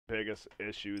biggest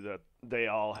issue that they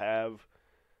all have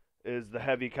is the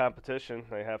heavy competition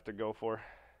they have to go for.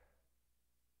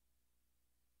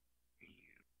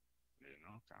 There's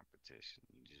no competition.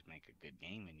 You just make a good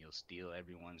game and you'll steal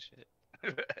everyone's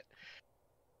shit.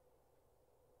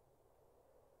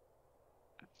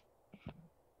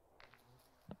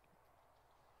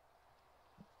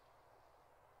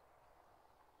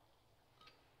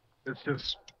 It's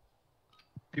just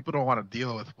people don't want to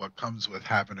deal with what comes with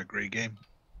having a great game.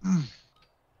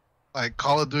 Like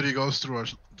Call of Duty goes through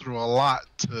a lot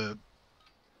to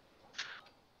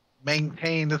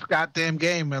maintain this goddamn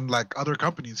game, and like other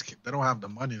companies, they don't have the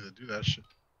money to do that shit.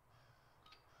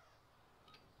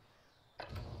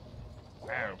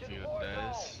 Battlefield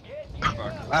does.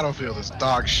 Battlefield is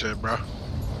dog shit, bro.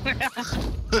 They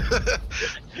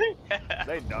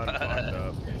done fucked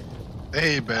up.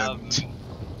 Hey, Ben.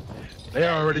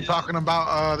 They're already talking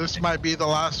about this might be the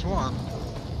last one.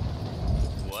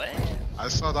 What? I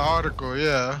saw the article,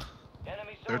 yeah.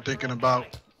 They're thinking about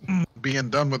being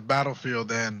done with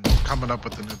Battlefield and coming up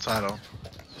with a new title.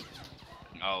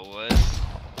 Oh, what?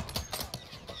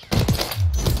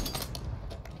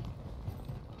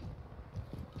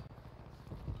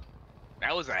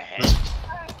 That was a head.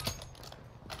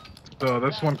 So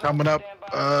this one coming up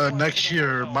next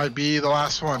year might be the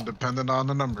last one, depending on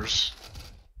the numbers.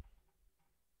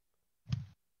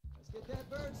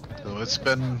 So it's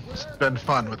been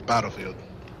fun with Battlefield.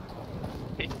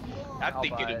 I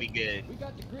think it'll be good. We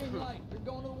got the green light. We're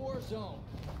going to the Warzone.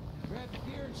 Grab your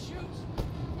gear and shoot.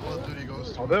 Call of Duty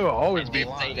goes Oh, there will always be.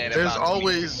 there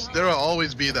will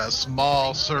always be that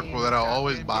small circle that'll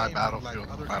always buy Battlefield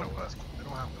no matter what.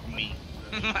 Me.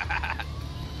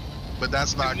 But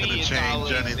that's not To me, gonna it's change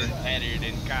always anything. been better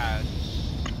than COD.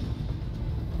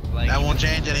 Like, That won't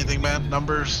change anything, man.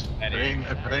 Numbers. That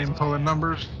If it ain't pulling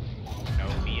numbers. no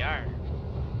VR.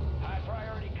 High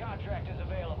priority contract is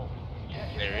available.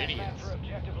 Check There your it map is. for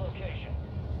objective location.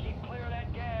 Keep clear of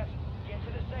that gas. Get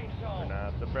to the safe We're zone.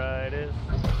 not the brightest.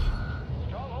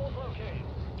 Stronghold located.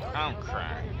 Target I'm remote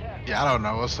crying. for your tactics. Yeah, I don't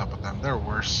know what's up with them. They're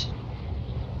worse.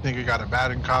 Think we got it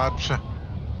bad in COD?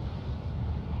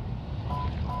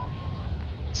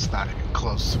 It's not even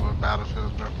close to a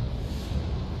Battlefield, bro.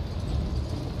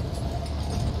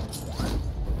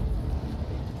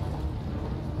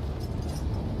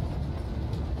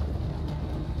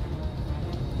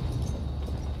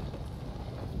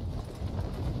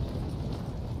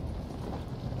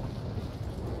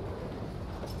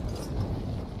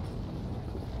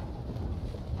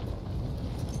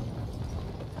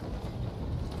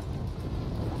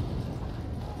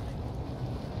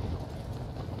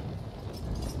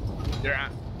 They're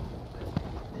on.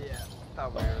 Yeah,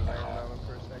 thought we were landing on them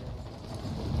for a second.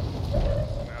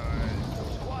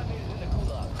 Squad leaders in the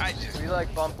gulag. I just. We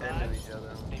like bumped into each other.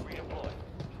 Be redeployed.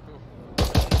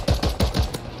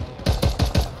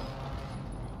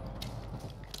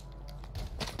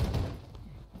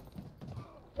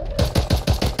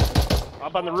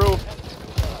 Up on the roof.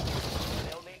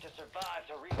 They'll need to survive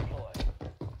to redeploy.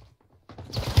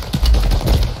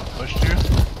 Pushed you?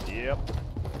 Yep.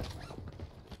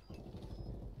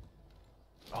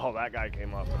 Oh, that guy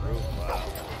came off the roof. Wow.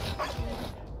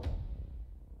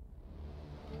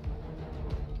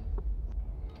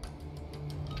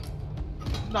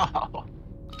 No.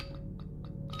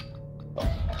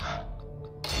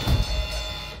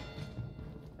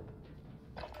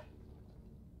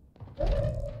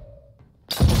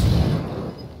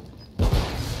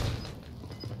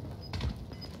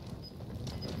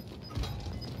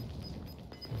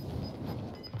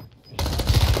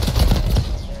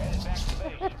 They're headed back to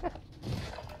base.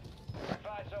 Your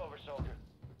fight's over, soldier.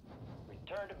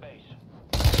 Return to base.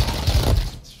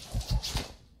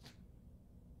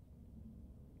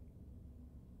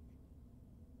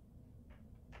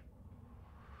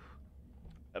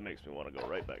 That makes me want to go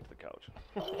right back to the couch.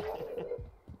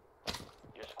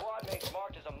 Your squad mate's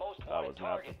marked as a most I wanted was not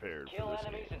target. prepared for Kill this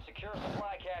enemies game. and secure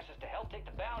supply caches to help take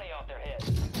the bounty off their heads.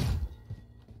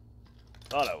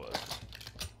 Thought I was.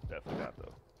 Definitely not,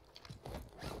 though.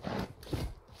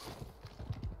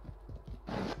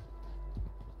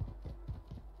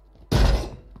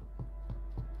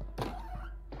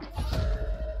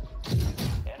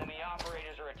 Enemy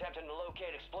operators are attempting to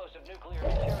locate explosive nuclear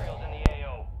materials in the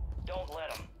AO. Don't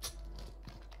let them.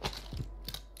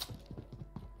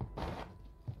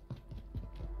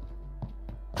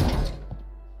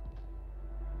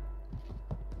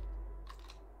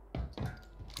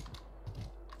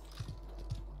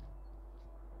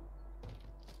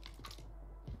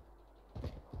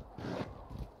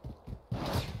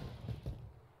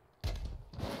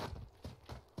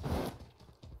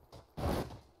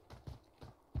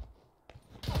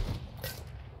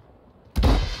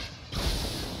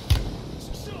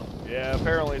 Yeah,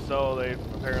 apparently so. They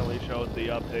apparently showed the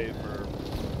update for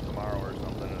tomorrow or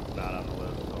something. It's not on the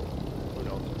list, so who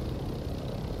knows?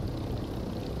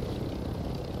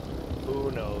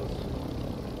 Who knows?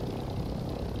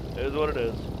 It is what it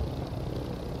is.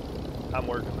 I'm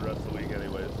working the rest of the week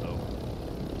anyway, so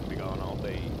I'll be gone all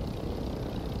day.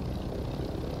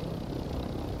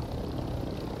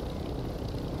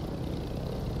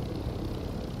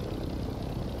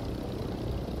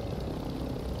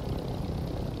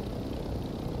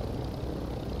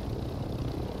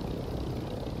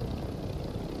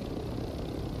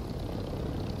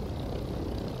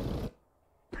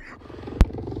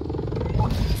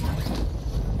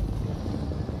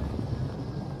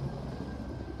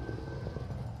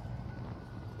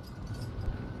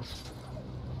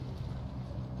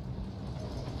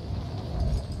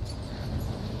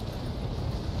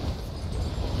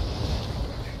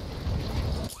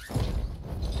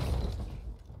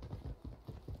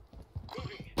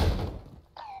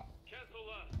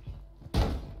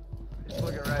 He's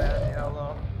looking right at me. How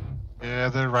long? Yeah,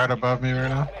 they're right above me right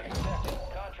now.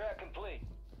 Contract complete.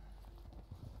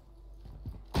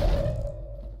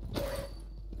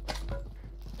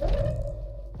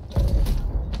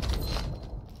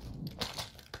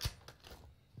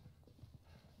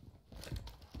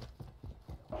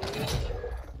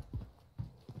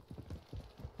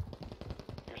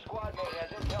 Your squad mate has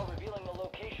intel revealing the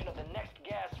location of the next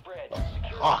gas spread.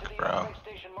 Secure Fuck, to the bro. airstrike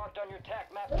station marked on your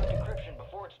TAC map for decryption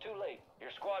before it's too late.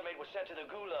 Your squad mate was sent to the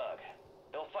gulag.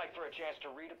 They'll fight for a chance to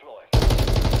redeploy.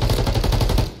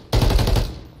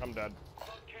 I'm dead.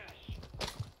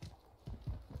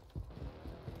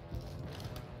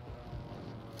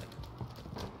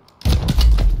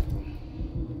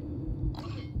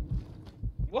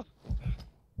 What?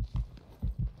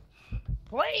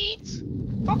 Plates?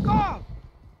 Fuck off!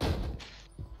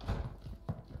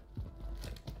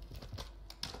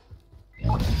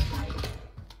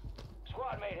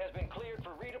 Squad mate has been cleared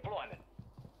for redeployment.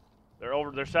 They're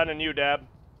over. They're sending you, Dab.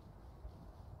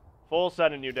 Full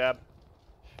sending you, Dab.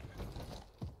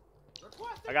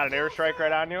 I got an airstrike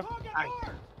right on you.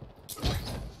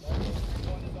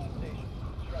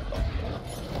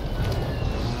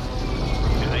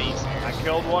 I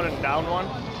killed one and downed one.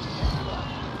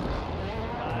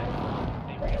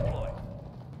 They redeploy.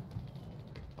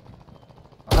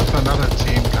 That's another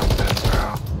team coming in,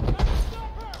 bro.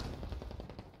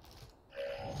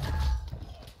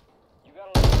 You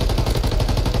gotta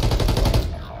let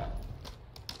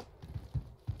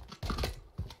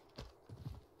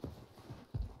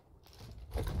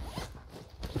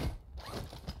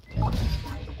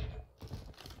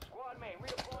Squad mate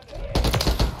redeploying to the area.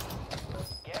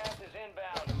 Gas is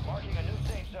inbound, marking a new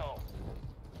safe zone.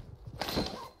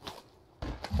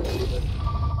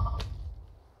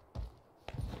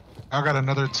 I got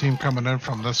another team coming in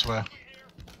from this way.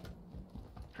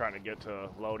 Trying to get to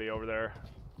Lodi over there.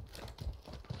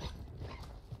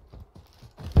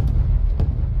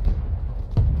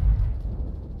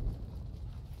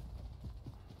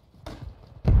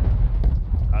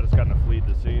 I just got to flee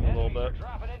the scene a little Enemies are bit.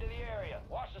 dropping into the area.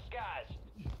 Watch the skies.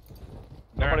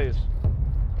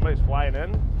 Somebody's flying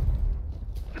in.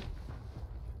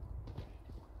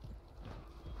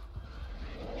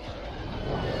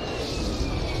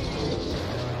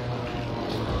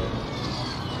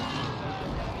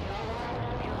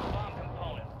 Bomb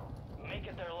component. Make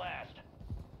it their last.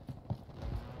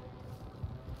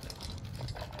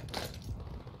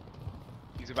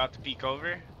 He's about to peek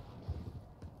over.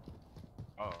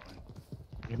 Oh.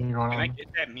 Anything going Can I on? get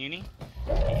that muni?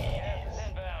 Gas is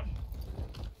inbound.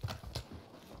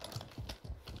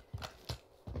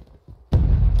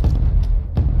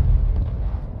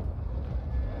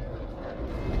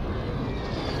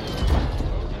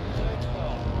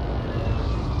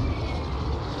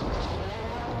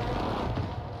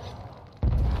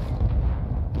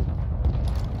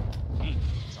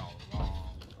 It's all wrong.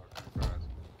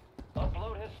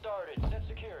 Upload has started. Set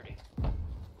security.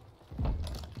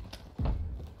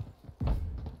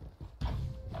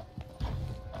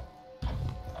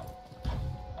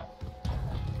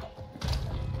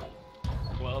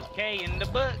 $12K in the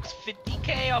books,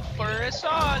 $50K off for us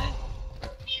all.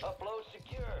 Upload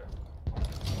secure.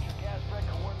 Your gas spread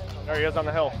coordinates are There he is on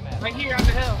the hill. Right here on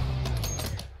the hill.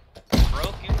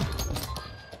 Broken.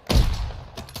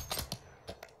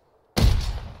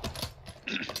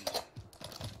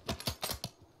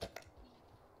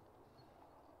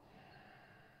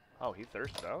 Oh, he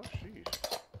thirsted out?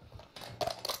 Sheesh.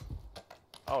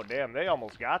 Oh, damn, they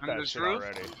almost got On that this shit roof?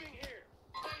 already.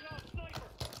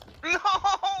 No,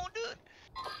 dude.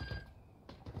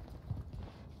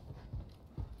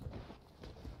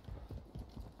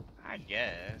 I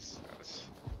guess.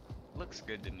 Looks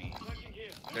good to me.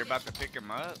 They're about to pick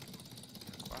him up.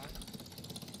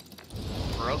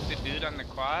 Broke the dude on the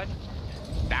quad.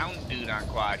 Down dude on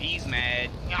quad. He's mad.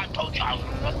 I told you I was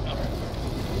The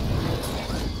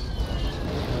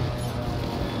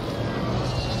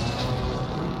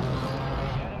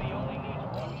enemy only needs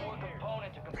one more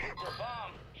component to complete their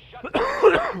bomb. Shut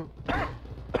down.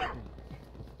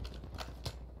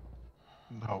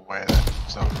 No way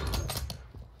that's so.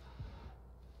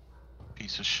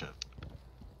 Piece of shit.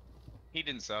 He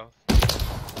didn't south.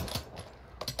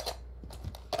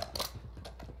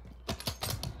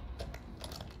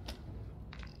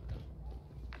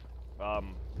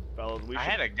 Fellas, we I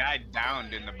should... had a guy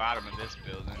downed in the bottom of this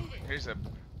building. Here's a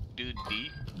dude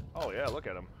deep. Oh yeah, look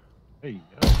at him. Hey,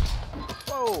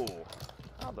 Whoa!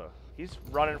 How the... He's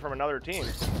running from another team.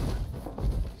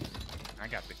 I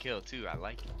got the kill too. I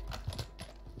like it.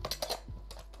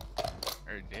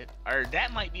 Or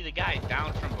that might be the guy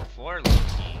down from before,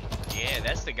 Loki. Yeah,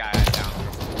 that's the guy down from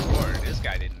before. This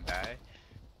guy didn't die.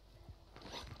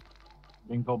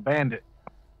 Bingo Bandit.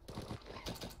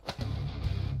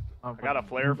 I got a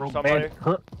flare for somebody.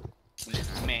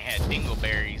 This man had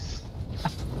dingleberries.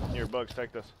 Here, Bugs,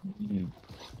 take this.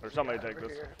 Or somebody take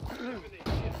this.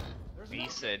 He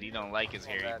said he don't like his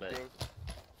hairy butt.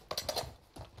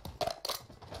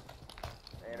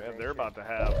 Yeah, they're about to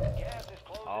have... Gas is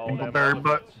closing. Oh, Dingleberry that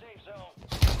butt. Safe zone.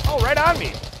 Oh, right on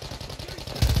me!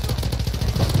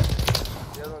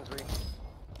 The other one's weak.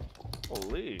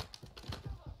 Holy.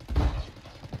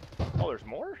 Oh, there's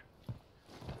more?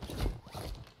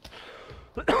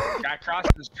 Guy crossed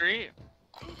the street.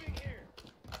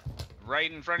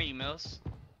 Right in front of you, Mills.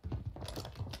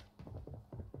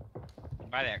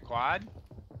 By that quad.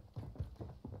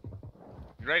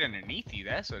 He's right underneath you,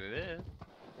 that's what it is.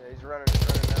 Yeah, he's running now.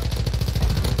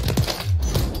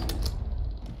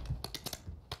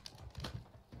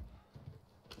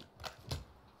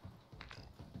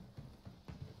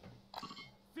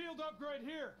 Field upgrade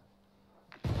here.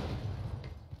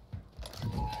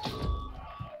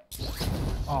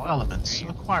 All elements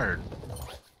acquired.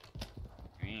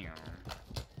 Damn.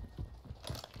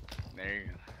 There you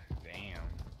go. Damn.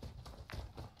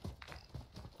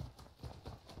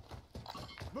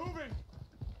 Moving.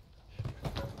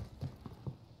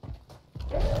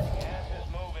 Gas is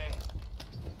moving.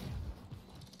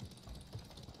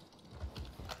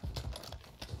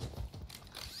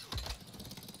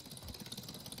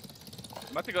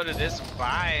 I'm about to go to this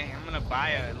buy. I'm gonna buy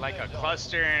a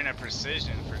cluster and a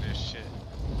precision for this shit.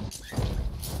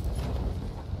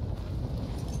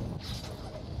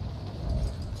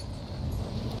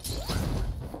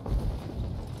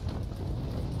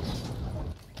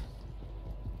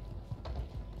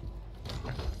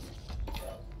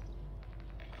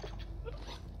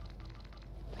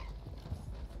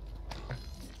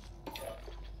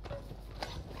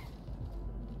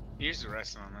 Here's the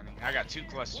rest of my money. I got 2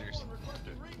 clusters.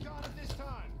 Requesting recon at this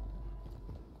time.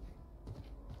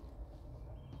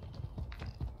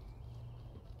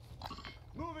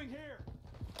 Moving here.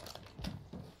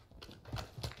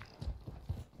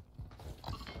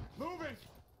 Moving.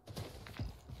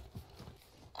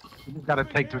 You just gotta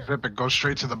take the zip and go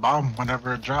straight to the bomb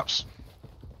whenever it drops.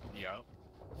 Yup.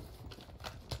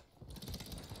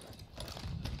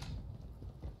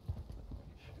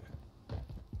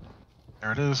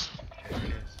 There it is.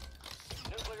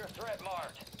 Nuclear threat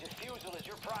marked. Defusal is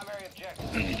your primary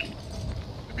objective. Did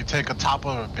we take a top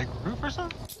of a big roof or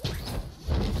something?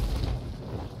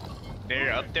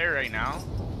 They're up there right now.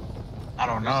 I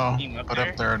don't There's a know. team up But there?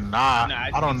 if they're not, No,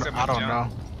 I I don't. think someone I don't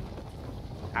jumped. know.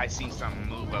 I seen something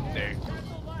move up there.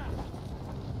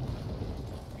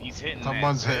 He's hitting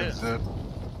Someone's that hitting zip. zip.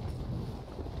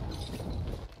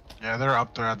 Yeah, they're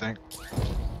up there. I think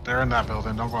they're in that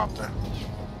building. Don't go up there.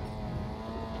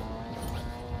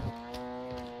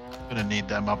 Gonna need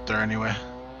them up there anyway.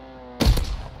 He's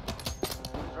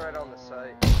right on the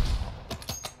site.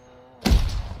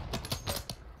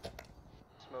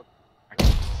 Smoke.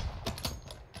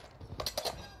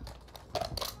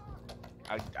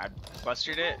 I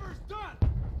clustered it. Mover's done.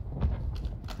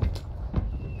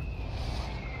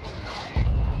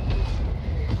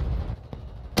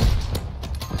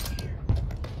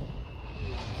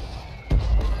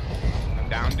 I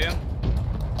downed him.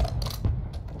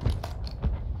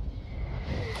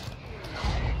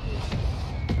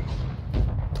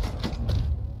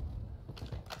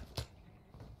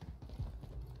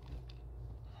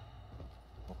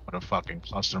 Put a fucking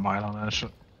cluster mine on that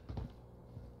shit.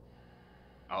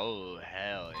 Oh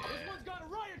hell This yeah. one's got a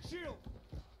riot shield.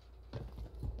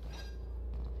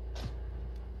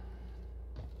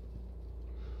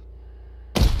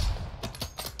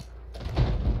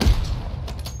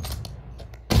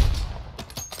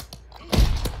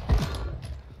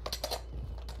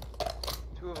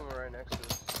 right next to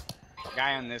us.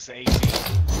 Guy on this AC.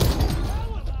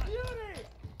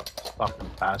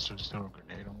 Fucking bastards threw a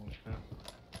grenade on my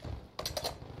shit.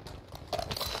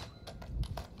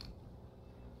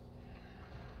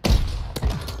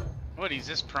 What, he's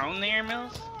just prone there,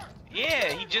 Mills?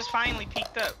 Yeah, he just finally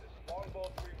peeked up.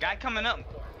 Guy coming up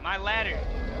my ladder.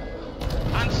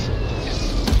 I'm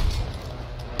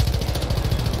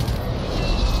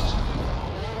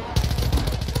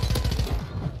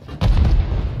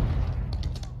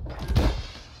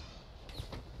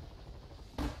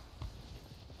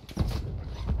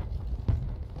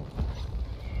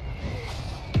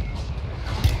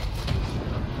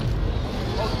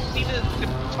see the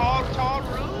tall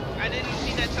roof? I didn't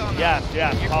see that till now.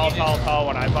 Yeah, tall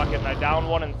one. I downed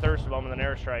one and thirsted them in an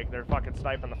airstrike. They're fucking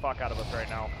sniping the fuck out of us right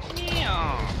now.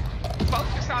 Damn.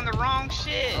 Focus on the wrong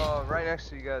shit. Oh, right next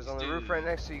to you guys. On the roof right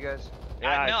next to you guys.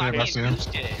 Yeah, I know, I see can't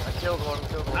him. do shit. I killed one.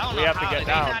 I don't know We have to how. get They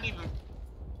down. not even...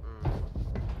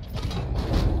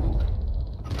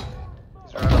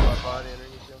 He's right on my body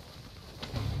underneath him.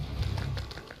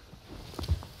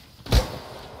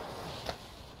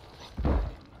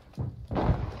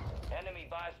 Enemy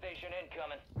buy station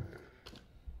incoming.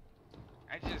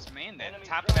 I just, man, that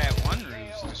top of that one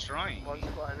roof's destroying. One's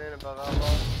flying in above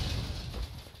outlaw.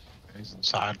 He's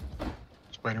inside.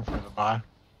 Just waiting for the buy.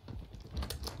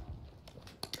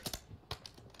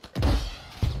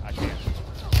 I can't.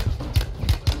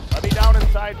 Let me down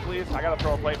inside, please. I gotta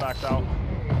throw a plate box out.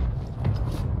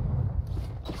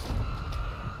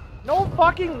 No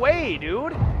fucking way,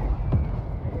 dude.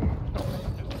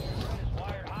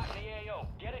 Wired hot in the AO.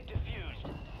 Get it defused.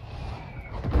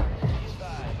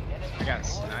 I got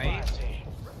sniped.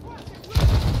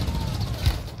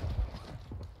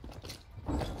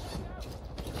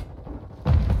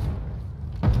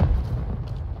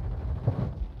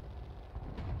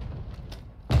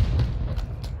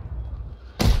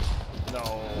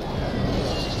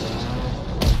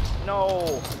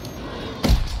 No.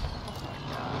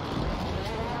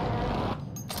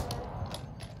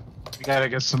 We gotta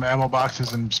get some ammo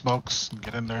boxes and smokes and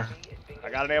get in there. I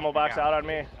got an ammo box out on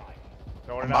me.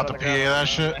 Throwing I'm it out about on to the PA ground. that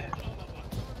shit.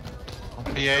 I'm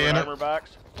PA in it. Armor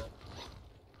box.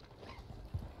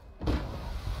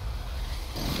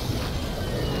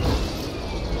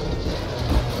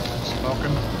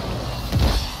 Smoking.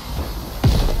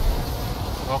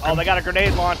 Oh, they got a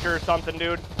grenade launcher or something,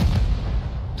 dude.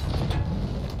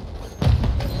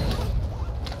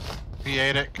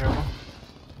 PA'd it, careful.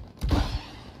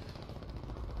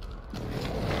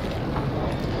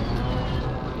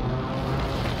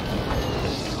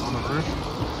 On the roof.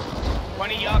 One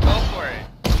of y'all go for it.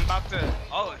 I'm about to.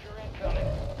 Oh,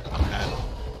 I'm dead.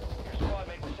 Your squad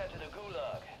mate was sent to the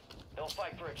gulag. They'll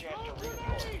fight for a chance to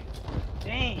redeploy.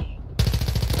 dang.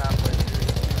 Halfway through.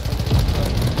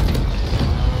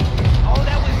 Oh,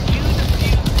 that was you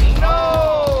defusing.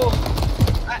 No!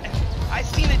 I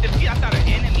seen it defuse. I thought an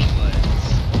enemy was.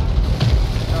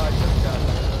 No, I just got it.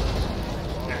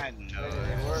 God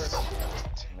They knows.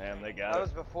 were. Man, they got That it. was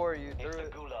before you threw It's the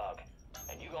it. gulag,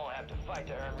 and you're gonna have to fight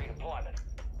to earn redeployment.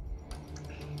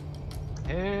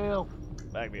 Hell.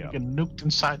 Back me You up. get nuked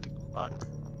inside the gulag.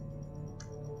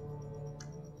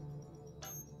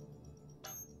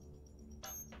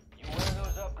 You wear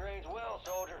those upgrades well,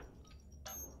 soldier.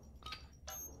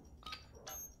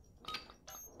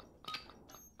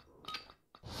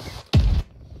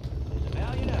 It's a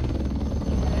valiant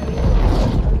effort.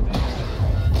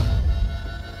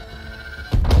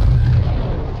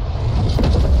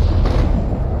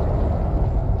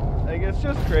 Like, it's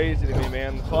just crazy to me,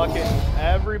 man. Fucking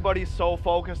everybody's so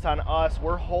focused on us.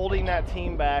 We're holding that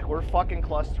team back. We're fucking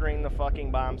clustering the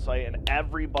fucking bomb site, and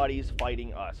everybody's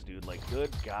fighting us, dude. Like, good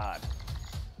God.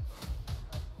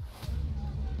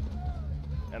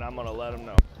 And I'm gonna let them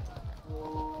know.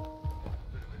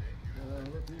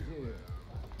 Look who's here.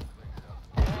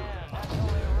 Man, that's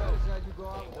only a road. Looks like you go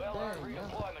out with a Well-earned bang,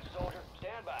 huh? redeployment, soldier.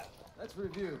 Stand by. Let's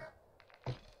review.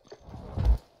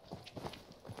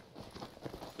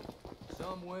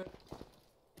 Some win.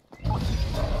 Things are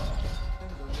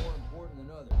more important than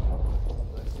others.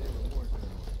 Let's say the war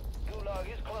term.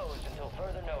 Gulag is closed until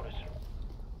further notice.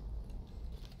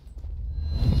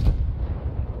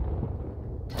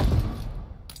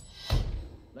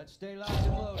 Let's stay locked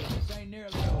and loaded. This ain't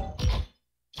nearly over.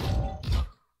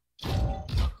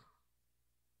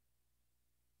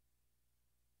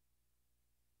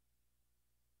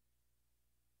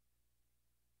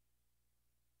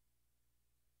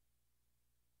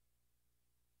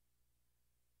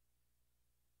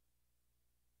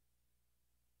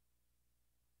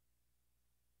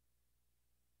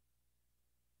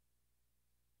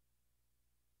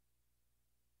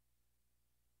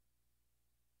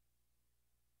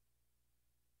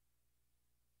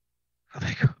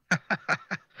 They go.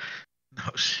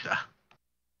 No shit.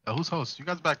 Who's host? You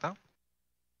guys back down?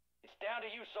 It's down to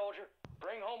you, soldier.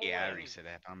 Bring home a Yeah, I win. reset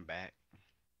that. I'm back.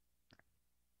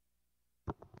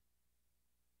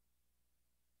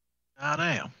 Ah,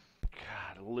 damn.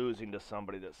 God, losing to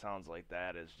somebody that sounds like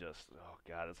that is just, oh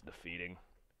God, it's defeating.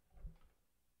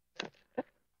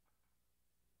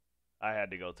 I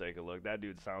had to go take a look. That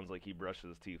dude sounds like he brushes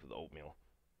his teeth with oatmeal.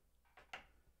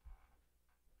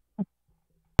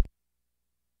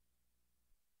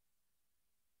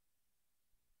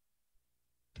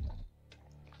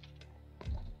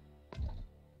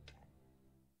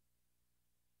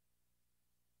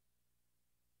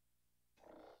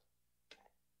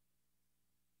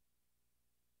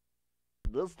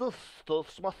 This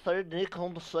is my third nick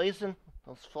on the season.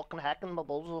 I was fucking hacking my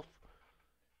balls off.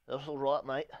 That's alright,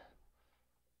 mate.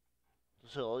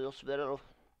 So you'll spit it off.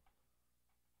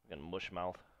 Fucking mush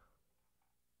mouth.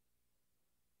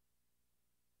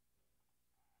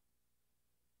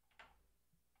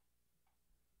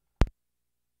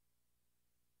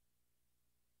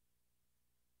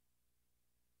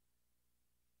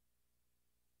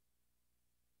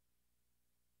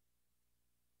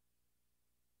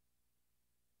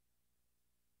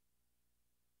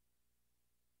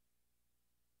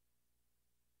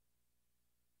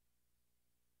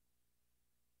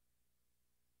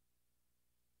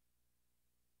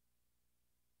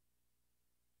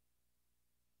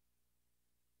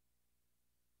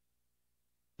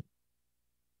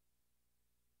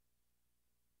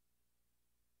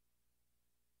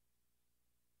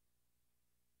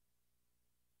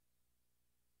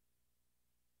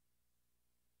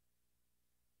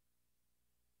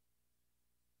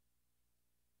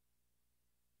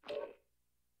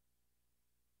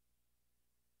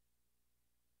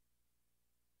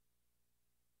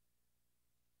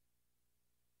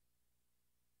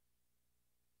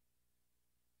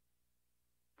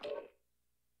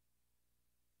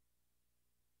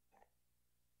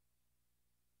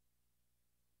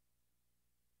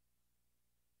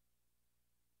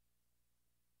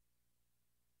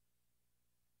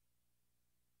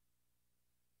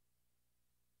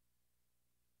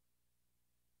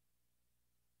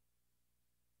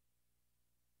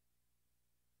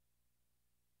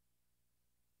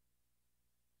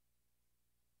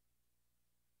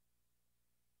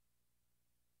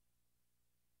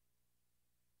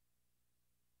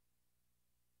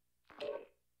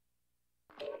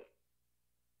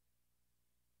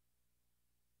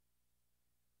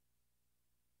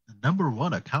 The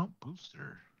 #1 account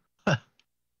booster.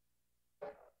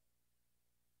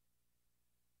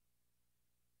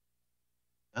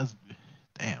 That's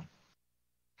damn.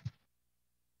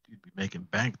 You'd be making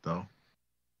bank though.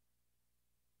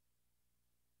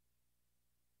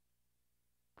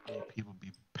 People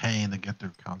be paying to get their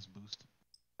accounts boosted.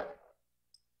 It'd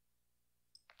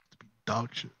be dog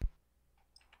shit.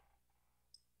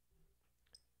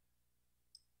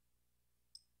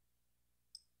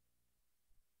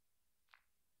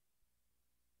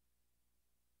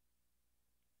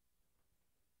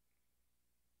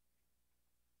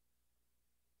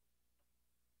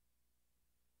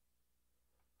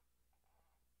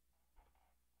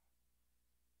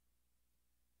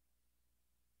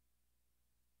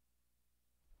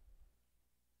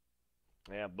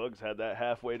 Yeah, Bugs had that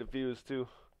halfway defused too.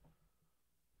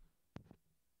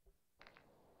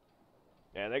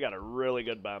 Yeah, they got a really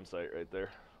good bomb site right there.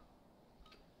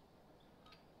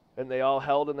 And they all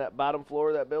held in that bottom floor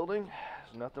of that building.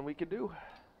 There's nothing we could do.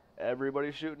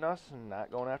 Everybody's shooting us and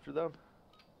not going after them.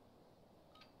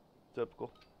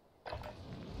 Typical.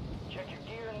 Check your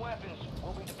gear and weapons.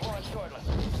 We'll be deploying shortly.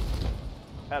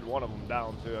 Had one of them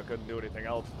down too. I couldn't do anything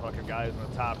else. Fucking guys in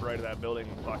the top right of that building.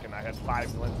 Fucking, I had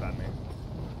 5 glints on me.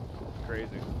 It's crazy.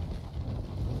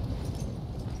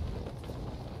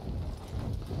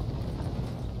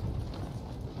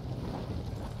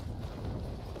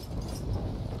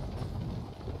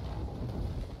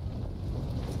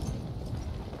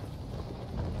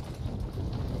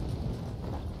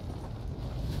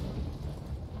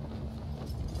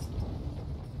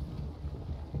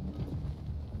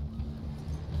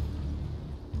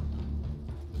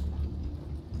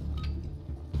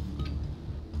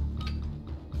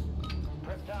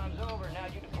 Prep time's over. Now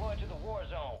you deploy to the war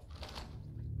zone.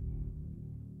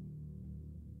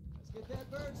 Let's get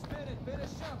that bird spinning.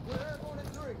 Finish up. We're airborne in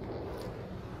 3.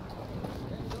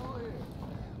 Heads all here.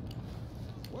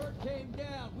 Word came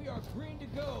down. We are green to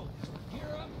go.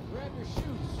 Gear up. Grab your shoes.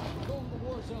 We're going to the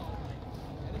war zone.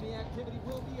 Enemy activity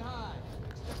will be high.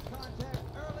 Expect contact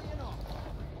early and often.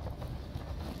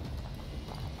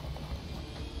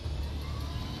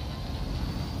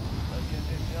 Let's get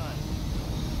this done.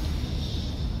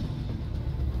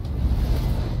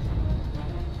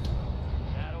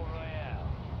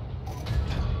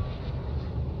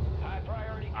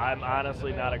 I'm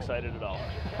honestly not excited at all.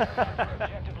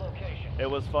 It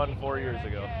was fun 4 years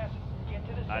ago.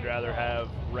 I'd rather have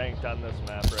ranked on this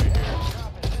map right here,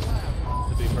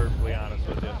 to be perfectly honest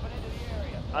with you.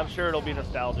 I'm sure it'll be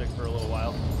nostalgic for a little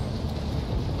while.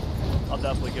 I'll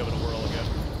definitely give it a whirl again.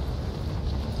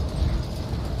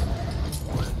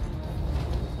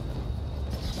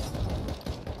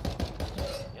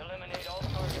 Eliminate all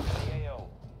targets in the AO.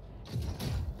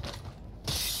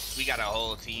 We got a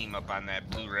whole team up on that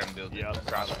blue rim building. Yep.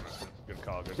 Across from us. Good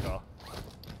call, good call.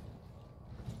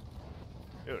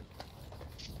 Dude.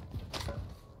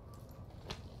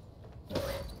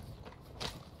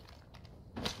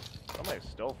 Somebody's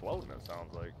still floating, it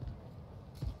sounds like.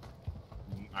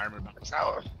 Armor box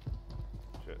out.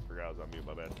 Shit, forgot I was on mute,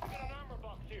 my bad. Got an armor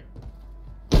box here.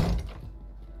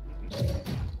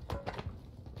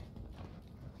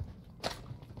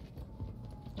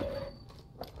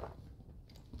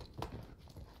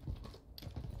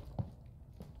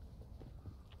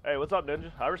 Hey, what's up,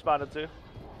 Ninja? I responded to.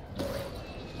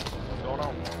 What's going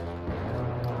on?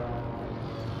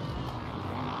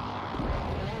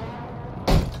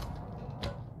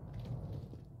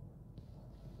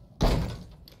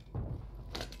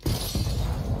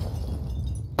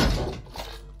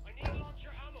 I need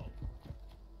launcher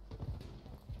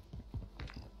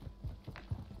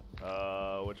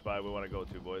ammo. Which buy we want to go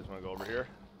to, boys? Want to go over here?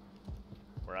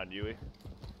 We're on Yui.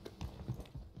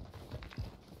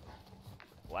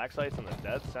 Black site's in the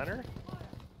dead center?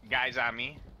 Guys on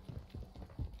me.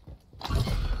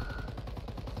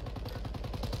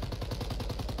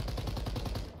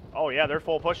 Oh yeah, they're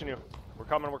full pushing you. We're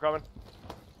coming, we're coming.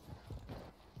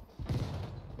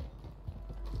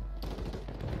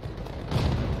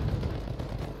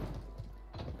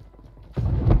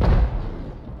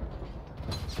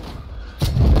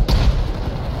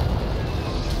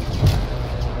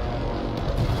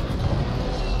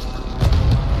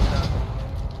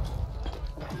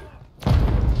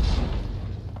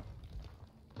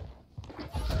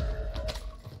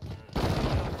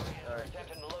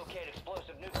 Attempting to locate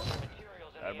explosive nuclear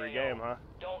materials in Every the AO. game, huh?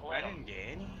 Don't I let 'em. didn't get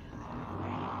any.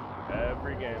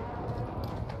 Every game.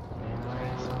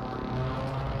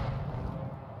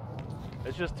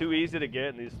 It's just too easy to get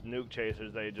in these nuke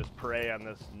chasers. They just prey on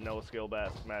this no-skill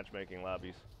matchmaking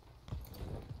lobbies.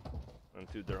 And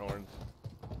toot their horns.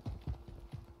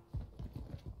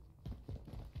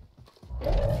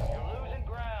 You're losing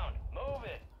ground. Move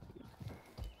it.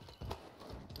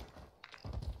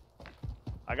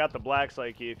 I got the black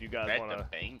psyche if you guys That want the to.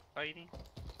 bank fighting?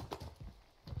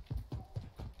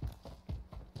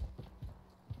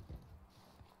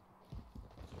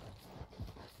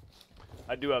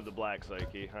 I do have the black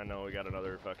psyche. I know we got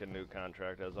another fucking nuke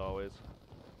contract as always.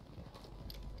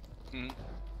 Hmm.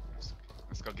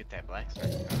 Let's go get that black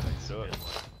stripe. Let's do it.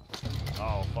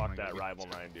 Oh, fuck that rival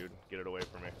 9, dude. Get it away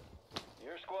from me.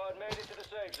 Your squad made it to the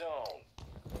safe zone.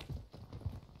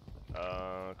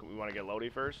 We want to get Lodi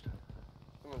first?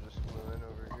 Someone just flew in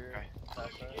over here.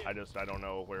 Okay. I don't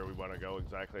know where we want to go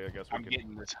exactly. I guess we I'm can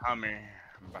getting this Hummer.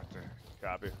 I'm about to.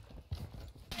 copy.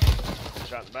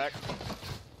 Shot in the back.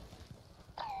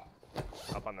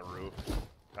 Up on the roof.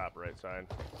 Top right side.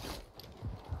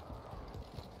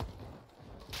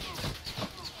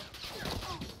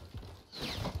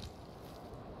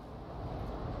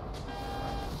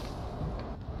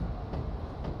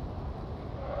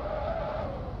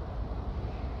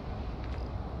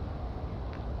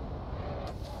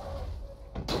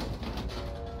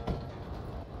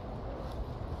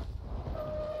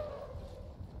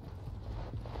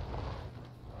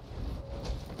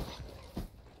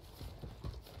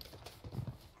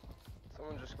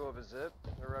 Someone just go up a zip.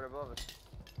 They're right above us.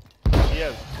 He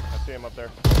is. I see him up there.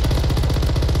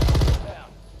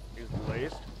 Down. He's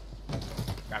laced.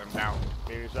 Got him down.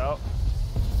 He's out.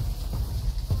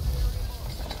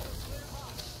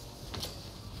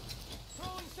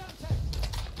 Throwing Semtex.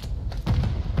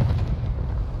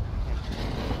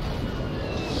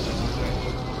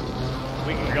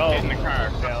 We can go. Get in the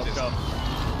car. Yeah, let's go.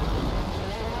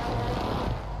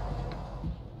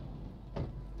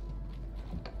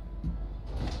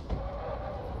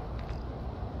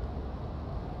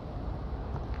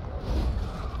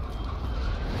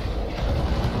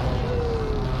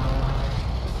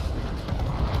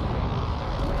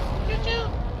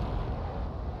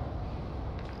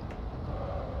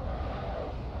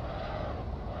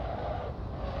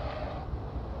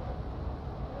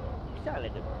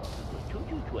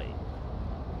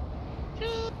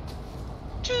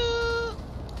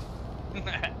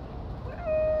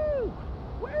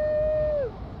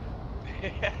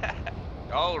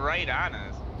 Oh, right on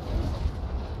us.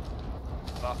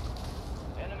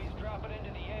 Enemies dropping into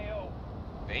the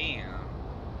Damn.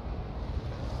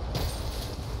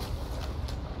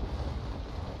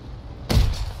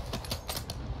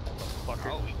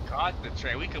 Fucker. Oh, we caught the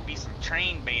train. We could be some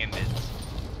train bandits.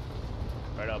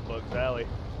 Right up Bugs Alley.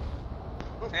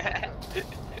 More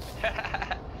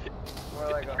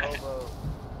like a hobo.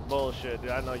 Bullshit,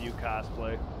 dude. I know you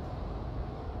cosplay.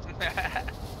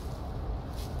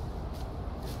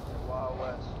 Wild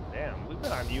West. Damn, we've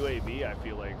been on UAV, I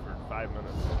feel like, for 5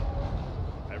 minutes.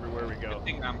 Everywhere we go. Good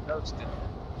thing I'm toasted.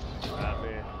 Not me.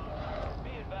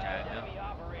 Be advised, enemy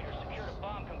operators secured a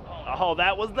bomb component. Oh,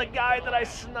 that was the guy that I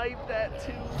sniped at,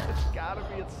 too. It's gotta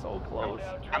be. It's so close.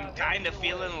 I'm kind of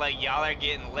feeling like y'all are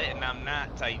getting lit and I'm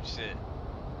not type shit.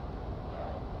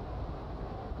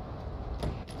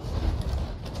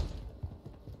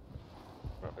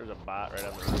 Oh, there's a bot right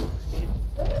on the roof.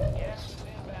 Gas is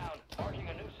inbound, marking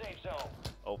a new safe zone.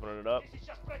 Opening it up.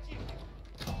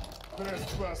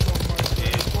 Trespass on my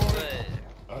territory?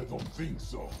 But I don't think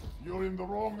so. You're in the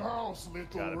wrong house,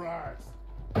 Got little it. rat.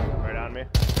 Right on me.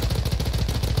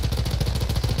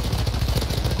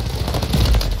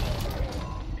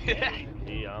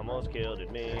 He almost killed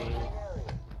me.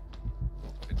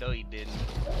 but no, he didn't.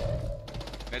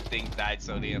 That thing died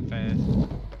so damn fast.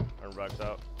 $100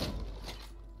 out.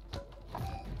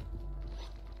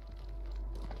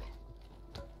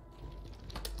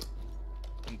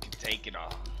 You can take it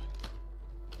off.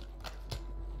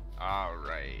 All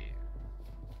right.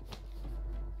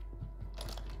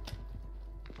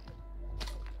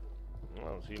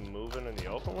 Well, is he moving in the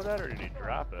open with that, or did he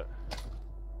drop it?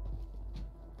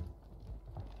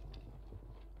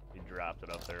 He dropped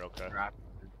it up there, okay. Enemy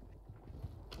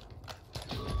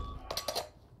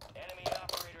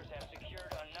operators have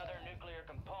secured another nuclear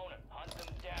component. Hunt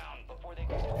them down before they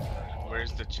get to the first.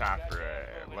 Where's the chopper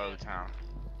at? Lowtown.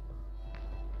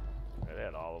 They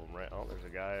had all of them right. Oh, there's a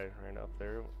guy right up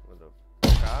there with a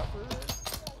chopper.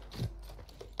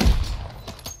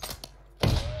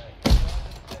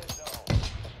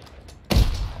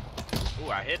 Ooh,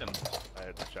 I hit him. I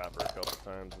hit the chopper a couple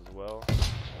times as well.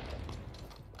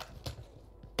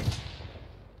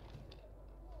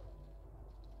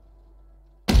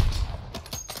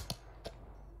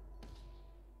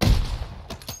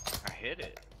 I hit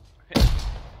it.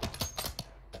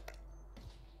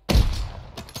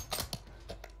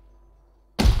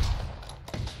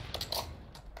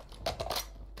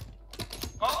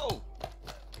 Oh!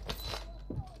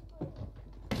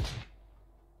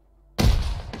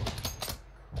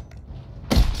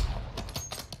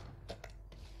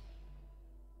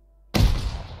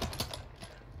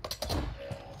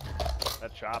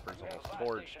 That chopper's almost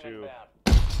forged too.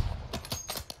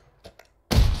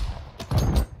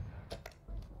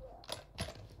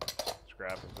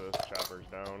 Scrapping this, chopper's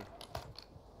down.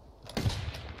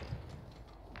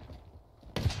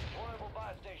 Deployable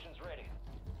buy stations ready.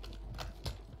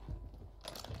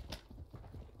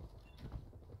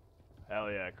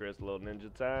 Hell yeah, Chris, little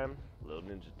ninja time. Little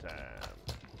ninja time.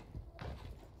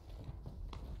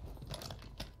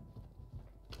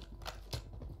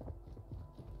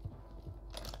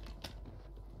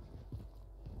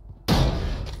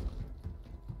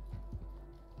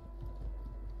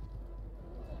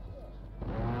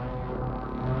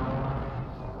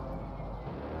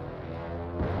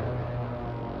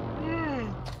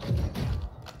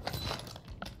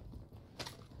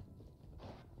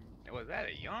 Was that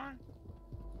a yawn?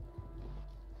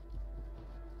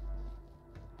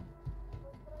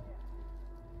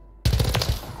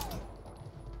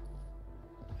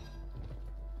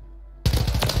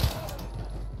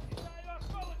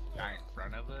 Guy in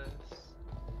front of us.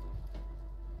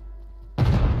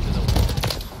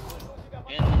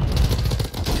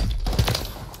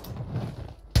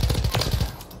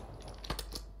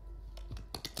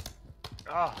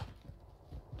 Oh.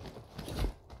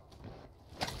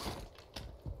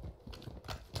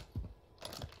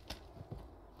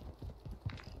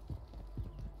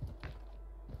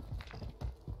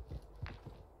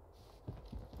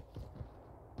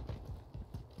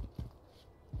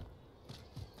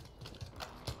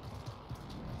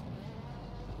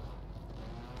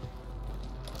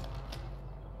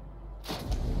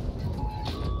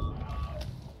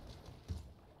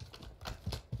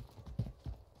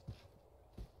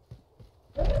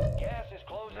 Gas is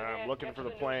closing I'm in. looking Get for to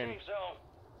the new plane. safe zone.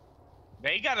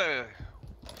 They gotta.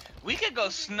 We could go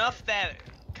snuff that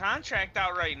contract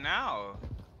out right now.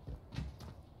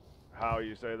 How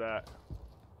you say that?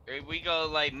 If we go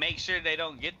like make sure they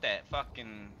don't get that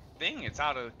fucking thing. It's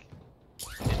out of.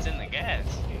 It's in the gas.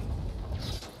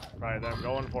 Probably them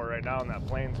going for it right now, and that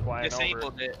plane's flying over.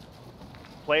 Disabled it.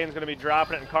 Plane's gonna be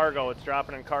dropping it in cargo. It's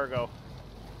dropping in cargo.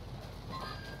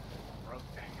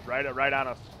 Right on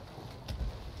us.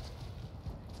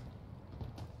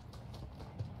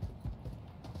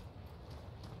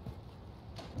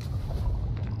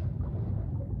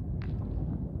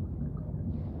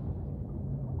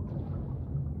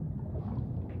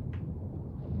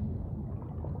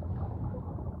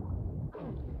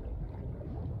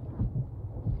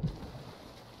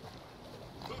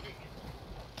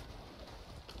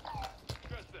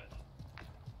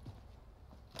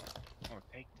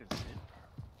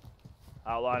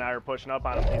 Outlaw and I are pushing up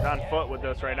on him. He's on foot with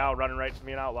us right now, running right to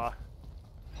me and Outlaw.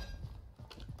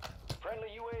 Friendly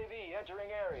UAV entering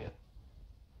area.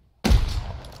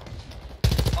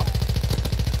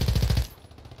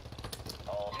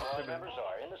 All squad members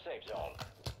are in the safe zone.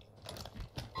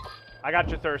 I got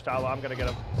your thirst, Outlaw. I'm gonna get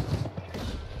him.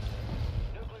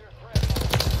 Nuclear threat.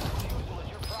 Refusal is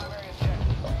your primary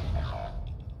objective.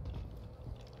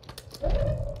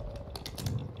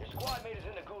 Your squad mate is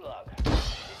in the gulag.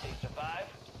 If they survive,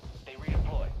 they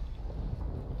redeploy.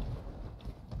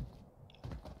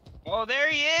 Oh, there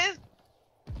he is.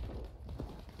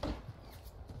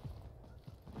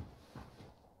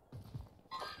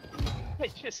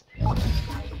 It just. Squad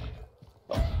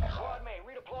mate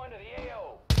redeploying to the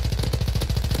AO.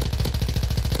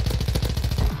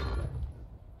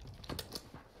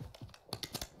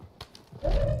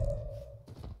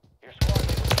 Your squad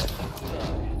mate was sent to the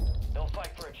gulag. They'll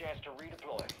fight for a chance to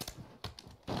redeploy.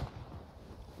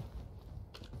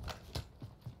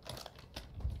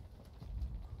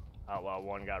 Outlaw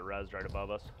 1 got rezzed right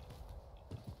above us.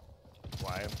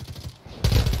 Flying.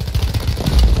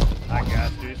 I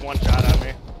guess, dude. He's one shot at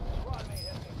me.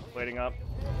 Waiting up.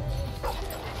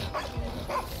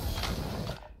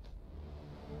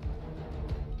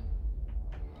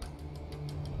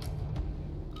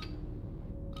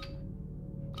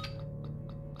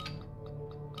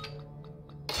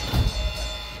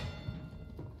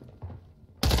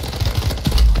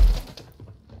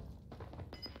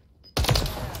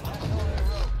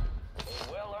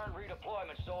 Well-earned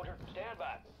redeployment, soldier. Stand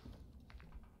by.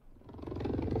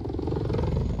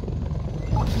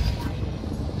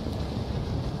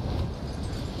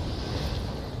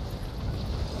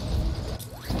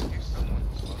 Here's someone.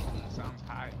 Sounds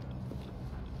high.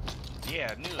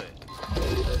 Yeah, I knew it.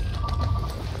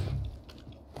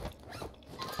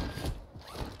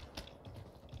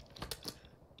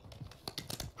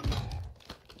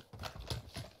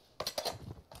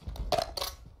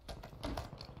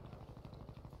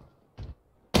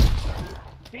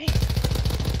 Dang.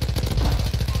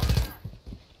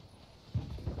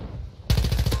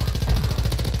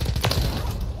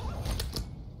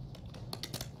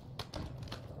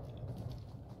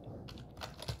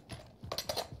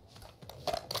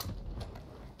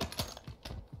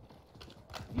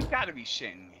 You gotta be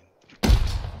shitting me.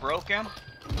 Broke him?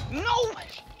 No!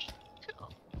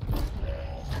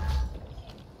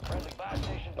 Friendly buy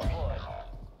station deployed.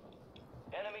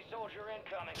 Enemy soldier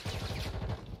incoming.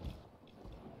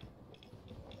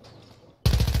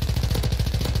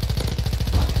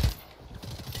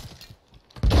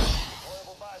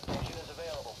 Deployable buy station is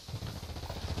available.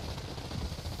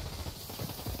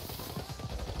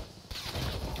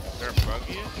 Is there a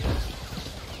buggy?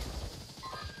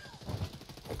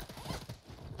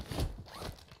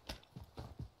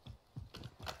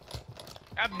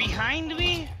 Behind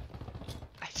me?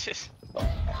 It's just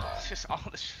all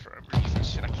this shrubberies and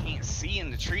shit I can't see in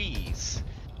the trees.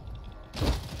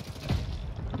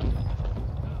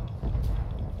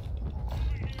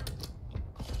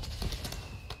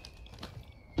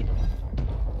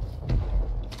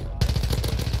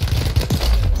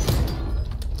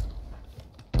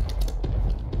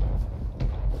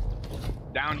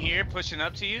 Down here, pushing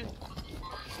up to you.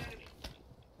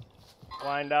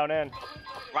 Flying down in.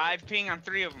 Live ping on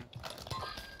 3 of them.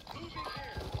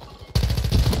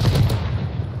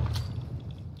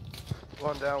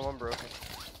 One down, one broken.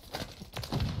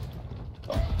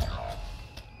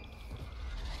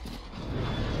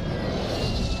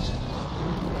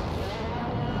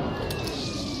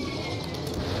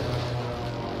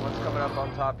 One's coming up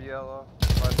on top of yellow.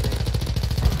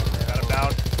 Got him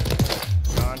down.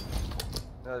 Gone.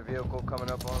 Another vehicle coming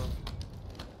up on him.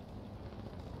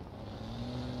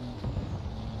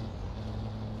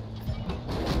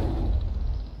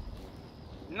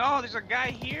 No, there's a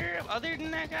guy here other than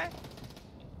that guy.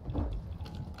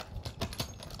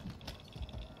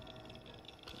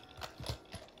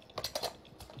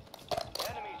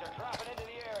 Enemies are dropping into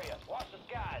the area. Watch the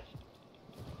skies.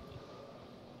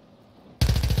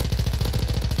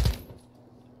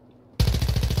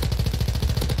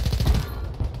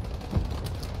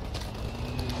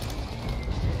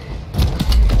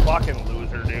 Fucking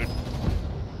loser, dude.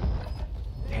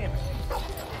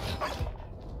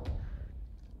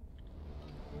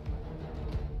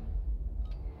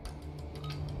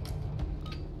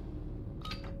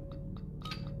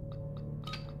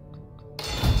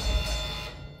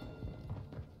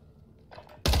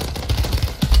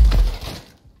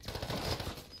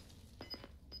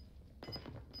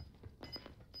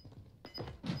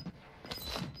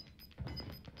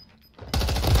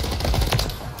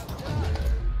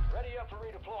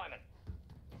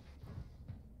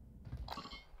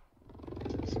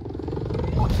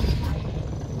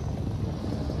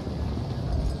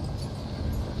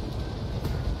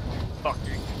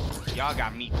 Y'all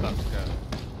got me fucked up.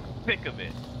 Thick of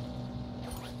it.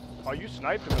 Oh, you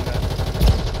sniped him in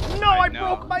that. No, I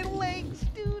know. broke my legs,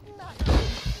 dude. Not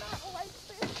like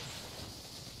this.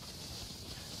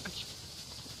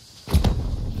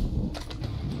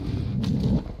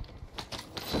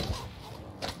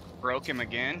 Broke him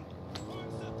again.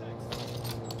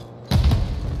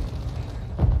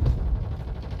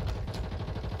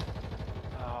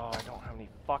 Oh, I don't have any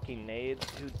fucking nades,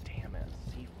 dude. Damn it.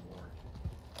 C4.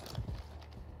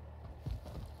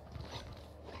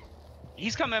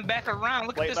 He's coming back around.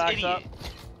 Look Plate at this backs idiot. up.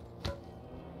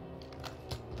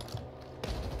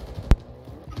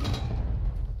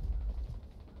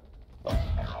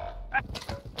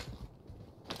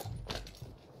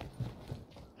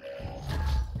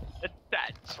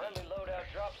 Friendly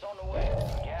loadout drops on the way.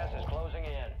 Gas is closing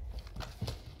in.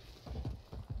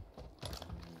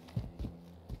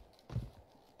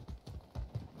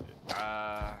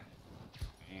 Damn.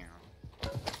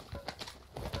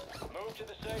 Move to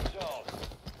the safe zone.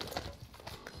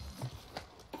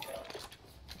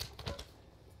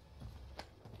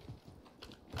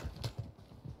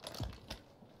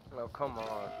 Oh, come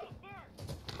on.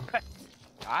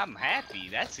 I'm happy.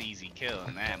 That's easy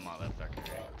killing that motherfucker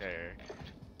right there.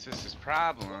 It's just his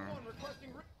problem.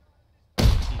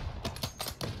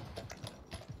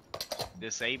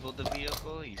 Disabled the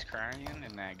vehicle. He's crying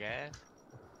in that gas.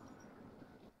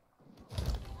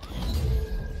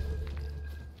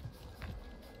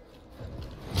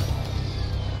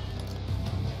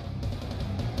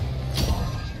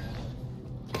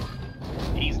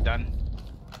 He's done.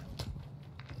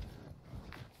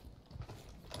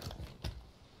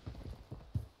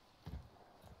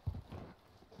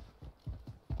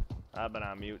 I've been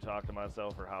on mute talking to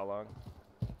myself for how long?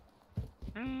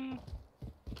 I'm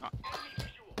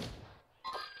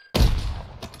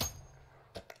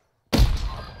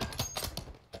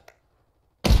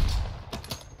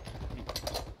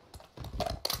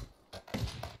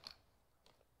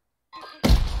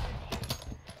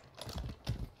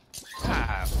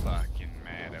fucking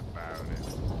mad about it.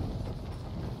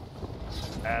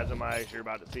 As am I. You're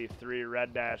about to see 3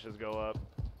 red dashes go up.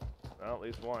 Well, at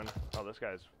least one. Oh, this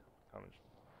guy's coming.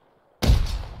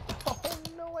 Oh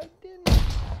no, I didn't.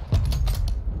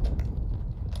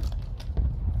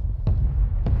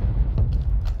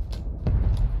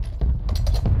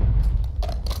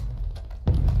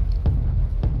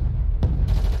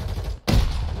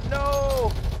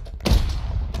 No.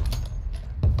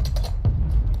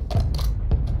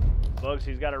 Looks,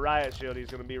 he's got a riot shield. He's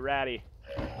gonna be ratty.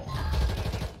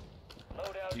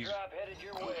 Loadout drop headed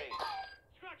your way.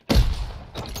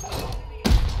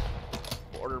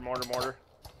 Mortar.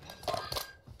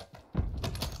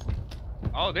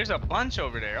 Oh, there's a bunch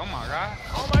over there. Oh my god.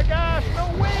 Oh my gosh,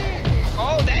 no way!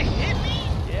 Oh, that hit me?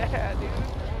 Yeah,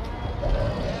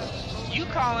 dude. You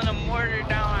calling a mortar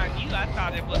down on you? I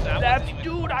thought it was. That's,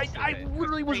 dude, I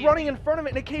literally was running in front of it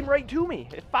and it came right to me.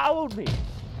 It followed me.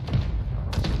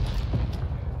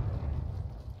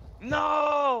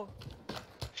 No!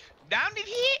 Down did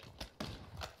hit?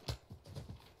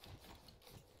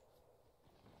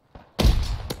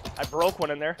 I broke one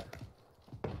in there.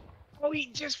 Oh, he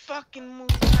just fucking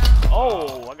moved out.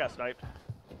 Oh, I got sniped.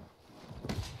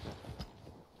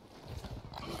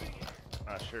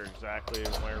 Not sure exactly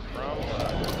where from,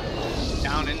 but...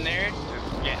 Down in there,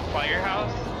 yeah,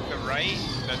 firehouse, the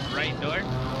right door.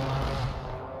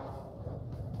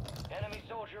 Enemy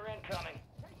soldier incoming.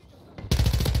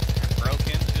 Broke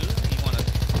him too. You wanna?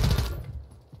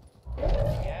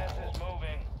 Gas is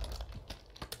moving.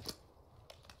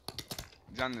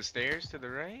 He's on the stairs to the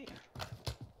right.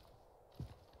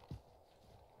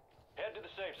 Head to the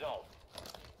safe zone.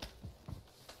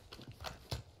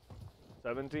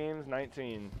 17s,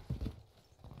 19.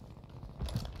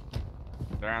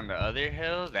 They're on the other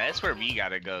hill. That's where we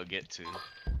gotta go get to.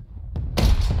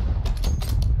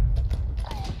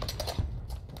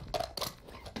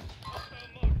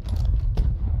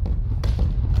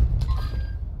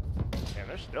 Man,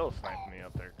 they're still sniping me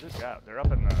up there. Good God, they're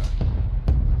up in the...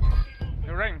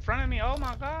 They're right in front of me. Oh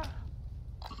my god.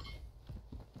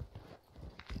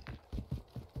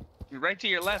 You're right to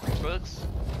your left, Bugs.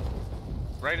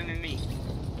 Right underneath.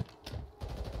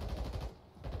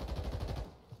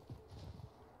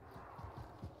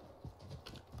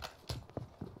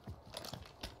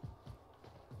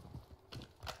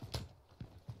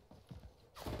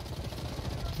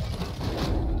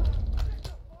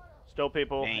 Still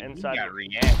people Dang, inside. you got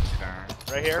reacted on.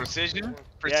 Right here? Precision? Yeah,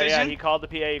 Precision? yeah, he called the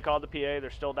PA, They're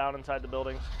still down inside the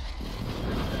buildings.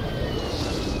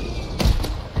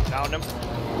 Downed him.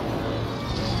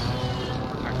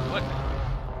 What?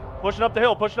 Pushing up the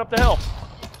hill,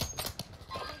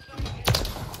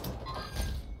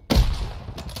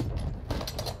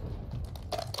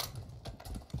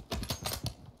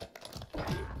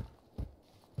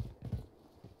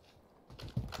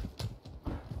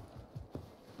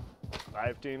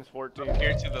 5 teams, 4 teams.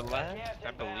 Here to the Got left, gas I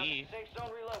inbound. believe. Safe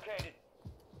zone relocated.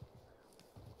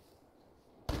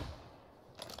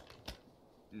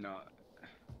 No,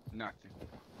 nothing.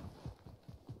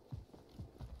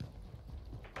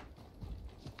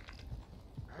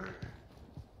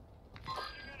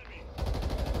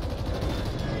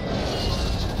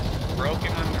 Broke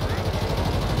him on the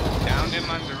roof. Downed him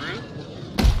on the roof.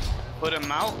 Put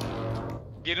him out.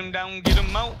 Get him down, get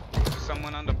him out.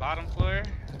 Someone on the bottom floor.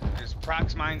 There's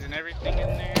prox mines and everything in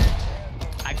there.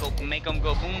 I go make them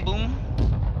go boom boom.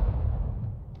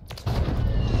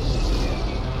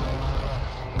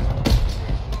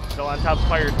 Still on top of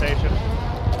fire station.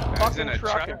 Guys Fucking in a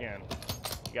truck truck. again.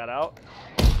 You got out?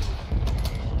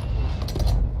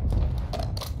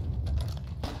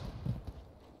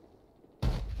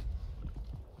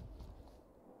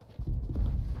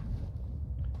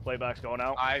 Playback's going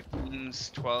out. 5 teams,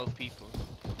 12 people.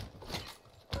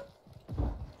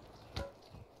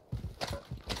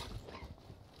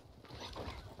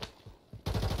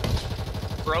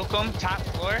 Broke him, top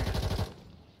floor.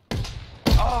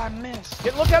 Oh, I missed.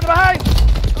 Get look at the behind!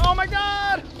 Oh my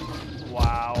god!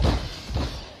 Wow.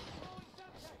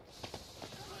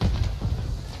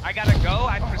 I gotta go.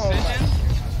 I precision.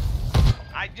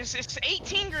 It's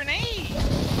 18 grenades.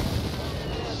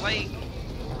 Like.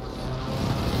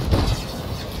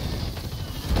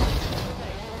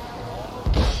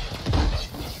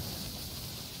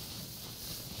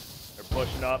 They're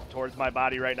pushing up towards my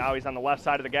body right now. He's on the left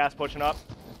side of the gas pushing up.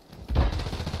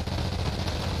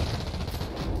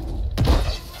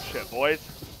 Shit, boys.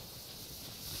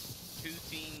 2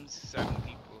 teams, 7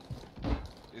 people.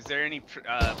 Is there any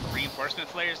reinforcement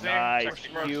flares there? Nice, Check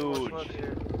the huge. Smoke's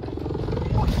here.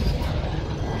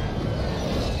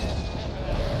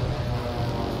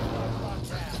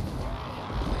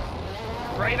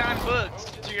 Right on Books.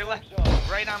 To your left.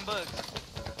 Right on Books.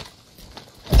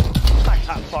 I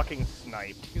got fucking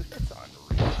sniped. Dude, that's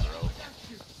unreal, bro.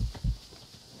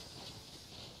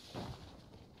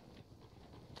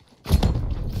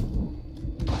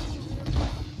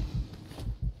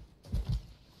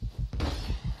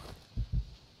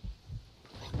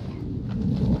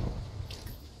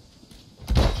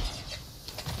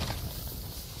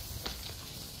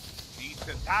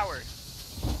 The tower.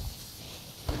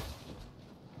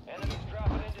 Enemies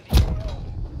dropping into the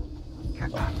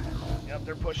AO. Yep,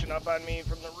 they're pushing up on me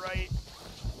from the right.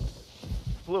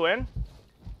 Flew in.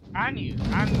 On you.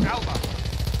 On Alpha.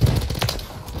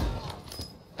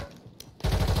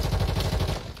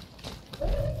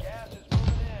 Gas is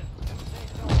moving in.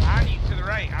 On you to the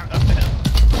right. Up the hill.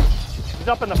 He's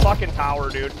up in the fucking tower,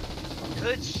 dude.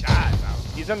 Good shot, Alpha.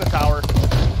 He's in the tower.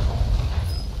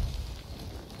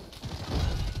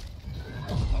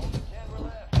 10 were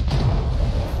left.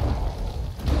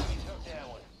 Enemies took that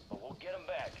one, but we'll get them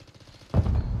back.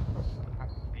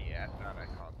 Yeah, I thought I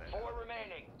called that. 4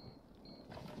 remaining.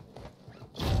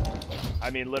 I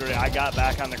mean, literally, I got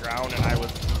back on the ground and I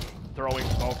was throwing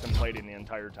smokes and plating the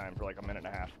entire time for like a minute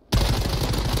and a half.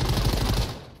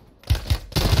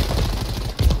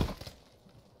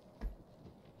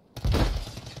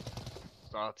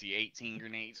 Salty 18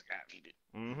 grenades got me, dude.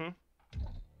 Mm-hmm.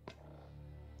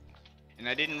 And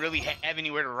I didn't really have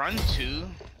anywhere to run to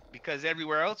because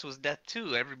everywhere else was death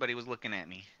too. Everybody was looking at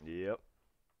me. Yep.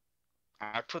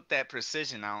 I put that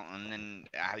precision out and then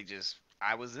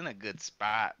I was in a good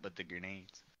spot, but the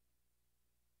grenades.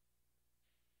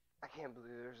 I can't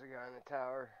believe there's a guy in the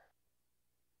tower.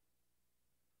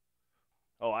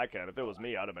 Oh, I can. If it was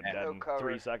me, I'd have been dead No in cover.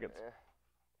 3 seconds. Yeah.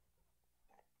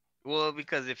 Well,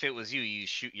 because if it was you,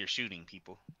 you're shooting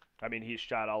people. I mean, he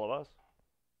shot all of us.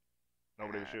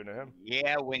 Nobody was shooting at him.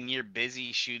 Yeah, when you're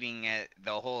busy shooting at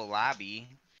the whole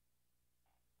lobby.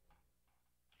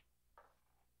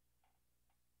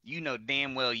 You know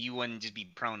damn well you wouldn't just be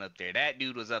prone up there. That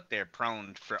dude was up there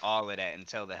prone for all of that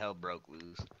until the hell broke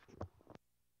loose.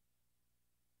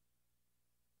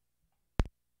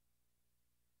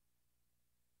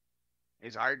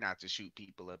 It's hard not to shoot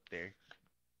people up there.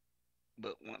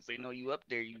 But once they know you up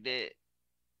there, you dead.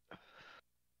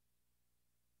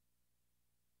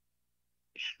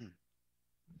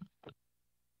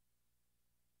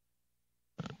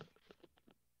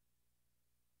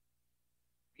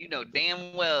 You know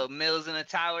damn well Mills in a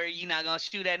tower, you not gonna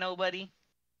shoot at nobody?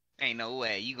 Ain't no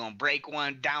way. You gonna break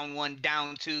one, down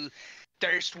two,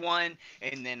 thirst one,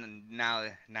 and then now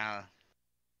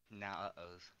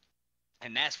uh-ohs.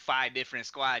 And that's 5 different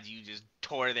squads you just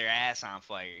tore their ass on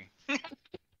fire.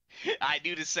 I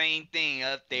do the same thing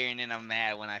up there, and then I'm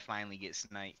mad when I finally get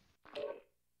sniped.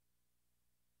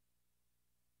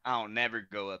 I don't never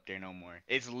go up there no more.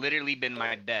 It's literally been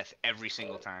my death every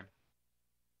single time.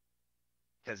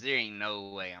 Cause there ain't no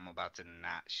way I'm about to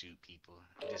not shoot people.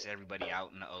 Just everybody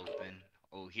out in the open.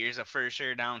 Oh, here's a first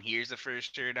share down. Here's a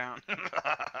first share down.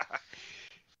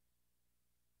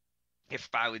 If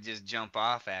I would just jump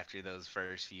off after those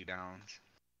first few downs.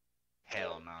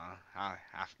 Hell no.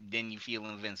 Then you feel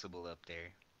invincible up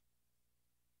there.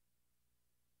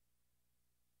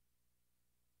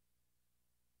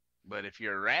 But if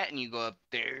you're a rat and you go up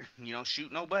there, you don't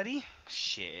shoot nobody,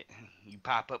 shit. You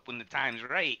pop up when the time's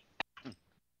right.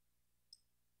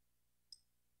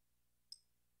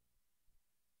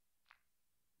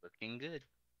 Looking good.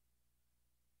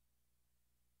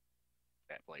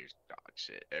 That player's dog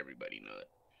shit. Everybody know it.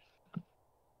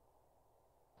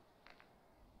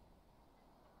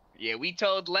 Yeah, we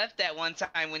told Left that one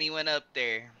time when he went up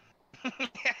there.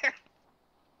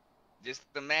 Just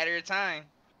a matter of time.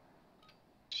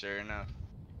 Sure enough.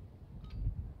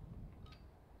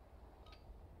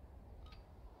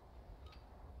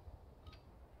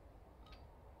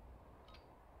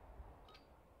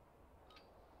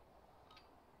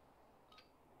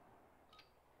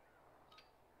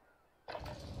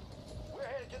 We're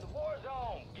headed to the war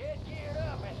zone. Get geared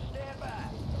up and stand by.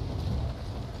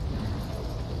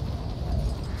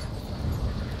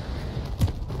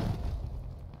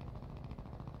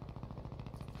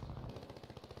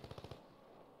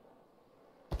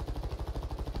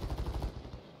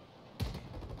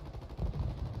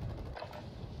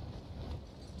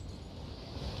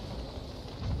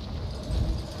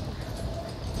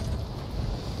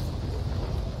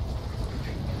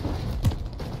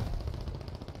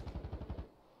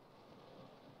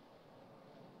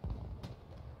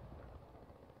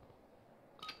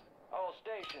 All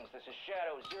stations, this is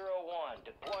Shadow 01.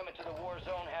 Deployment to the war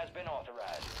zone has been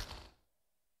authorized.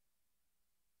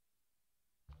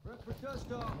 Prep for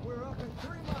dust off. We're up in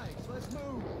 3 mics. Let's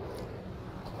move.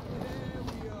 There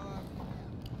we are.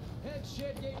 Head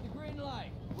shed gave the green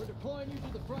light. We're deploying you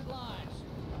to the front lines.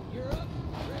 You're up.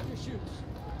 Grab your chutes.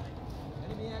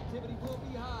 Enemy activity will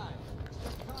be high.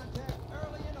 Expect contact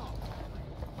early and often.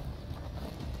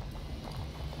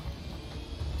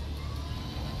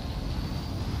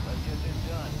 Let's get this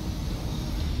done.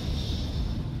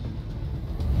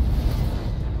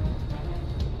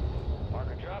 Mark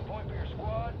a drop point for your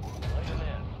squad. Lay them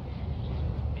in.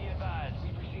 Be advised,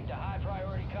 we've received a high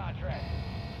priority contract.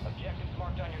 Objectives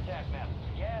marked on your tac map.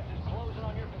 Gas is closing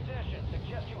on your position.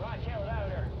 Suggest you hightail it out of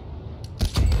there. Be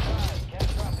advised,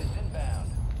 CASHAPP is inbound.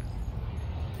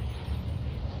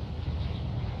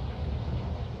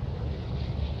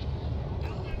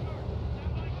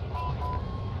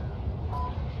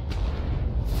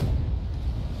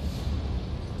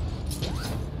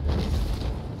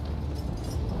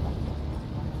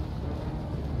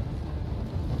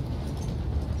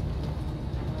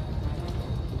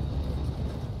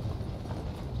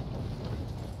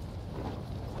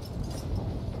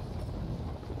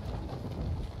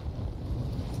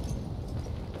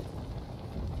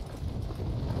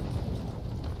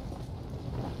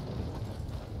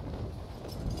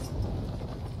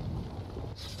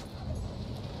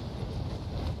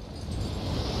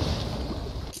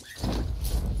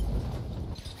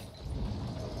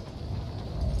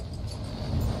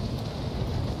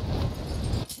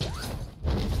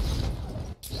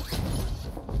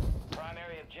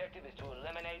 Primary objective is to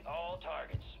eliminate all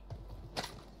targets.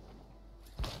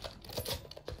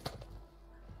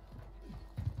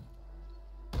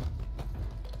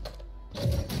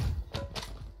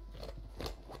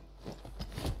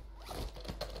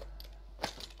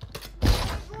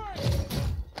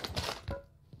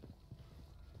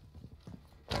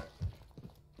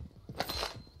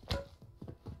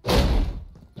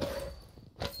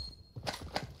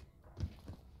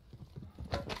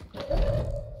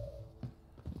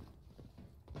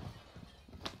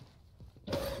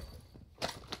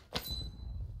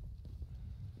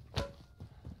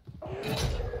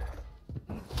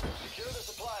 Secure the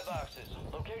supply boxes.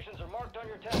 Locations are marked on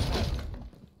your tac map.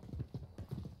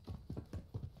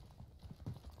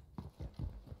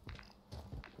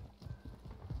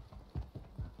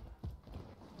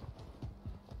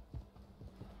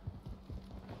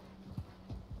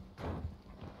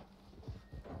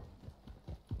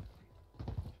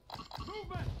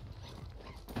 Movement!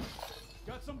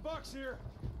 Got some bucks here.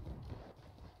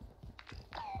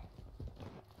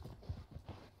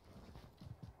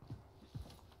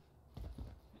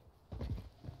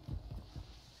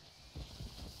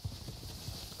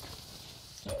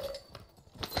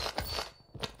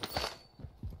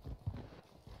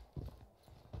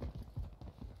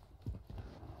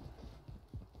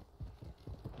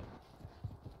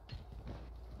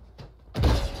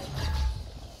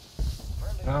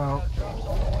 Friendly Oh. loadout drops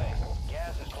on the way.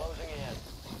 Gas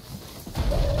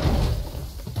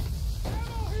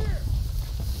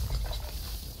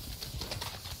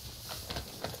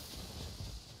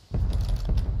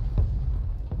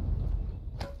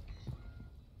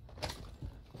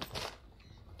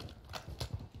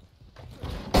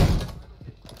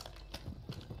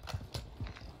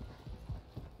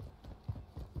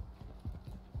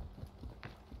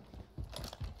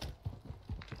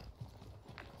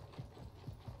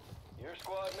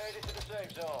squad made it to the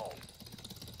safe zone.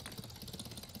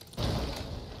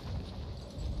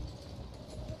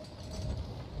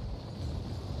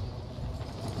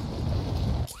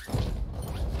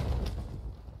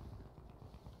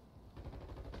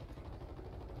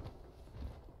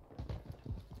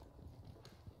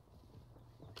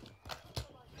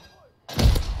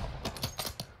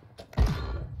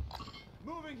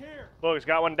 Moving here. Look, he's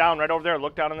got one down right over there.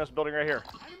 Look down in this building right here.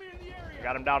 Enemy in the area.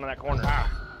 Got him down in that corner. I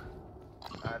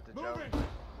have to jump. Moving.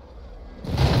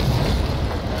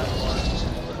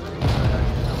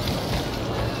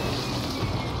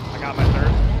 I got my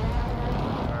third.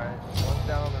 Alright, one's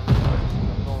down on the roof.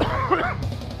 I'm going right.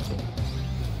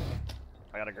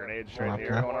 I got a grenade straight Up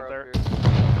here. there. Going up there. Here.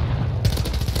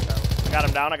 I got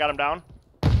him down. I got him down.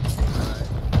 Alright.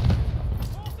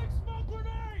 Baltic smoke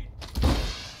grenade.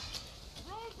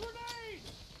 Throw grenade.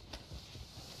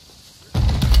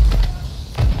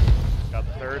 Got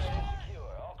the thirst. Secure,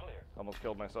 all clear. Almost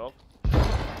killed myself. I'm a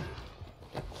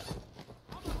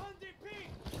Hyundai Pete.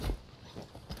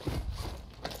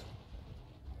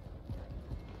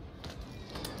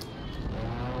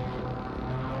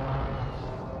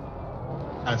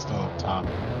 I'm still up top.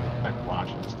 I'm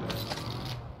watching still.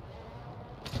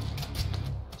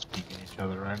 Speaking each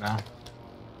other right now.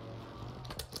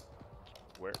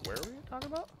 Where were you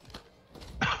talking about?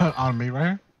 On me right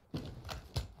here.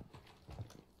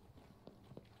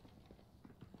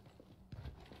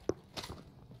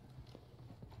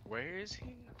 Where is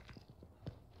he?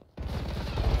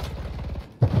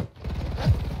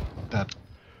 That.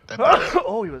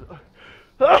 Oh, he was.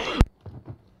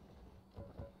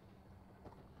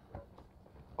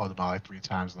 Oh, the volley 3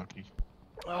 times, Lucky.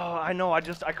 Oh, I know. I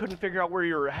couldn't figure out where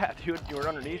you were at, dude. You were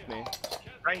underneath me.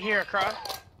 Right here across.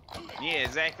 Yeah,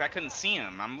 exactly. I couldn't see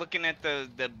him. I'm looking at the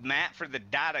map for the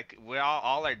dot. Where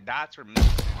all our dots were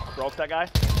missing. Broke that guy.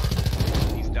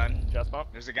 He's done. Chest bump.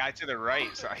 There's a guy to the right.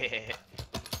 So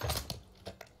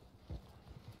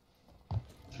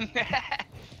That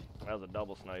was a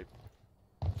double snipe.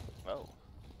 Oh.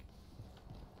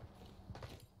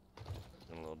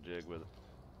 Doing a little jig with it.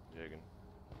 Jigging.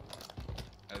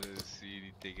 I didn't see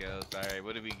anything else. Alright,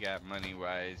 what do we got money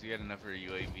wise? We got enough for a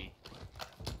UAV.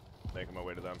 Making my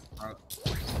way to them.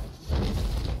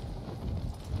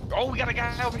 Oh, we got a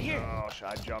guy over here. Oh,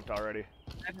 I jumped already.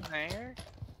 In there?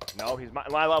 No, he's my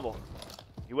level.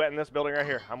 He went in this building right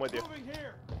here. I'm with you. Moving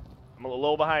here. I'm a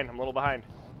little behind.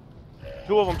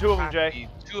 Two of them, Jay.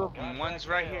 Two of them. One's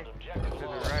right here. Objective To the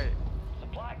lost. right.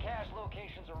 Supply cache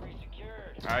locations are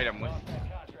resecured. Alright, I'm with Lost that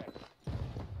contract.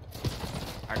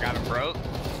 I got him broke.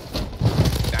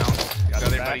 Down. Got The him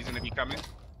other back. buddy's gonna be coming.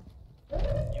 You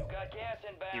got gas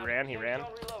inbound. He ran. Safe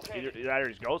zone relocated. Either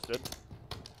he's ghosted.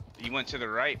 He went to the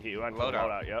right. He went to the Loadout.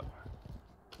 loadout, yep.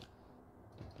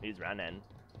 He's running.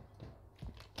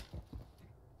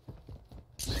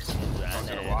 Go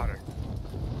to the water.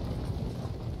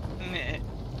 Yeah,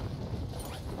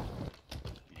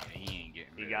 he ain't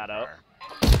getting He very got up.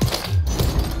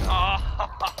 far. Oh.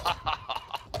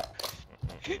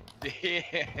 Damn,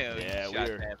 Yeah, shot we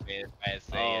were- that man fast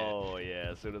saying. Oh, yeah.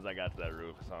 As soon as I got to that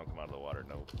roof, I saw him come out of the water.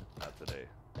 Nope, not today.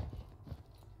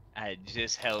 I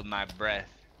just held my breath.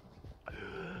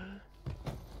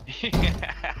 Hit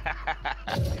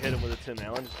him with a Tim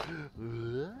Allen.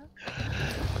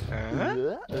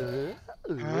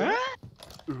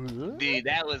 Dude,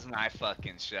 that was my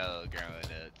fucking show growing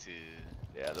up, too.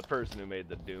 Yeah, the person who made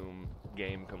the Doom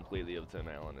game completely of Tim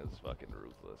Allen is fucking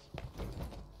ruthless.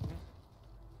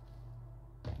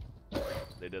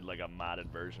 They did like a modded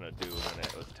version of Doom and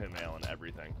it was Tim Allen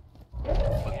everything.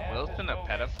 Was Wilson a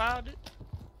pedophile? Dude?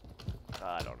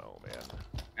 I don't know, man.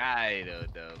 I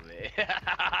don't know, man.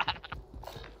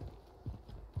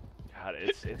 God,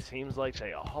 it seems like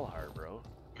they all are, bro.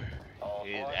 All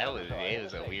Dude, squads that on was the it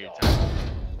was a safe weird zone. time.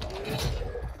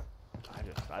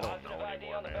 I don't know Positive ID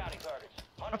anymore, on the man. bounty targets.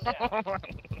 Hunt 'em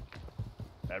down.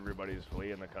 Everybody's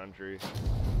fleeing the country.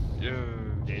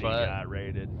 Dude, Diddy got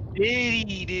raided.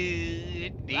 Diddy,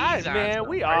 dude. Guys, These man, are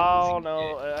we some all crazy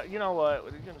know. shit. You know what? I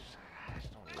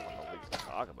just don't even want to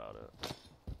talk about it.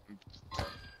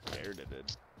 Scared it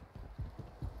did.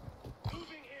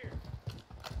 Moving here.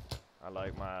 I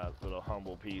like my little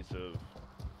humble piece of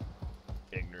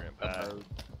ignorant pie.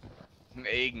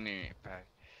 Ignorant. Pie.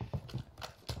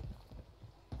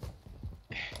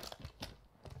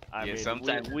 I Yeah, mean,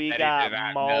 sometimes we it's got better to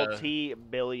not know.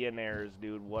 multi-billionaires,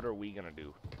 dude. What are we gonna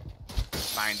do?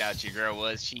 Find out your girl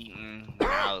was cheating.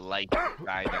 Now like it.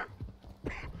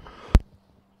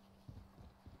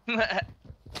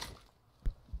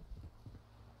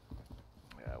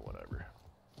 Yeah, whatever.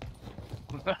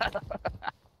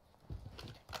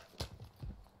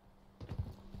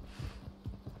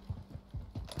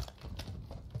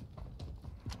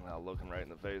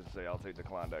 face and say, I'll take the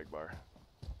Klondike bar.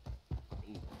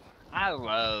 I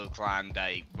love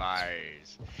Klondike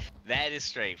bars. That is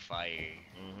straight fire.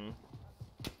 Mm-hmm.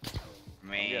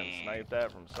 Man. I'm getting sniped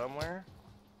at from somewhere.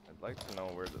 I'd like to know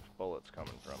where this bullet's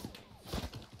coming from.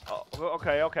 Oh,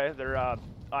 okay. They're,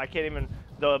 I can't even,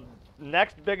 the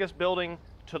next biggest building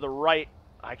to the right,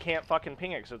 I can't fucking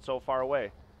ping it because it's so far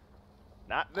away.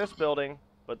 Not this building,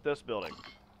 but this building.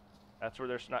 That's where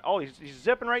they're sniping. Oh, he's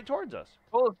zipping right towards us.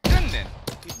 Oh, goodness.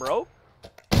 He broke?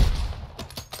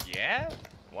 Yeah?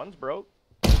 One's broke.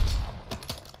 I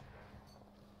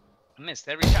missed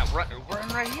every shot. Run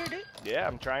right here, dude. Yeah,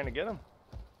 I'm trying to get him.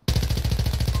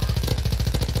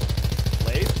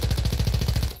 Late.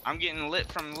 I'm getting lit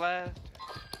from left.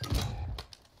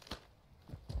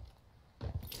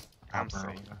 I'm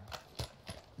safe.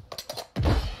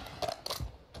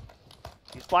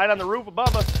 He's flying on the roof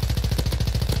above us.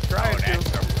 Trying to.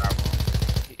 That's a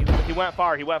problem. He went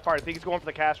far. I think he's going for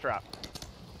the cash drop.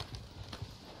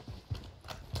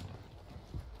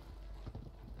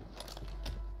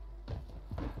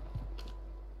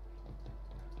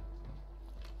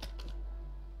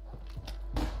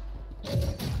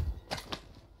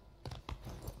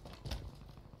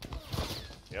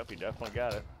 Yep, he definitely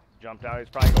got it. Jumped out. He's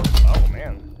probably going. Oh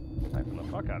man, sniping the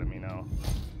fuck out of me now.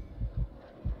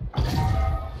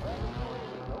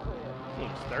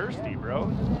 Team's thirsty, bro.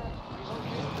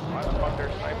 Why the fuck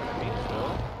they're sniping at me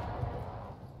still?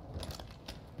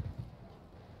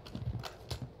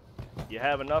 You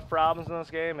have enough problems in this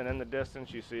game, and in the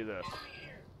distance you see this.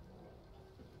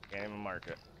 Can't even mark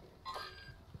it.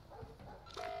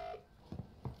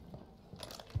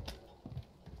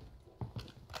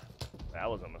 That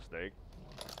was a mistake.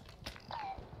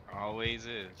 Always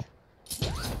is.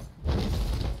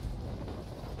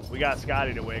 We got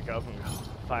Scotty to wake up and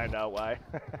find out why.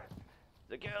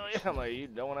 Like, hell yeah. I'm like, you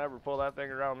don't ever pull that thing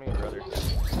around me, brother.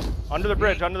 Under the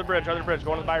bridge, going to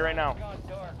the buy right now.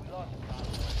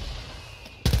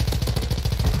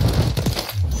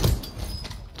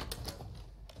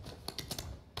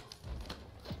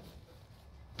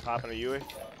 Popping a Yui.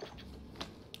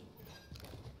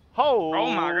 Holy. Oh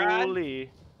my god.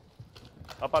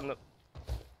 Up on the...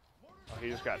 Oh, he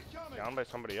just got down by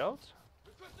somebody else?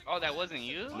 Oh, that wasn't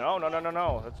you? No.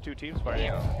 That's two teams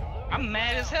fighting. I'm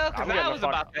mad as hell because I was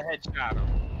about to headshot him.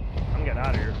 I'm getting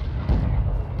out of here.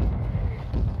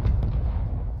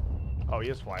 Oh, he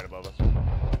is flying above us.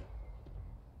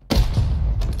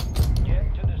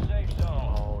 Get to the safe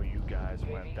zone. Oh, you guys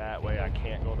went that way. I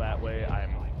can't go that way.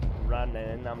 I'm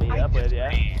running. I'll meet up with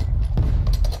ya.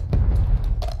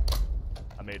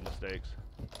 I made mistakes.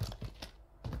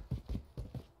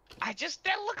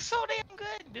 That looks so damn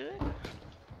good, dude.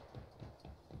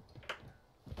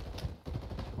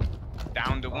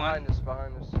 Down to one.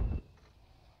 Behind us.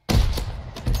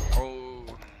 Oh.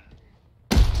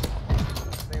 I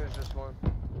think it was just one.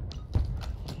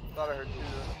 Thought I heard two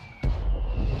though.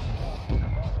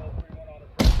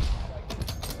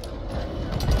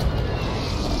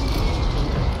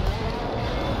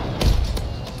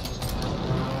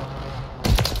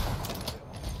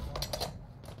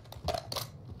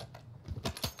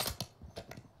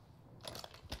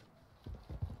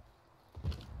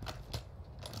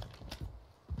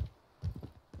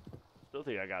 Still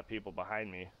think I got people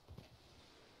behind me.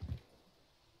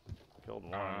 Killed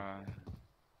one.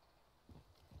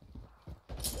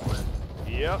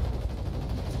 Yep.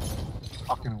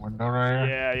 Fucking window right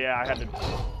here. Yeah, I had to...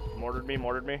 Mortared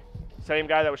me. Same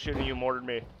guy that was shooting you mortared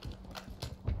me.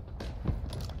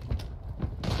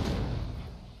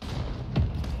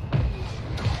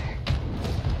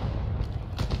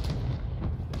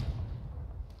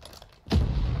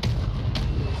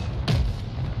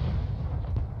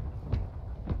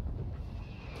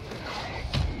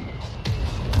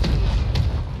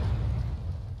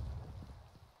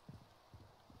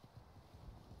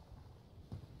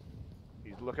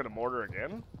 Looking to mortar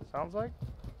again, sounds like.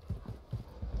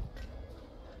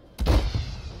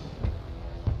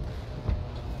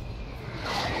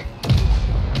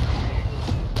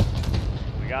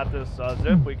 We got this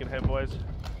zip we can hit, boys.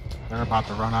 They're about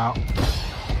to run out.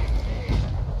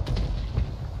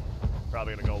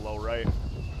 Probably gonna go low right.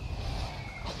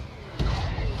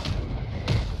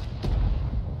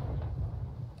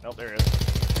 Nope, there it is.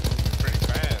 Pretty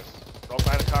fast. Broke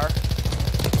by the car.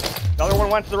 Another one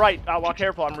went to the right. Well,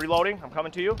 careful. I'm reloading. I'm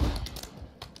coming to you.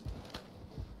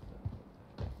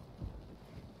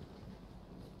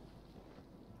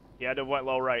 He had to have went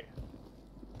low right.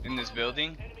 In this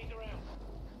building?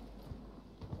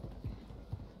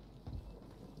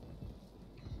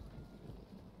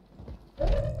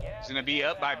 He's gonna be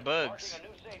up by bugs.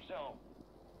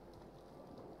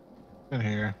 In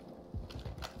here.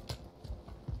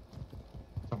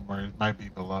 Somewhere it might be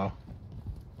below.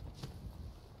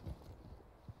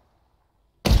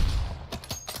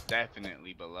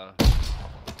 Definitely below.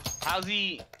 How's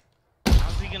he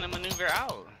gonna maneuver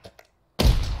out?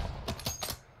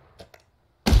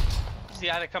 See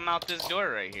how to come out this door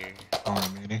right here. Oh,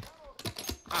 meanie.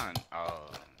 Oh. Oh,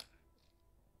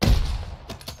 I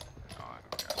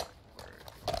don't got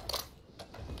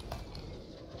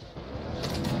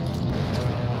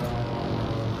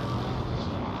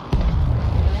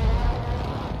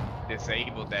it.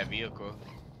 Disabled that vehicle.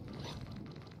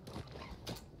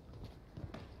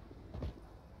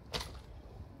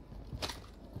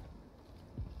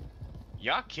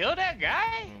 Y'all killed that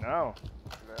guy? No.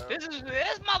 No. This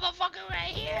motherfucker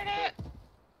right here. That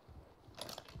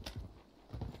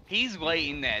he's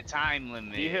waiting that time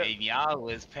limit, Yeah. and y'all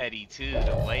was petty too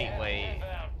to wait.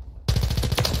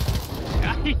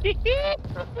 No,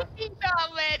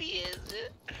 man, he is.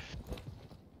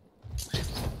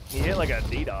 He hit like a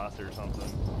DDoS or something.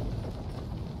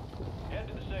 Head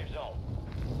to the safe zone.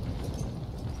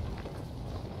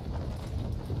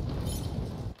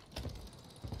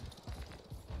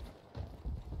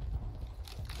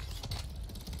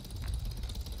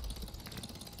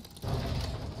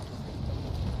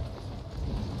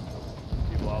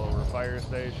 People all over fire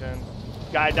station.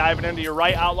 Guy diving into your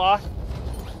right, Outlaw.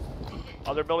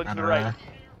 Other building to the right.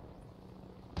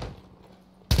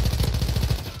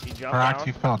 He jumped Correct,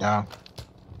 he down. fell down.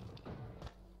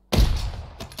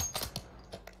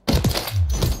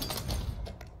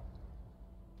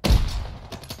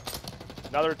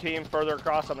 Another team further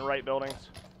across on the right buildings.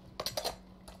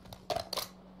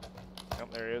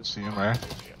 Yep, there he is. See him there.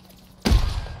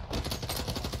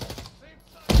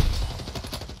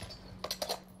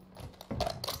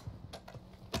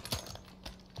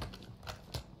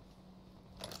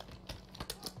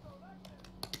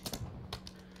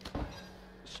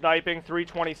 Sniping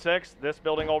 326. This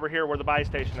building over here where the buy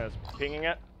station is. Pinging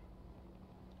it.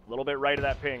 A little bit right of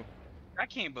that ping. I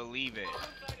can't believe it.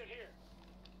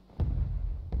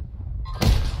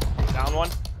 Down one.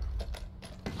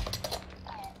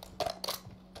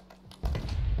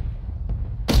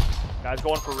 Guy's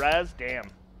going for res. Damn.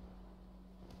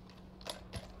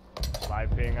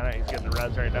 Live ping on it. He's getting the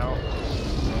res right now.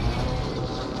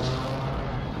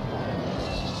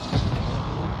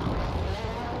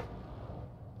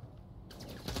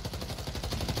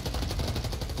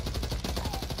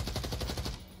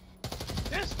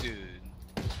 This dude.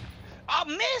 I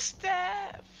missed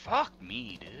that. Fuck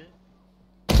me,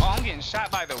 dude. Oh, I'm getting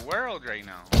shot by the world right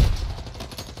now.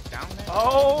 Down there.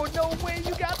 Oh, no way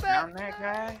you got that. Down that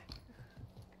guy.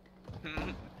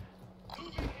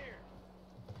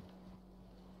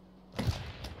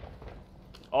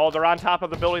 Oh, they're on top of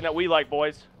the building that we like,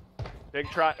 boys. Big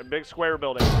square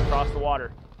building across the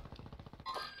water.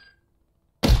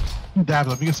 Dad,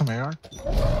 let me get some AR.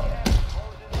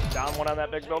 Down one on that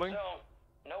big building.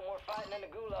 No more fighting in the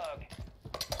gulag.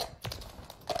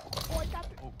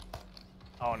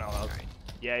 Oh, no. That was...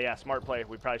 Yeah, smart play.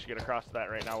 We probably should get across to that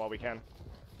right now while we can.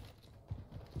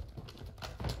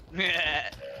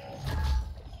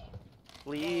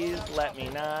 Please let me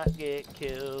not get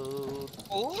killed.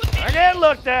 Oh, I'm getting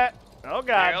looked at. Oh,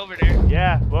 God. they're over there.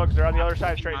 Yeah, look, they're on the other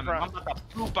side, straight in I'm front. about to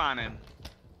poop on him.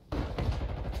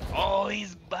 Oh,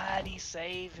 he's body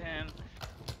save him.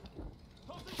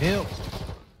 Kill.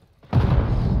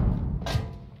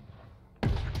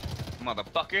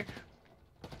 Motherfucker.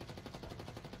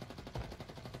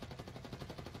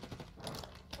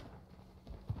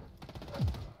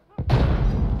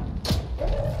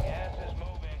 Gas is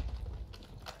moving.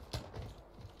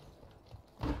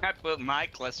 I put my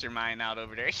cluster mine out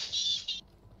over there.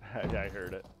 Yeah, I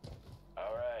heard it.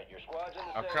 All right, your squad's in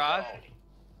the Across? safe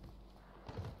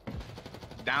zone.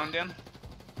 Downed him.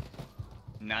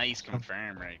 Nice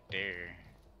confirm right there.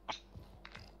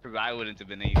 Cause I wouldn't have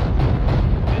been able.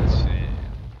 Good shit.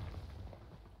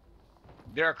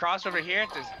 They're across over here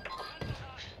at this.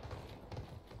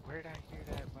 Where did I hear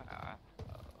that?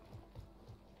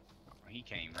 He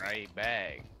came right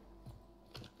back.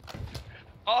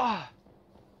 Oh.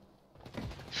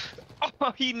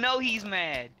 Oh, you know he's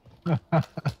mad.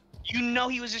 You know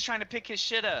he was just trying to pick his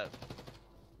shit up.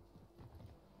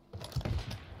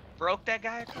 Broke that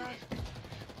guy across?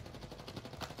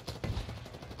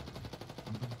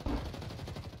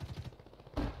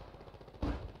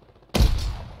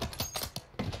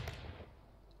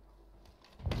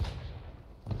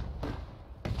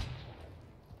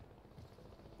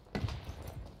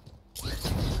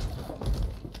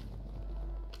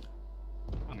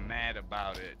 I'm mad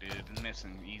about it, dude. I'm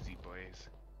missing easy boys.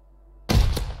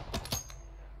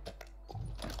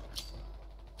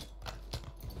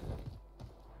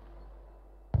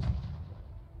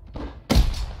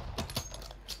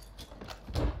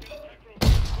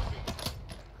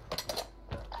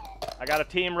 got a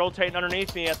team rotating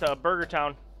underneath me at the Burger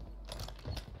Town.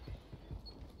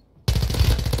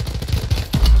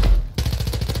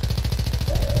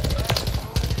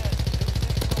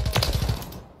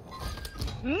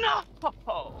 No!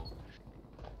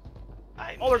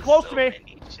 Oh, they're close to me.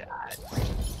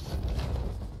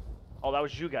 Oh, that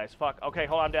was you guys. Fuck. Okay,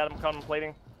 hold on, Dad. I'm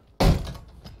contemplating.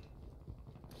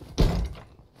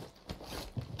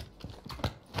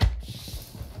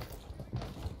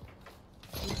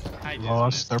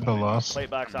 Lost. They're below us. Plate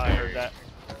box out. I heard that.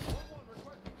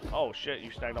 Oh shit!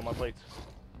 You snagged on my plates.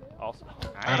 Also,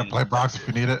 I got a plate box if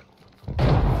you need it.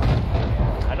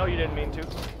 I know you didn't mean to.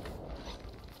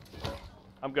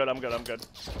 I'm good. I'm good. I'm good.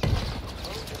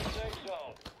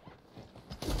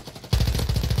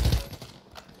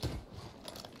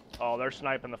 Oh, they're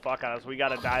sniping the fuck out of us. We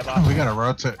gotta dive off. We gotta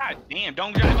rotate. God damn!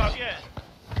 Don't dive off yet.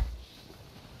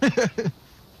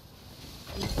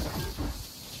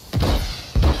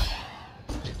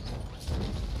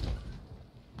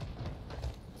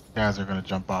 Guys are gonna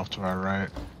jump off to our right.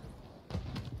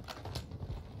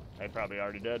 They probably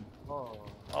already did. Oh,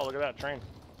 look at that train.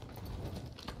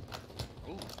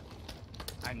 Ooh,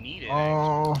 I need it.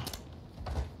 Oh.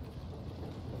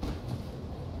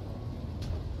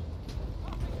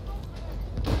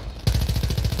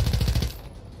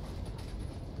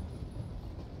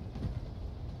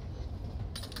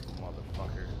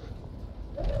 Motherfucker.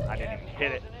 I didn't even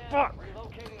hit it. Fuck!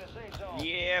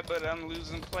 Yeah, but I'm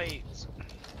losing plates.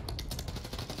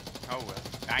 Oh well.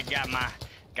 I got my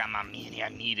mini. I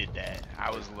needed that. I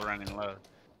was running low.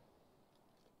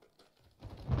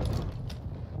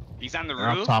 He's on the They're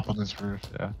roof. on top of this roof,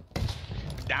 yeah.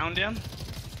 Downed him.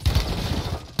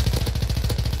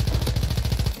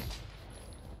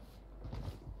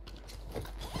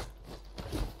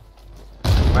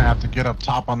 Might have to get up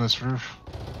top on this roof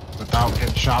without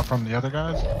getting shot from the other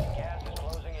guys. Gas is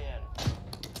closing in.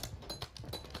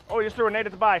 Oh, you just threw a nade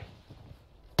at the buy.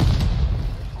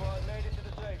 Squad made it to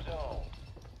the safe zone.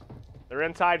 They're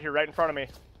inside here, right in front of me.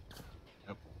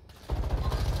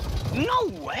 No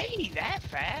way, that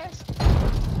fast.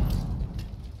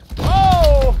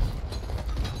 Oh!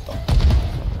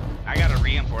 I got a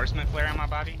reinforcement flare on my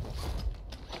body.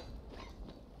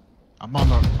 I'm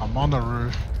on the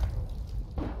roof.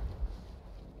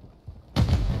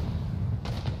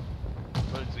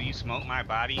 So you smoke my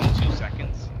body in 2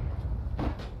 seconds?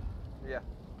 Yeah.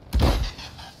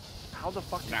 How the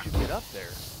fuck did Nah. you get up there?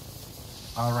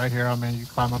 Right here, I mean, you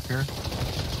climb up here.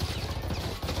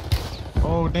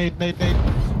 Oh, nade.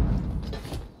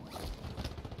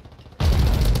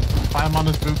 Climb on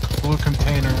this blue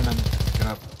container and then get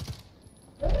up.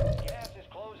 Gas is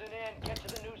closing in. Get to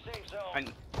the new safe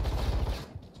zone.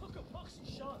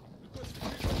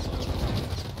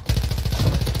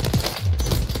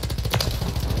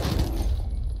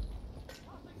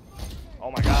 Oh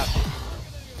my god.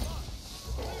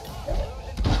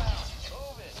 Losing ground.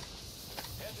 Move it.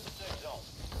 Head to the safe zone.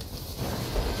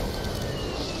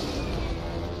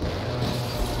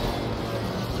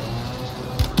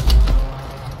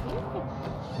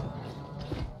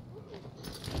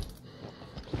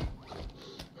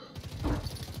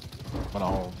 I'm gonna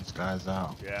hold these guys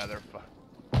out. Yeah, they're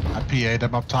I PA'd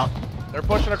them up top. they're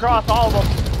pushing across, all of them.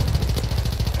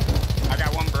 I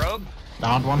got one broke.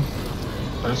 Downed one.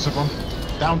 There's one.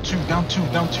 Down two. They're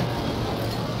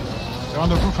on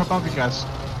the roof above you guys.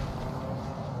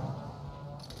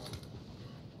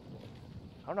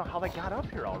 I don't know how they got up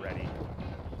here already.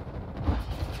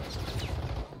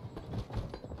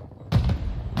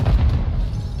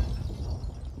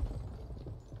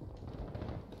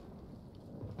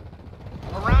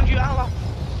 Around you, Allah.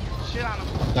 Shit on him.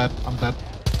 I'm dead.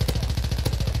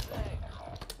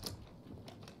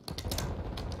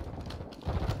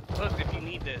 Look, if you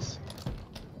need this.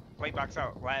 Plate box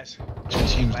out, last. Two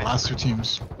teams, last two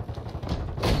teams.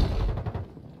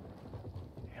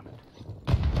 Damn it.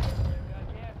 Got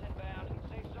gas inbound.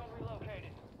 Safe zone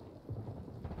relocated.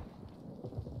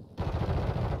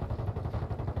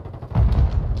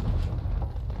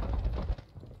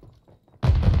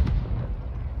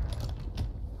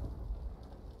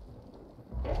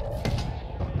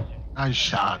 Nice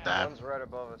shot, that. One's right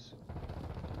above us.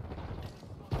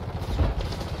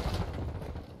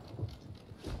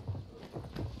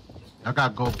 Y'all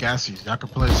got gold gassies. Y'all can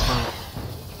play slow.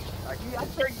 I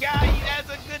forgot you. That's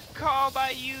a good call by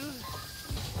you.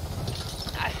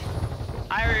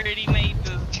 I already made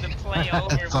the play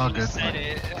over It's all when you good. said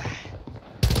it.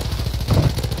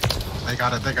 They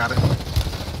got it.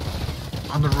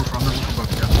 On the roof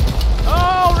above you guys.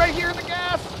 Oh, right here in the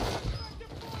gas!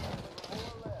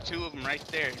 Two of them right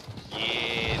there.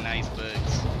 Yeah, nice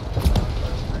bugs.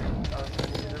 I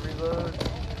need to the...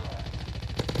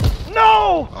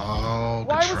 No! Oh,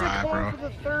 Why good was try, it going bro. for the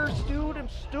thirst, dude? I'm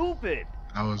stupid.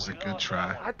 That was a good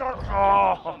try. I thought...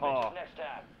 Oh. Next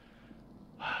time.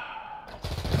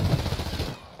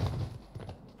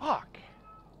 Fuck.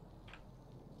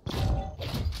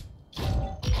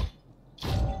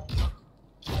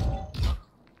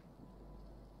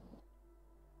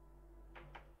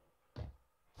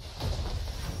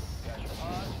 Got your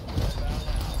pods? Inbound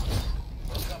now.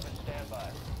 Look up and stand by.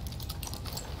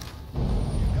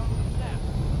 Here comes the snap.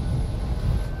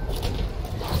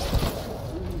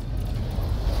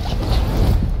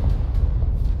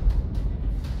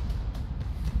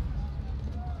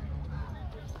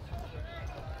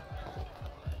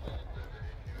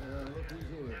 Look who's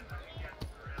here.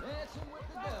 Dancing with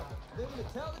the devil. Living to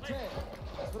tell the tale.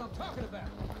 That's what I'm talking about.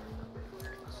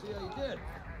 See how you did.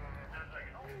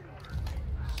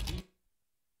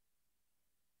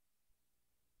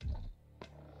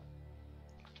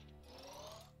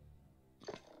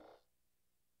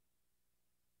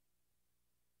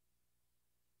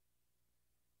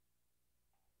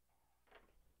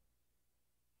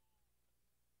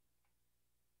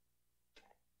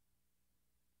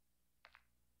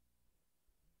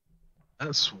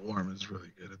 That swarm is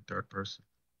really good in third person.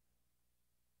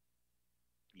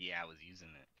 Yeah, I was using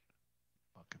it.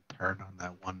 Fucking turn on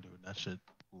that one dude. That shit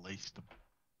laced him.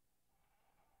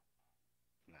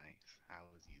 Nice. I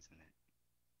was using it.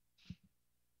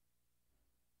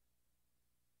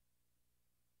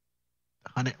 The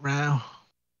 100 round.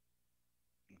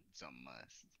 It's a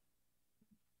must.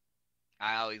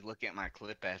 I always look at my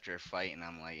clip after a fight and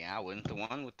I'm like, yeah, I wouldn't the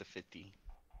one with the 50.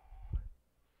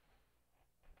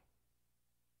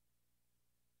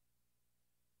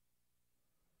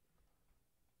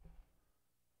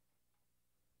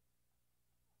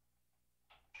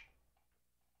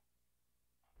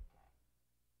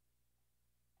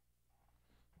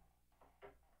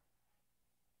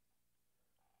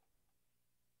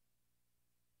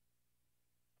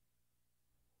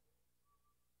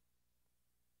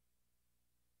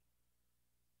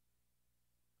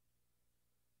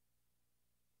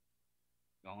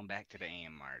 Going back to the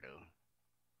AMR though.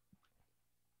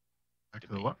 Back to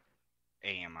the what?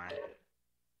 AMR.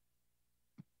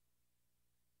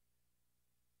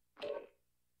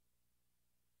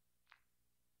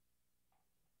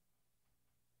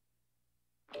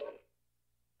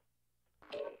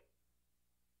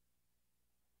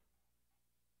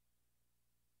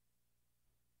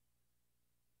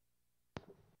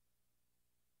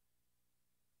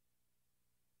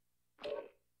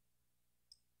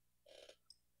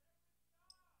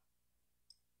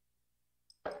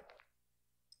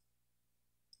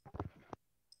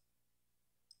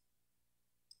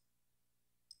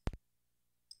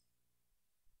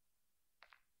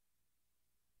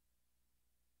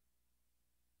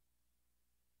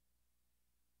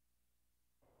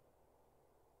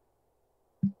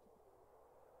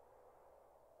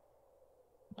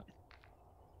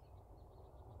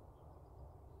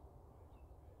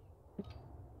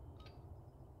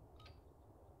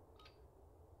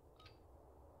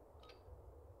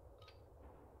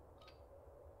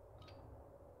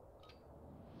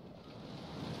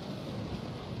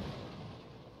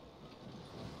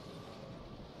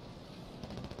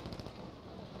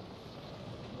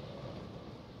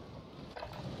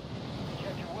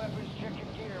 Check your weapons, check your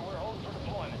gear. We're holding for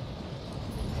deployment.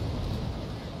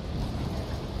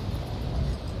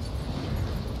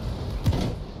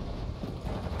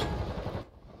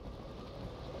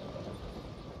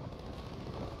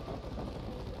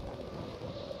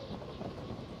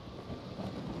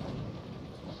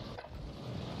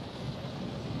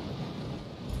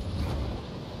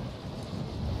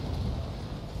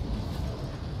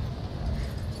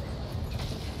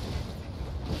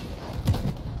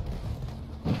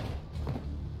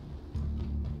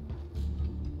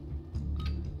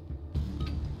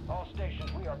 All stations,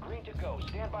 we are green to go.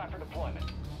 Stand by for deployment.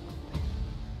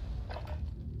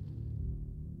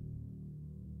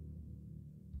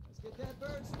 Let's get that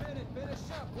bird spinning.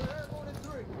 Finish up. We're airborne in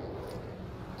 3.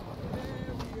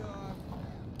 There we are.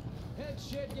 Head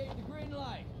shed gave the green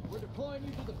light. We're deploying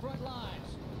you to the front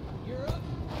lines. Gear up.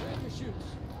 Grab your chutes.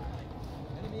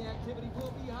 Enemy activity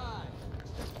will be high.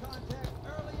 Expect contact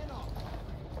early and often.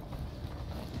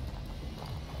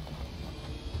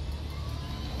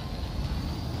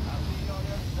 I'll see you on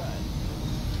the other side.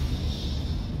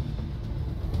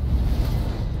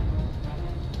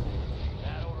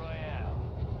 Battle Royale.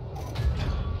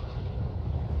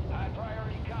 High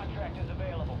priority contract is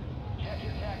available. Check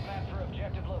your TAC map for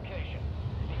objective location.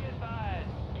 Be advised,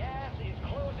 gas is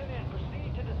closing in.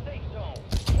 Proceed to the safe zone.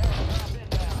 Gas drop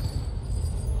inbound.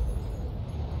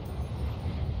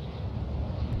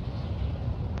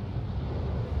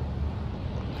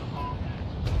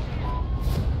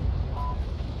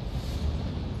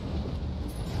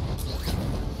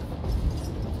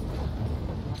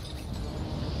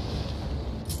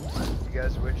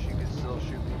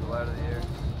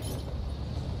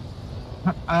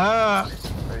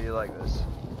 Or do you like this?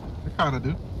 I kind of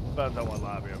do. Depends on what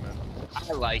lobby I'm in.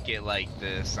 I like it like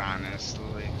this,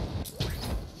 honestly.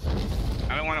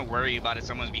 I don't want to worry about it.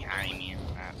 Someone's behind me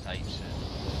or that type shit.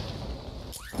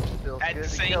 Feels At good the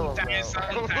to same kill 'em, time, though.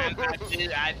 sometimes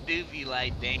I do be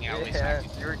like, dang, I wish I Yeah,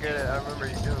 could. you were good at. I remember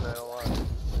you doing that a lot.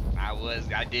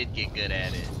 I did get good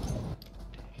at it.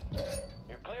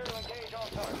 You're clear to engage all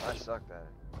targets. I sucked at it.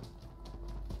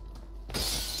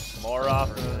 More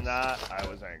often than not, I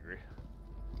was angry.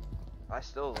 I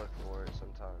still look for it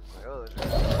sometimes. Like, oh,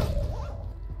 there's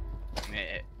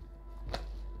Yeah.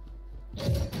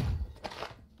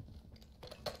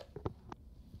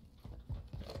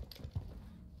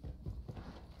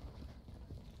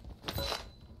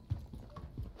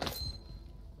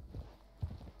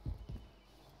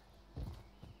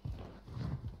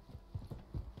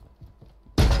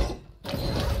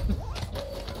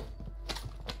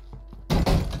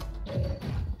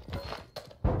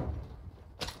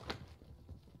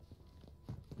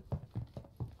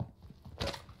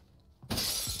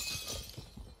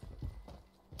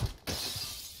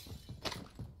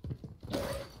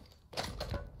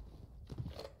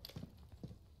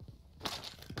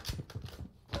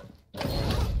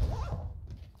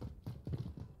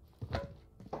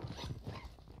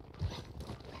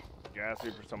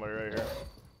 Gassy for somebody right here.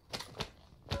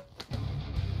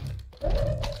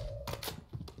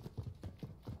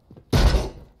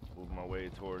 Moving my way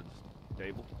towards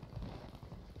table.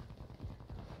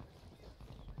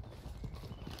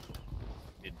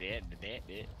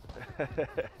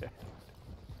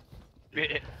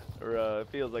 Or it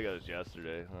feels like it was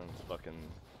yesterday. It's fucking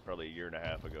probably a year and a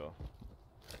half ago.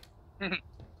 Ooh,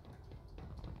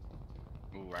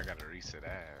 I gotta reset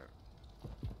that.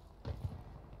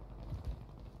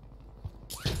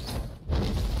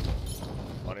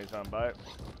 Money's on bite.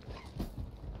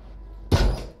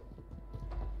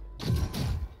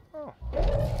 Oh,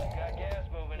 Got gas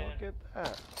moving in. look at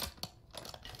that.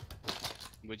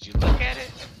 Would you look at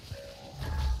it?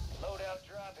 Loadout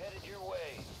drop headed your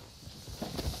way.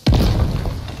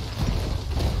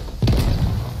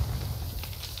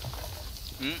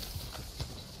 Hmm?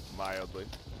 Mildly.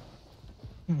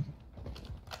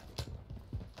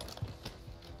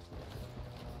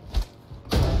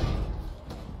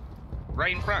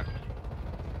 Right in front.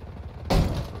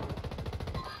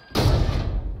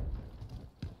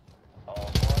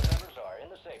 All squad members are in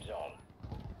the safe zone.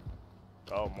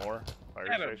 Oh, more fire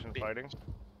Got a station big- fighting.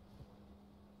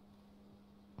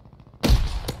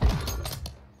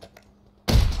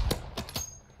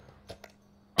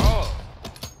 Oh,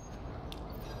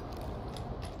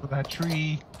 For that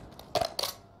tree.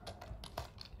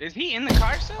 is he in the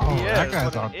car still? Oh, He that is, guy's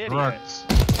what an on idiot. drugs.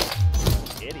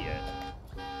 Idiot.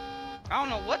 I don't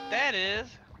know what that is.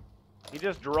 He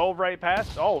just drove right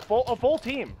past. Oh, a full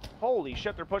team. Holy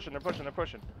shit, they're pushing.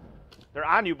 They're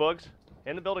on you, Bugs.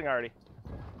 In the building already.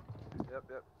 Yep,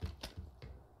 yep.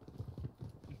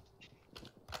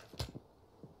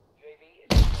 UAV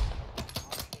is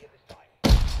RPD at this time.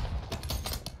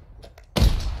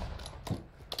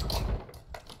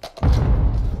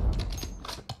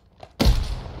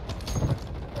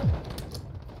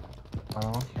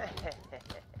 Oh,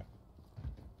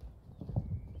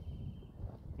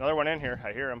 Another one in here.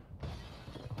 I hear him.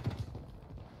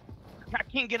 I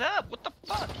can't get up. What the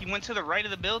fuck? He went to the right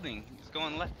of the building. He's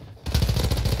going left.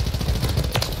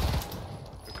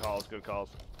 Good calls.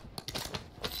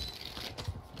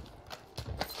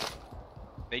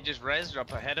 They just rezzed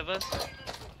up ahead of us.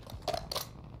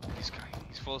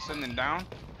 He's full sending down.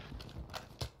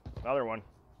 Another one.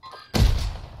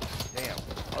 Damn.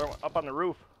 Another one up on the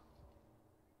roof.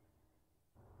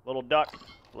 Little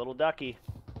ducky.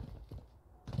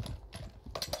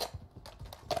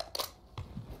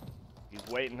 He's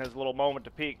waiting his little moment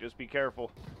to peek. Just be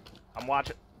careful. I'm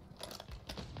watching.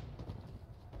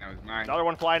 That was mine. Another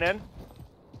one flying in.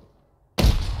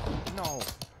 No.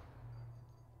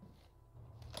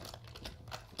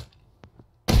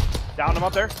 Downed him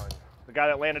up there. The guy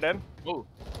that landed in. Oh,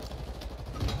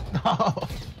 no.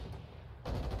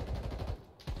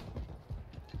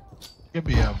 Give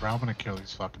me bro. I'm gonna kill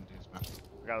these fucking dudes, man.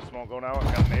 I got a smoke going out.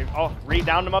 I got a nade. Oh,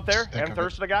 re-downed him up there Sick and of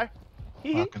thirsted a guy.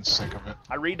 Fucking sick of it.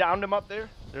 I re-downed him up there.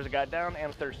 There's a guy down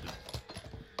and thirsted.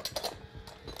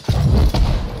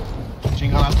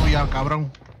 Chinga la tuya, cabrón.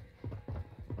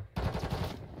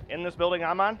 In this building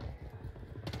I'm on.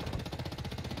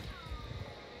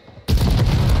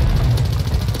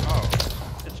 oh.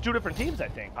 It's two different teams, I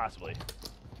think, possibly.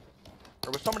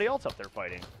 Or was somebody else up there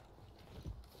fighting?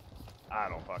 I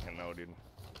don't fucking know, dude.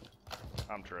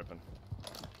 I'm tripping.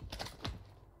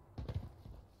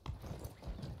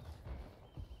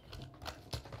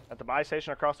 the buy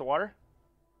station across the water.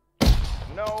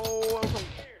 No.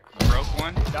 Broke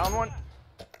one. Down one.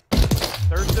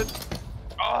 Thirsted.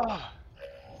 Oh.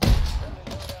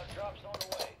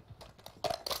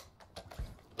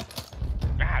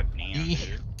 God damn,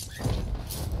 dude.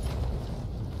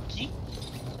 Aqui.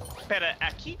 Espera,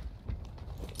 aqui.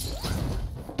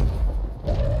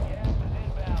 Gas is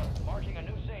inbound, marking a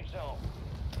new safe zone.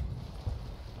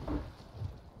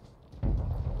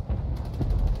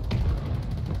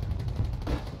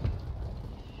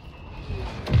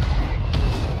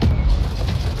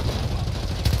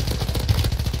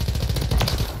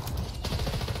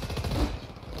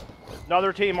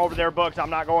 Another team over there booked. I'm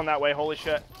not going that way. Holy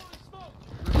shit.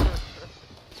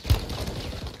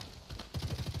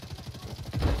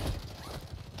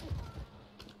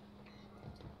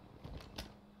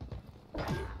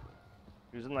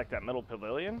 He was in like that middle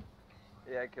pavilion.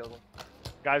 Yeah, I killed him.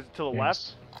 Guys to the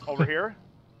left, over here.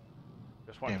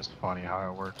 Just one. Game's funny how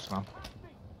it works, man.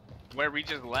 Where we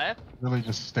just left? Really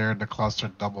just stare at the cluster,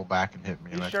 double back, and hit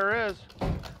me. He Like, sure is.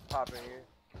 Popping here.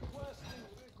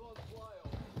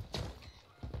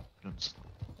 it's-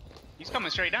 He's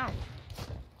coming straight down.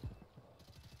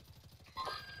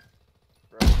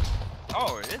 Right.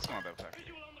 Oh, it is motherfucker.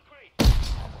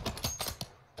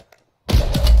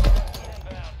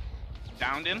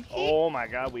 Downed him. Oh my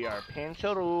god, we are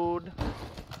pincherooed.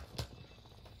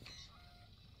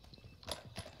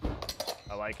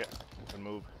 I like it. Good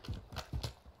move.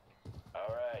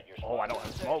 Alright, your Oh, I don't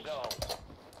have smokes.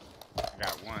 I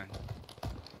got one.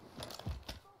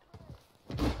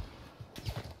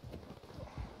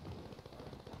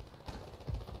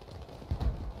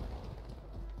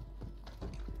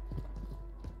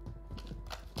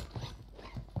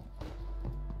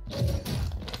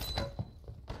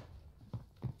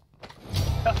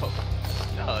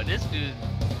 No, this dude.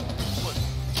 What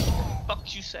the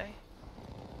fuck you say?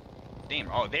 Damn.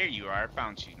 Oh, there you are. I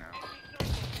found you now.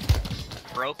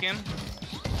 Broke him.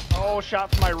 Oh,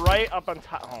 shot to my right up on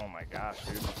top. Oh my gosh,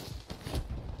 dude.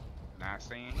 Not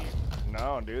staying here.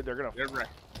 No, dude, they're gonna. They're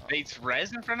It's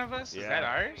res in front of us? Is that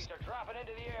ours? They're dropping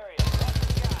into the area. Watch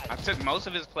the skies. I took most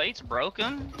of his plates, broke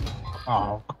him.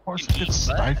 Oh, of course You it gets eat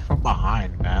butt. sniped from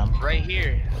behind, man. Right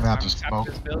here. Not On just top smoke.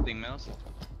 of this building, Mills.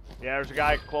 Yeah, there's a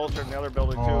guy closer in the other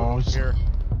building too. Oh, Here.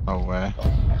 No way. Oh,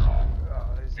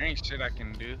 he's There ain't shit I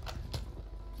can do.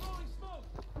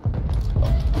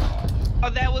 Oh,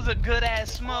 that was a good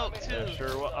ass smoke too. Yeah,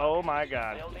 sure. Oh my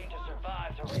god. They'll need to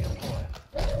survive to redeploy.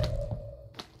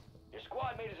 Your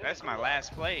squad mate is in That's the my gulag.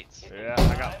 last plates. Yeah,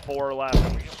 I got 4 left.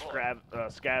 I'm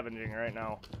scavenging right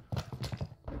now.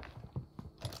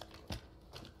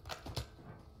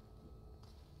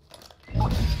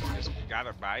 Just got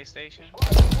a buy station.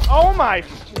 Oh my!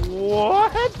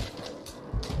 What?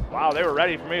 Wow, they were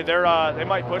ready for me. They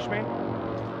might push me.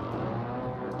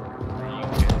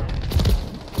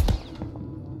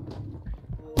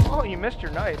 Oh, you missed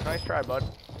your knife. Nice try, bud.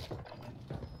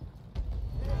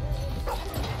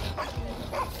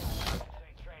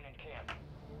 Training camp.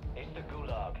 It's the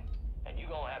gulag, and you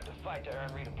gonna have to fight to earn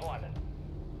redeployment.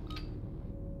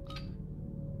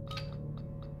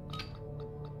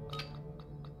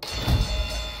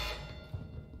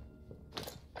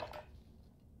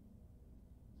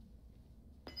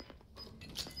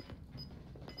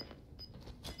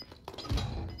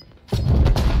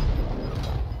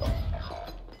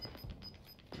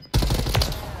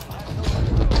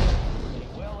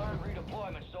 Well-earned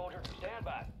redeployment, soldier. Stand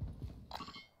by.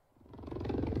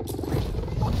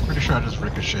 Pretty sure I just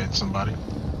ricocheted somebody.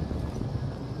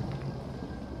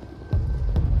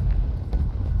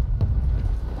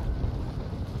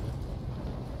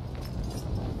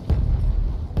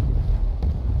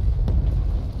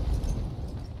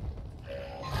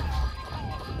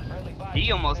 Friendly buy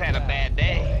He almost had a bad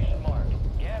day. Location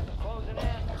marked. Gas is closing in.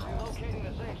 Relocating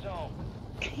the safe zone.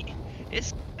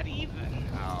 It's not even.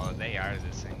 Oh, they are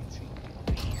the same team.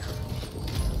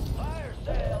 Fire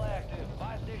sale active.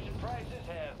 Buy station prices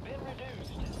have been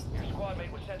reduced. Your squad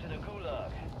mate was sent to the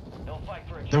gulag. They'll fight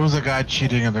for a There was a guy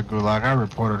cheating in the gulag. I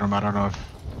reported him. I don't know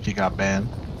if he got banned.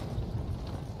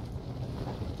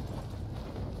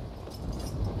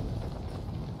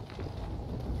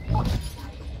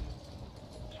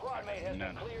 Squad mate has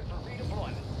None. been cleared for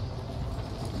redeployment.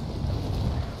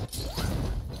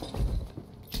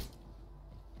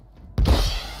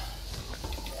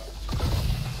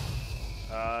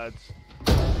 It's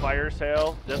fire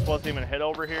sale. This wasn't even hit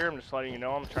over here. I'm just letting you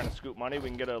know. I'm trying to scoop money. We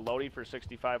can get a loadie for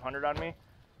 6,500 on me.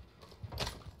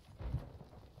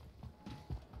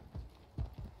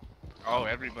 Oh,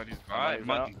 everybody's bought.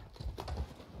 Everybody's Monkey.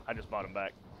 I just bought him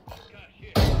back.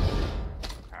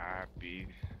 Copy.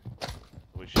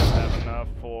 We should have enough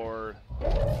for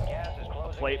Gas is a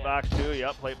closing plate in. box too.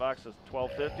 Yep, plate box is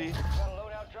 1250. Got a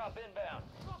loadout drop inbound.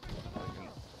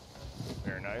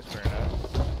 Very nice, very nice.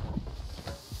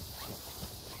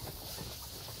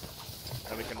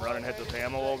 Then we can run and hit this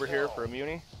ammo over here for a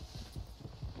muni.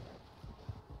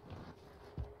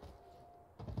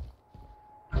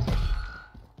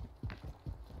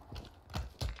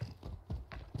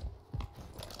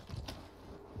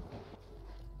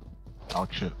 Oh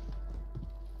shit.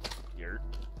 Yurt.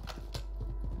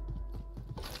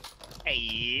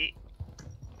 Hey.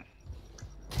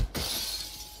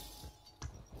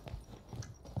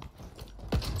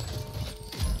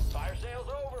 Fire sale's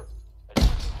over.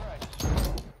 Adjusting prices.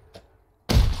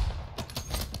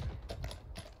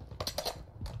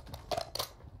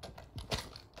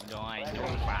 No, I ain't Glad doing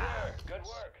you're fine. there. Good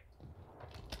work.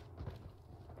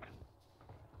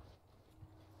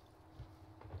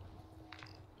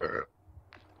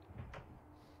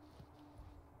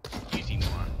 Easy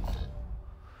one.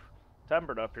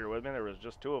 Tempered up here with me. There was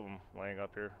just 2 of them laying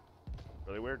up here.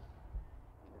 Really weird.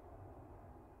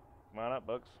 Come on up,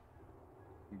 Bugs.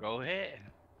 Go ahead.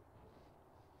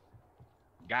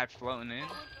 Guy floating in.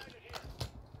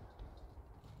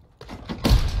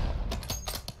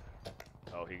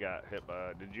 Oh, he got hit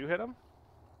by... Did you hit him?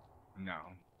 No.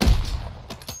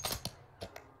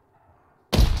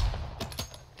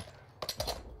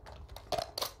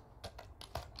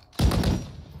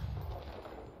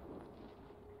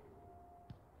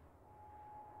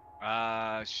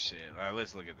 Shit.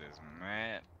 Let's look at this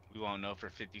map. We won't know for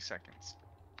 50 seconds.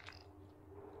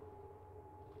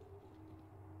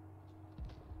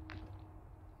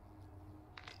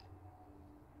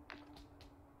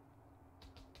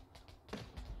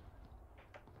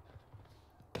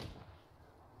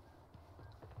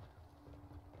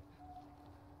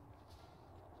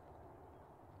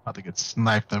 About to get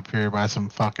sniped up here by some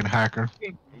fucking hacker.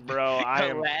 Bro, I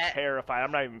am Collect. terrified.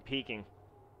 I'm not even peeking.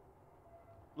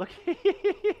 Look.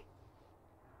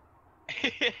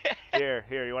 Here,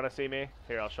 you want to see me?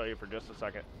 Here, I'll show you for just a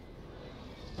second.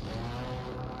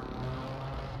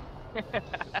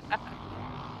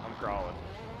 I'm crawling.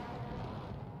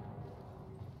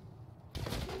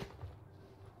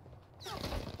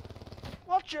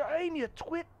 Watch your aim, you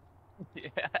twit! Yeah.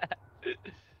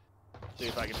 See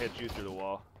if I can hit you through the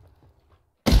wall.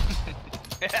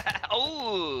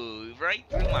 Oh, right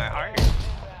through my heart.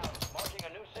 Inbound. Marking a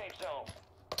new safe zone.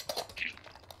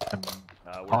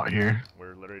 I'm out here.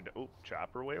 We're literally... Oh,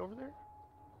 chopper way over there?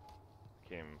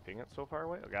 Can't even ping it so far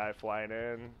away. A guy flying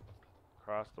in,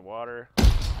 across the water.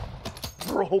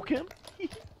 Broken?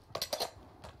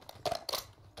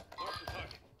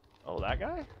 Oh, that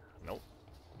guy? Nope.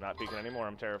 Not peeking anymore.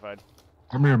 I'm terrified.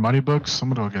 Give me your money books. I'm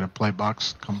gonna go get a plate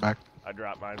box. Come back. I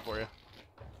dropped mine for you.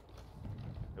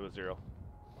 It was 0.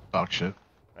 Oh shit.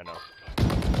 I know.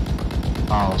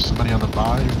 Oh, somebody on the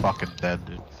bar? You're fucking dead,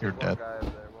 dude. You're dead. One guy over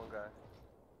there, one guy.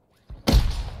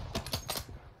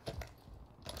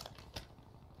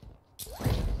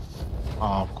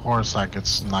 Oh, of course I get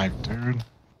sniped, dude.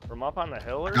 From up on the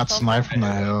hill or I got something? sniped from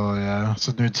the hill, yeah. It's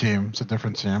a new team. It's a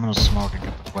different team. I'm gonna smoke and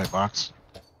get the plate box.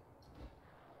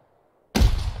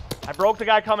 I broke the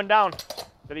guy coming down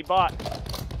that he bought.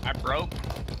 I broke.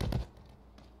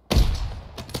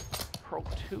 Broke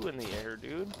 2 in the air,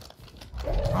 dude.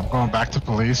 I'm going back to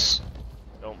police.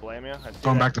 Don't blame you. I see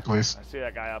Going that, back to police. I see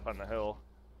that guy up on the hill.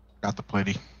 Got the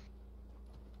platey.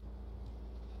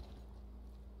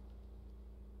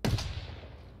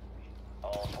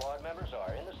 All squad members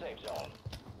are in the safe zone.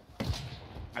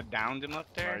 I downed him up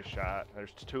there. Nice shot.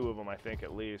 There's 2 of them, I think,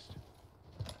 at least.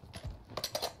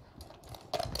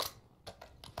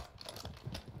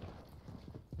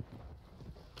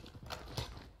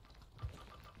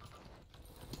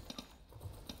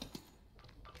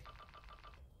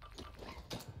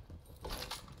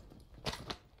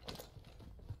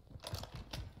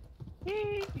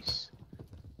 Jeez.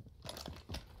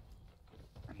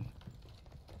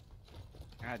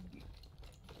 God.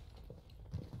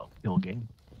 Oh, kill game.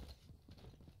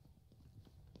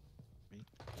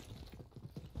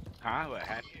 Huh? What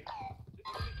happened?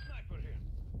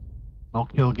 No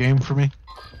kill game for me.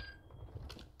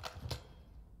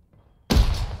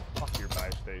 Fuck your buy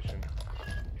station.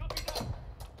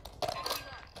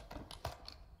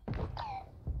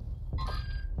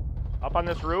 Up on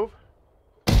this roof.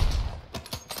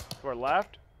 To our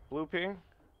left. Blue ping.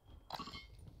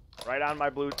 Right on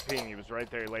my blue ping. He was right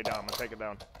there. He laid down. I'm gonna take it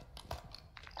down.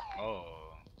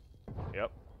 Oh.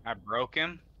 Yep. I broke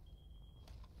him.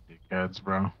 Dickheads,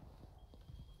 bro.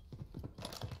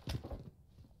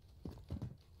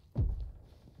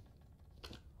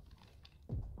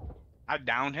 I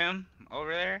downed him.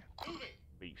 over there.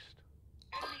 Beast.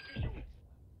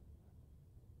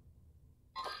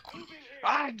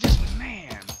 I just,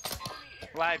 man.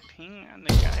 Live ping on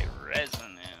the guy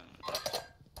resin him.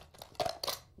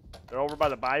 They're over by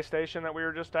the buy station that we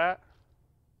were just at.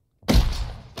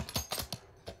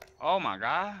 Oh my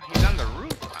god, he's on the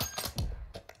roof.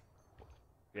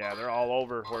 Yeah, they're all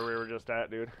over where we were just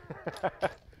at, dude.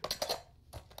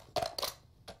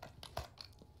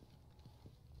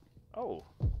 Oh.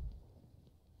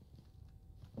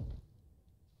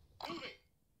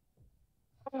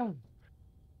 I'm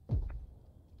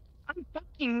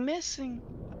fucking missing.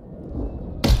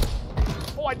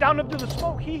 Oh, I downed him through the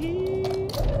smoke. Hee hee.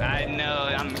 I know,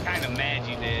 I'm kind of mad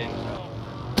you did.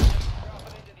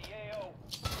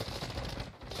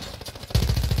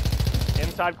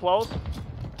 Inside close.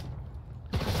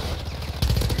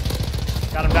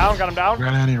 Got him down, got him down.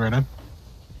 Ran in, he ran in.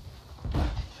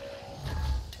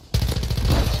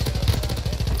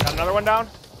 Got another one down.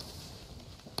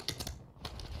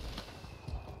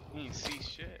 You didn't see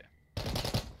shit.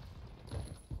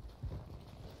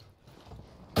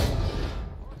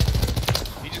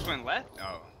 He just went left?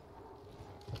 Oh.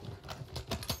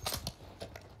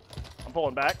 I'm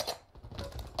pulling back.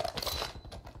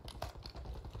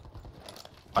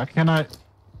 Why can't I?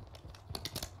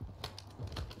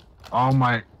 Oh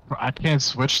my! I can't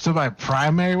switch to my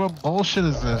primary. What bullshit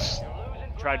is this?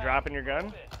 Try dropping your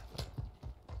gun.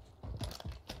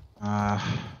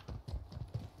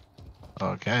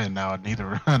 Okay, now I need to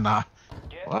run.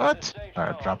 What?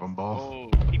 Alright, drop them both. Oh,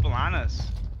 people on us.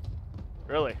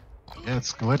 Really? Yeah,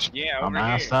 it's glitched. Yeah, I'm over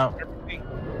assed here. out. Everything.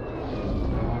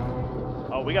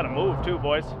 Oh, we gotta move too,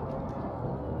 boys.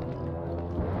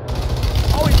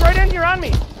 Oh, he's right in here on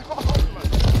me. Oh,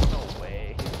 no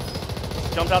way.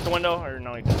 Jumped out the window, or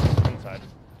no, he didn't. Inside.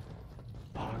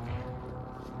 Fuck.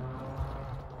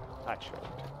 I choked.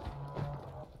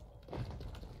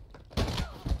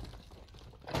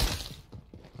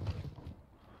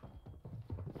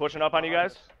 Pushing up on you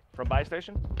guys from buy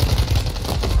station.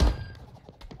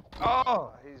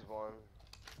 Oh, he's one.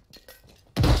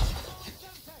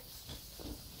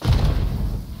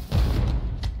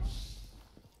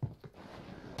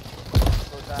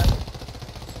 Who's that?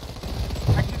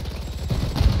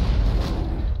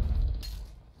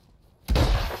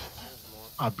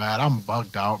 Not bad. I'm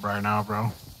bugged out right now,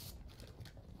 bro.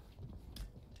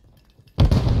 I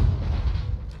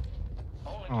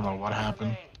don't know what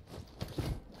happened.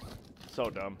 So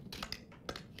dumb.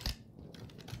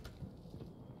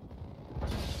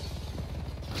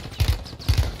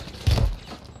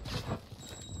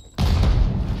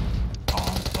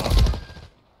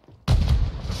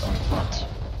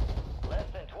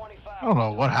 I don't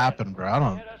know what happened, bro. I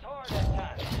don't.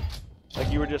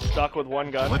 Like you were just stuck with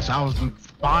one gun. Glitched out. Was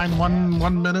fine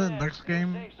 1 minute. Next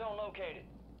game,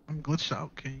 I'm glitched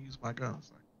out. Can't use my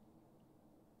guns.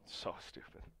 So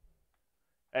stupid.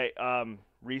 Hey,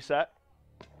 reset.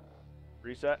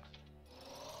 Reset.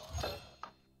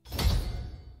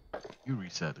 You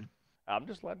reset it. I'm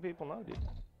just letting people know, dude.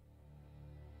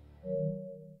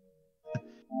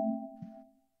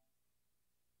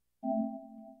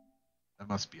 That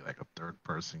must be like a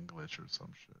third-person glitch or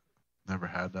some shit. Never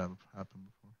had that happen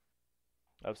before.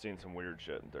 I've seen some weird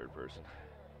shit in third person.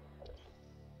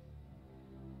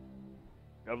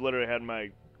 I've literally had my,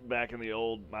 back in the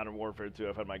old Modern Warfare 2,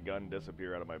 I've had my gun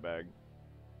disappear out of my bag.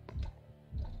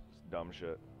 It's dumb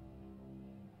shit.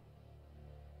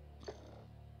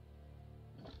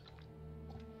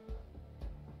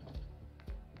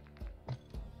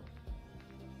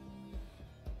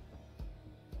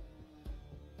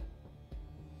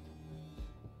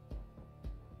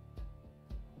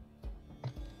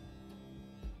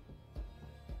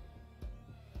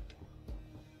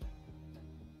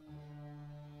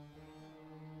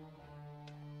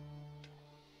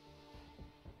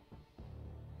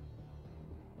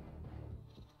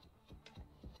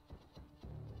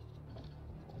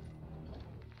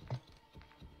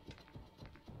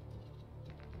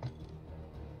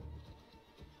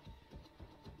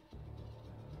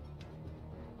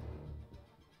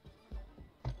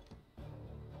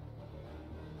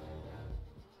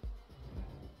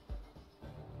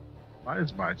 Why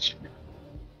is my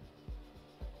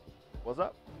What's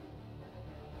up?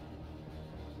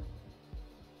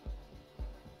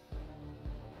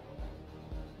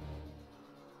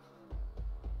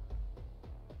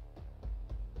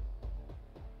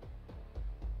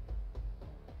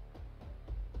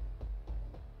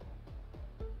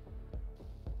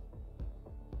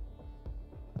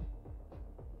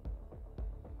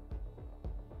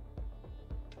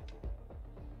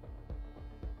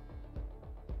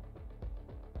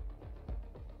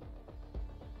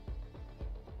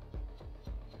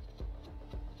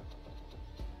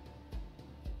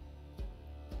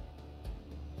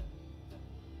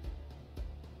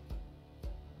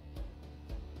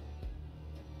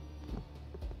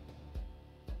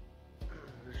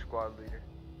 squad leader?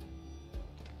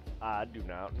 I do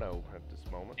not know at this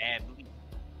moment. Adley.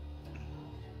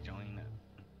 Join up.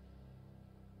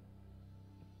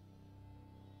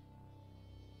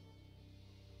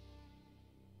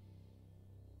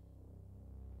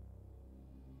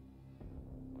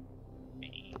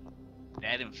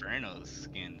 That Inferno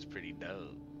skin's pretty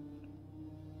dope.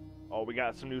 Oh, we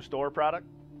got some new store product?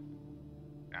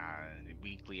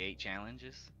 Weekly 8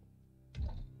 challenges.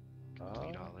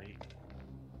 Complete all 8.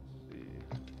 See.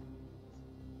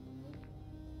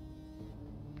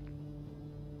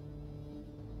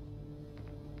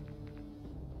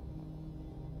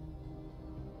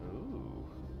 Ooh.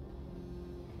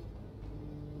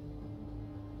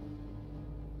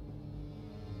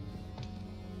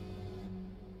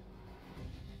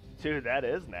 Dude, that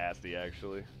is nasty,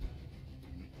 actually.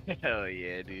 Hell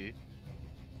yeah, dude.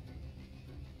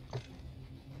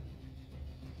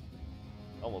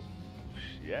 Almost,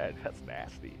 yeah, that's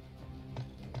nasty.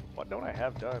 What don't I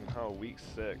have done? Oh, week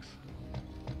 6.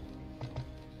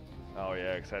 Oh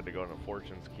yeah, 'cause I had to go into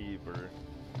Fortune's Keep or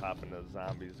hop into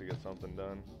zombies to get something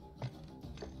done.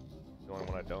 The only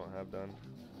one I don't have done.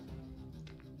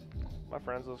 My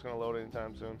friend's just gonna load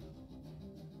anytime soon.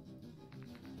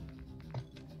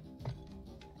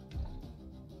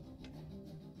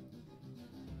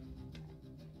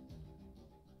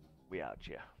 We out,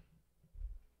 yeah.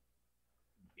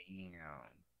 Damn.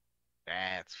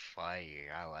 That's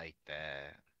fire. I like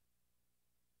that.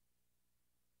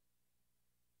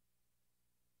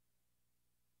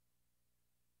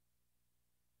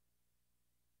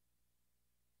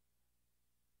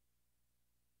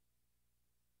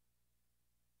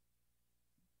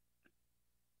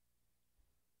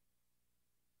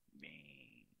 Man.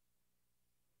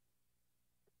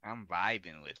 I'm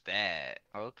vibing with that.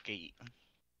 Okay.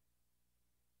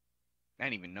 I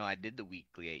didn't even know I did the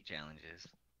weekly 8 challenges.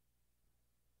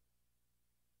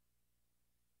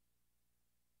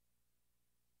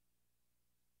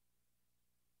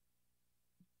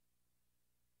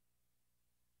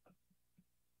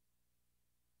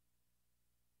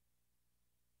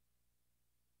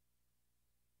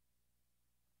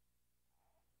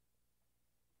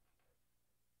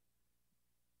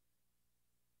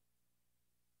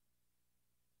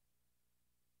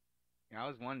 I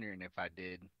was wondering if I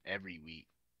did every week.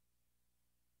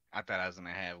 I thought I was gonna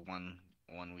have one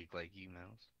week like you,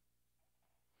 Mills.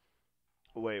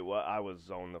 Wait, what? I was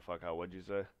zoned the fuck out. What'd you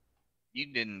say?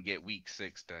 You didn't get week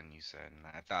 6 done, you said, and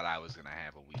I thought I was gonna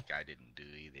have a week I didn't do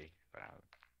either,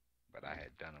 but I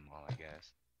had done them all, I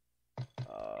guess.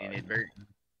 Inadvertent.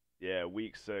 Yeah,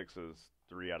 week 6 is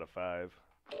 3 out of 5.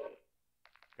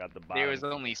 Got the bottom. There was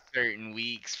only certain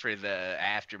weeks for the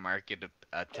aftermarket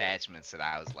attachments that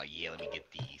I was like, yeah, let me get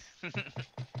these.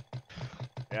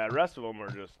 Yeah, the rest of them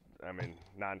were just, I mean,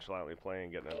 nonchalantly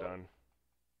playing, getting it done.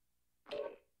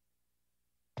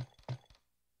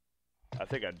 I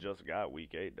think I just got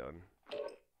week 8 done.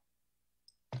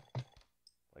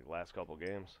 Like last couple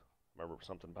games. Remember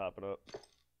something popping up.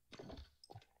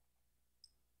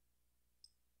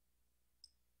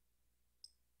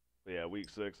 But yeah, week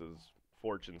 6 is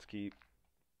Fortune's Keep.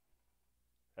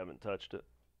 Haven't touched it.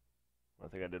 I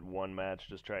think I did one match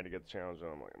just trying to get the challenge done.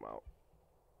 I'm like, I'm out.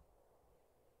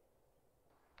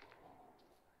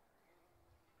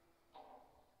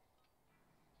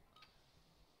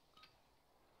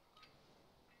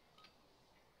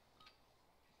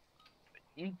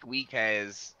 Each week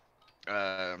has,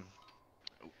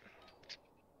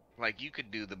 like you could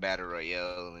do the Battle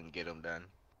Royale and get them done.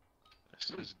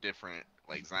 It's different.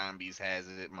 Like Zombies has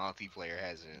it, multiplayer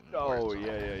has it. Oh,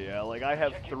 yeah. Like, I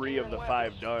have 3 of the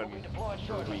 5 done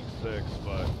for week 6,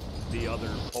 but the other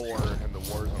 4 in the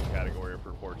Warzone category are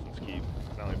for Fortune's Keep.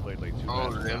 I only played like 2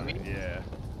 matches. Really? Yeah.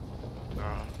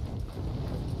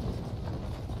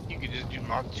 You could just do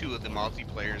 2 of the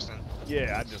multiplayers then?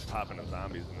 Yeah, I'd just pop into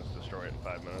Zombies and just destroy it in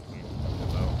 5 minutes and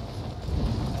it's out.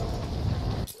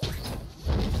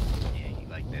 Yeah, you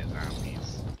like that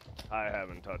Zombies. I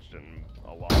haven't touched it in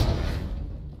a long time.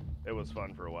 It was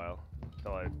fun for a while.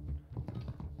 Until I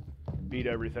beat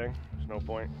everything. There's no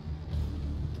point.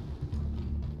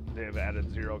 They've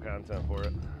added 0 content for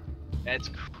it. That's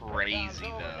crazy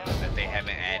though, that they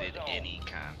haven't added any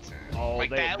content. Oh,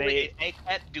 like that way, if they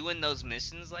kept doing those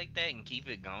missions like that and keep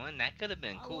it going, that could have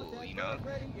been cool, you know?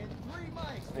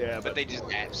 Yeah, but they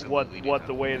just absolutely what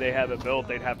the way they have it built,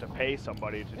 they'd have to pay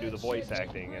somebody to do the voice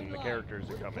acting and the characters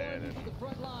that come in. And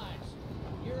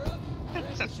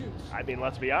I mean,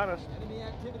 let's be honest.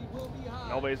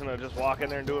 Nobody's gonna just walk in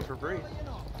there and do it for free.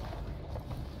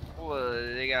 Well,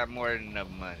 they got more than enough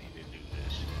money to do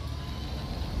this shit.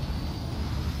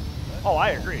 Oh,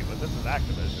 I agree, but this is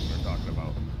Activision we're talking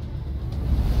about.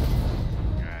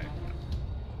 Alright.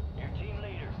 Your team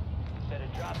leader set a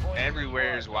drop point.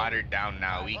 Everywhere is watered down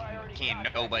now. We can't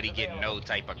nobody get no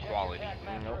type of quality.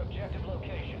 Nope. Objective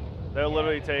location. They'll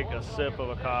literally take a sip of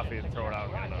a coffee and throw it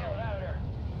out and get another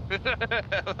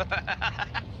one.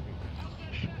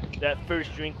 That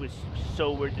first drink was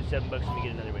so worth the $7 let me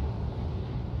get another one.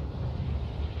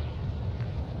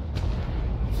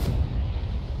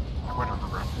 I went on the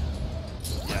roof.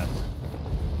 Yes.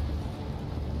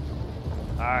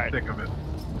 Alright. Thick of it.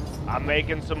 I'm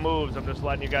making some moves. I'm just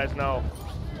letting you guys know.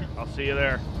 I'll see you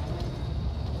there.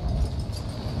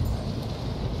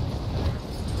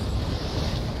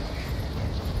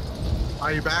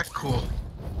 Are you back? Cool.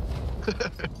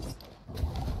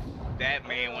 That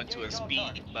man went to a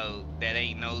speedboat that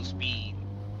ain't no speed.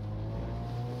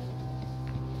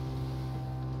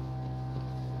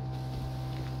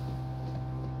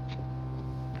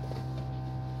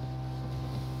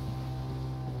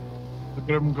 Look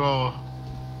at him go.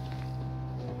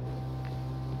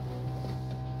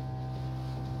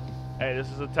 Hey, this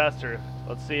is a tester.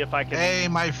 Let's see if I can. Hey,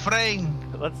 my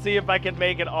friend. Let's see if I can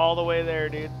make it all the way there,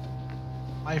 dude.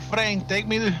 My friend, take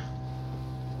me to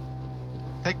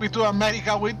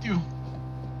America with you.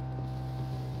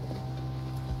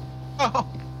 Oh.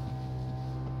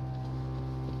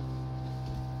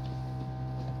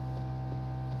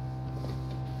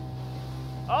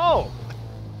 Oh!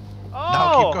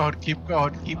 No, Oh! keep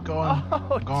going.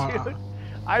 Oh, Going- dude.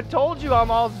 I told you I'm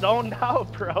all zoned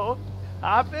out, bro.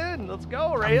 Hop in. Let's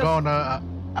go, Reyes.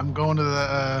 I'm going to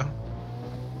the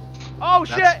Oh,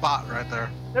 that shit! spot right there.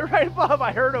 They're right above.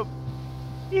 I heard them.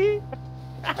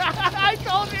 I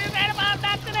told you that about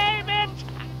that today, bitch.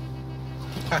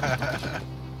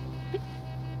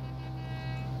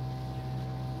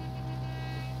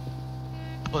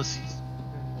 Pussies.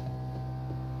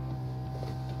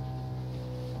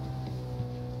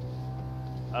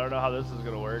 I don't know how this is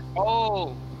gonna work.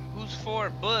 Oh, who's for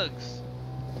bugs?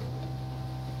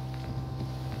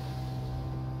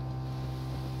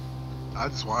 I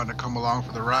just wanted to come along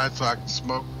for the ride so I can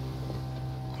smoke.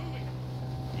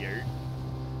 Yurt.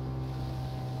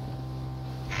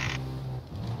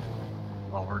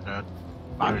 Well, we're dead.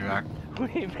 I'll be back.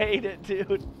 We made it,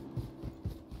 dude.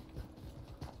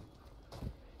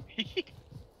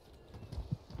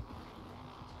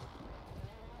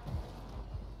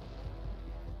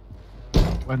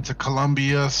 Went to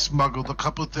Colombia, smuggled a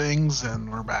couple things,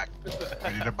 and we're back.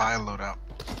 Ready to buy a loadout.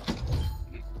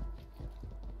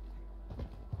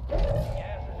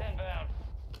 Gas is inbound.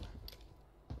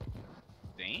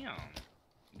 Damn,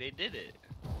 they did it.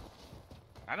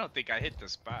 I don't think I hit the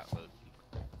spot, look.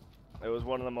 It was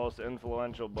one of the most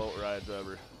influential boat rides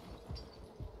ever.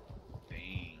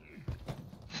 Dang.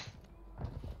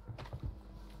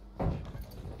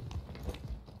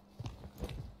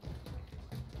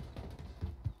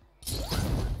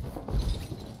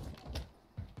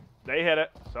 They hit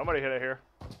it. Somebody hit it here.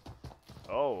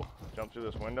 Oh, jumped through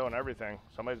this window and everything.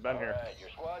 Somebody's been here. Alright, your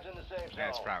squad's in the safe zone.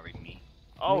 That's probably me.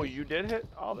 Oh, you did hit?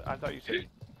 Oh, I thought you said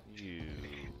you.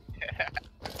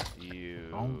 You.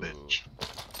 Oh, bitch.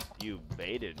 You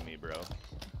baited me, bro.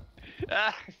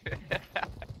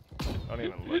 Don't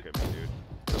even look at me, dude.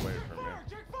 Get away from me.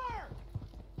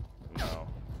 No.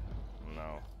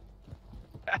 No.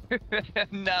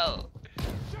 No.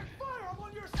 Check fire! I'm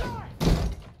on your side!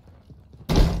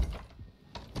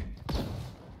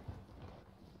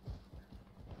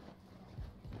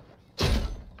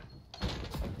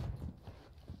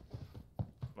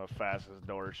 The fastest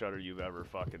door shutter you've ever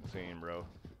fucking seen, bro.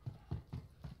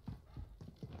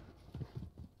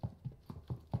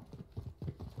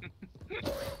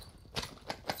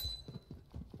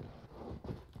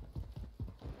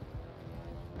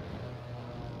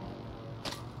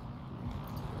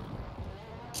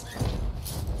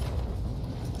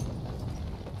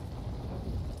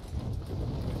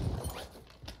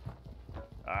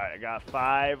 Alright, I got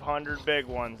 500 big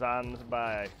ones on the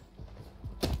buy.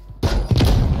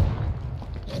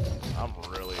 I'm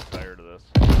really tired of this.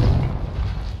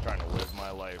 Just trying to live my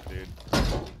life, dude.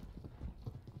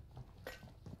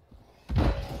 You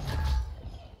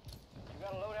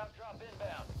got a loadout drop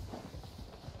inbound.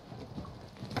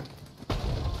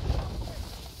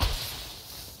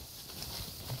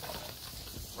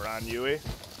 We're on Yui.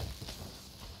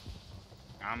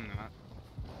 I'm not.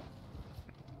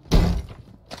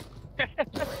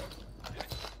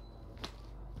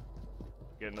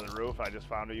 Get into the roof. I just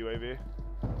found a UAV.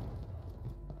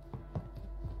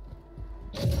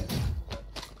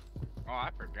 Oh, I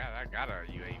forgot. I got a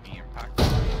UAV in pocket.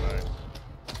 Nice.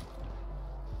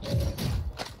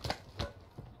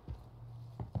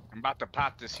 I'm about to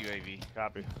pop this UAV.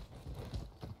 Copy.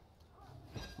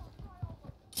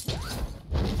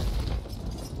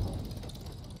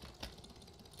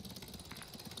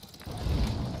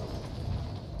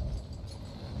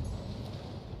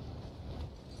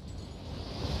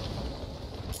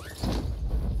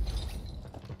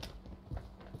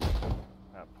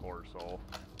 That poor soul.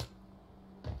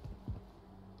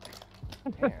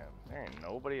 Damn, there ain't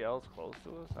nobody else close to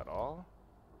us at all.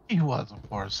 He was a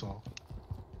poor soul.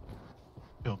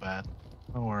 Feel bad.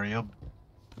 Don't worry, I'll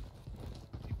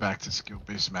be back to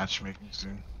skill-based matchmaking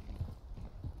soon.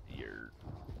 You're...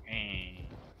 Dang.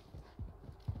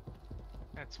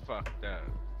 That's fucked up.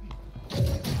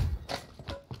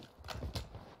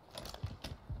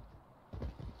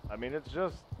 I mean, it's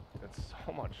so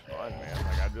much fun, man.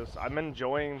 Like, I'm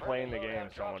enjoying playing the game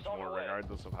so much more,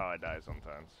 regardless of how I die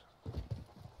sometimes.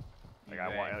 Like,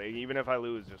 even if I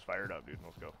lose, just fire it up, dude.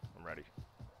 Let's go. I'm ready.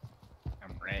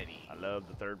 I'm ready. I love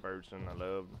the third person. I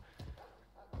love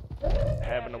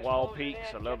having the wall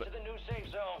peaks. I love it.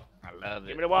 I love it.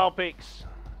 Give me the wall peaks.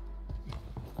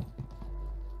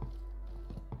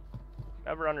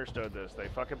 Never understood this. They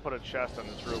fucking put a chest on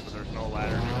this roof, but there's no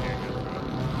ladder and you can't get through it.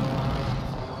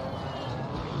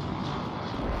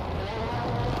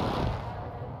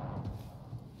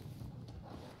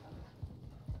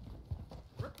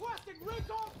 Requesting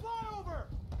recon flyover!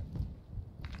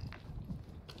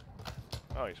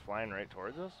 Oh, he's flying right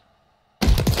towards us?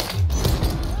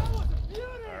 That was a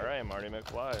beauty! Alright, Marty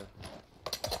McFly.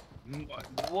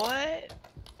 What?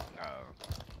 Oh.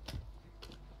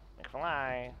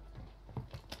 McFly.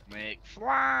 McFly.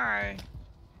 I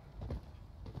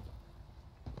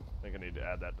think I need to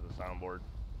add that to the soundboard.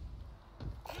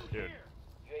 Dude.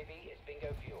 UAV is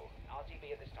bingo fuel.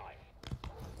 RTB at this time.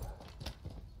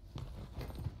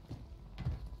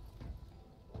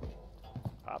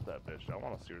 Pop that bitch. I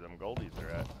want to see where them goldies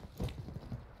are at.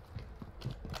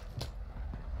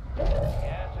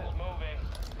 Gas is moving.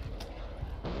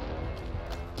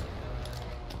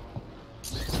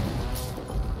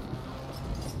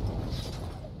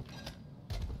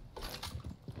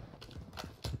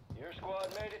 Your squad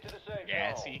made it to the safe zone.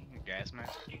 Gassy. Gas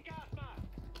mask.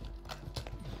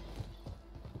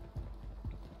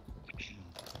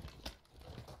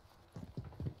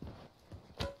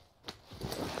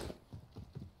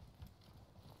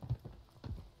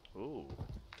 Ooh.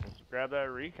 Let's grab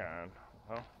that recon.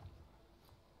 Well,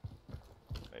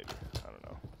 maybe. I don't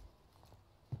know.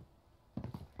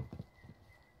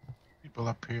 People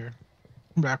up here.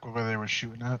 Back where they were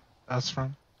shooting at us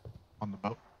from. On the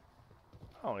boat.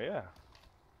 Oh, yeah.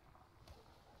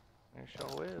 There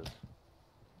sure is.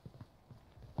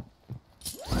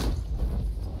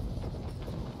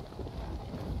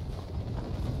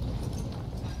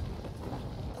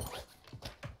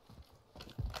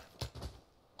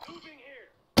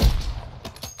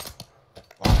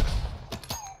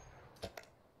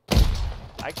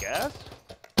 I guess?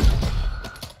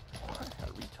 What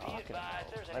are we talking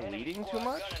about? Am I leading too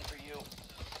much?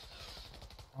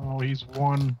 Oh, he's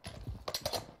one.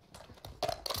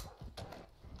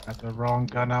 Had the wrong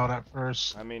gun out at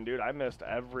first. I mean, dude, I missed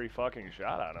every fucking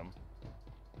shot at him.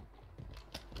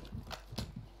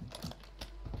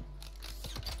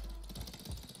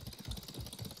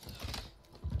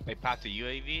 They popped the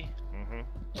UAV.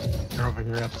 Mm-hmm. They're over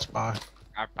here at the spot.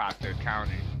 I popped their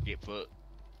counter. Get foot.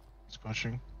 He's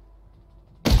pushing.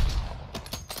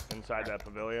 Inside that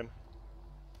pavilion.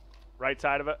 Right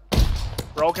side of it.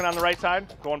 Broken on the right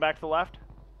side. Going back to the left.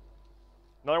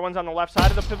 Another one's on the left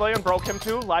side of the pavilion. Broke him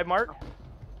too. Live mark.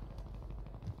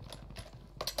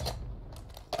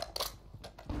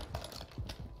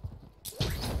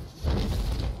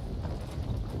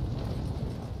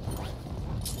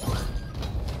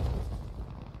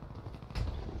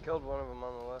 Killed one of them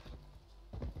on the left.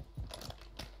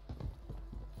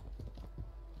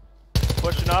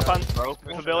 Pushing up on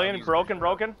pavilion.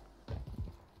 Broken.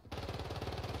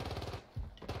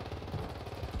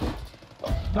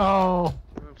 No!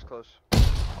 It's close.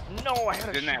 No, I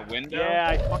had a In that window? Yeah,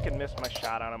 I fucking missed my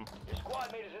shot on him. Your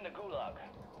squad mate is in the gulag.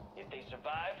 If they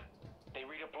survive, they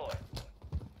redeploy.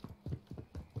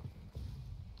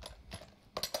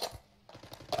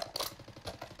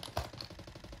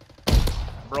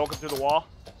 Broke him through the wall.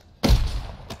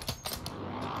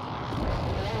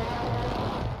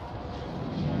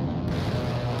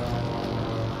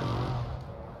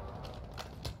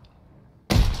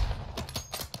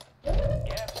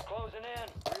 Gas is closing in.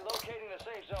 Relocating the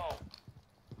safe zone.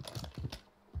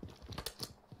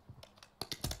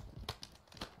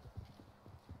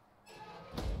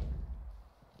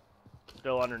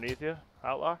 Still underneath you,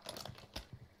 Outlaw?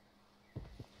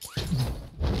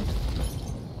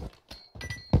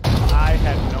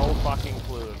 fucking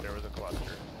clue if there was a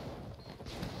cluster.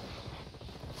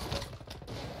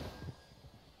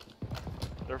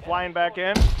 They're flying back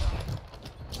in.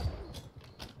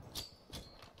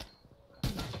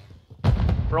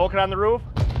 Broken on the roof.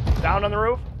 Down on the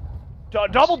roof.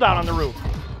 Double down on the roof.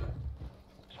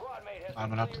 I'm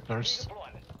gonna have to thirst.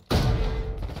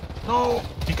 No!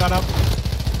 He got up.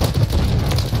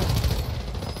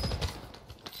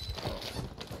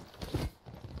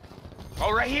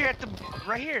 Oh, right here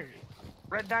right here.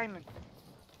 Red diamond.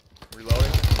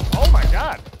 Reloading. Oh my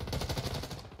god.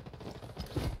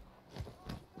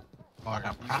 Oh, I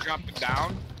got You dropped it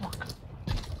down.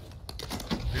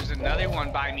 There's another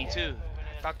one by me too.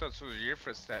 I thought those were your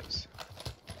footsteps.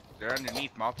 They're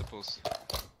underneath multiples.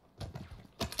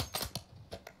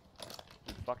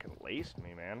 You fucking laced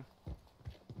me, man.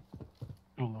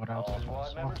 load out. All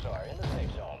squad members are in the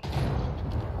safe zone.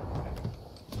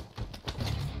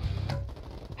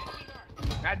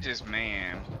 Not just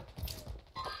man.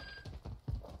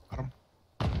 Got him.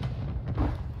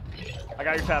 I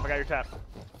got your tap, I got your tap.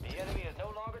 The enemy is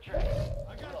no longer tracking.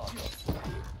 I got you.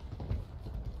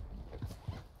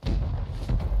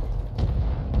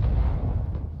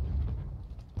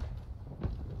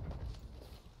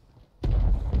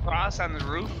 Cross on the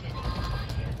roof.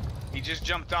 He just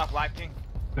jumped off, live ping.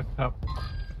 Picked up.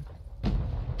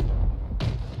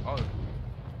 Oh,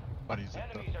 Buddies.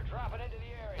 Enemies are dropping into the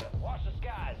area. Watch the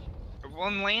skies.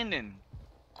 one landing.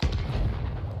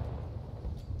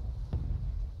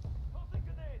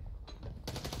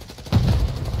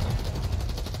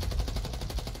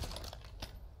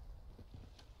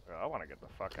 I want to get the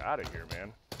fuck out of here,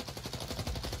 man.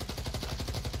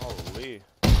 Holy.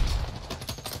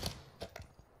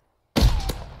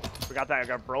 We got that. I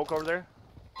got broke over there.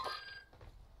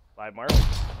 Live mark.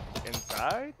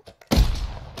 Inside.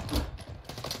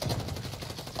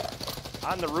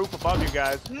 On the roof above you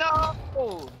guys. No!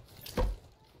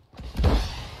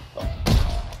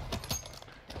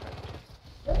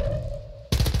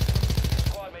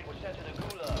 Squad mate was sent to the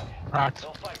gulag. Cracked.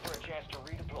 They'll fight for a chance to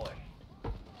redeploy.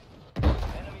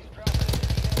 Enemies dropping into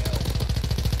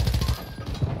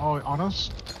the AO. Oh, on us?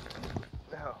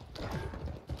 No.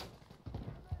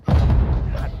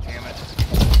 God damn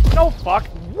it. No fuck.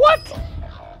 What?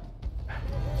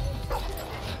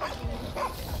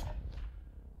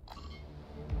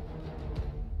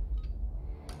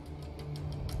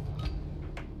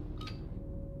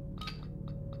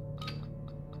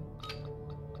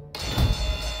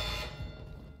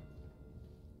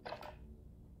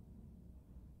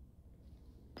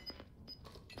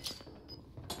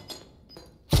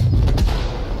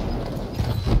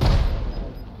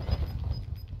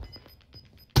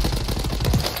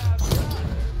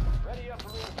 Ready up for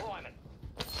redeployment.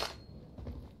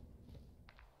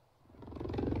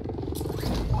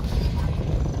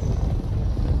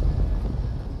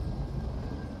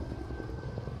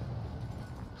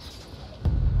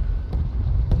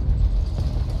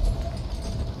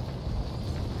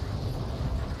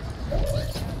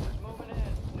 Just moving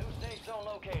in. New safe zone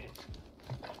located.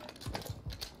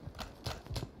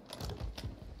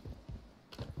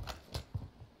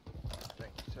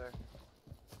 Thank you, sir.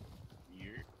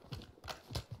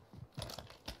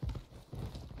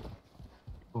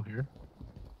 People here.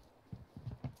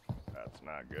 That's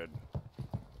not good.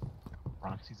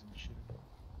 Proxies and shit.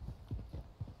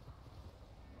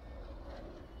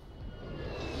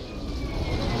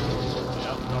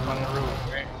 Yep, up on the roof.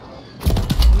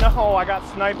 No, I got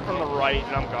sniped from the right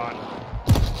and I'm gone.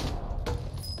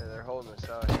 Yeah, they're holding us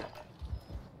out here.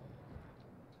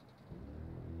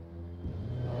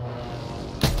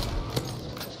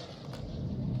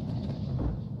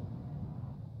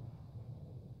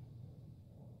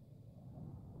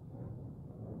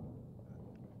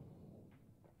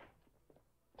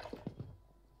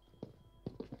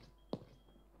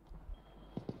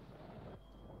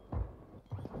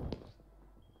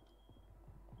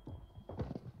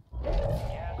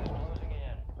 Gas is closing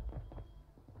in.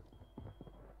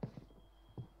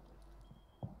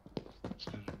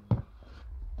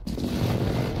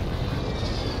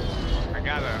 I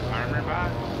got an armor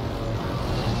bot.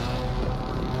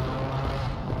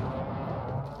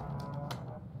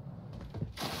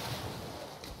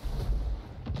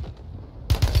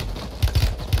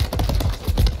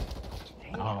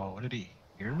 Oh, what did he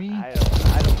hear me? I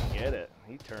don't get it.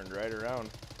 He turned right around.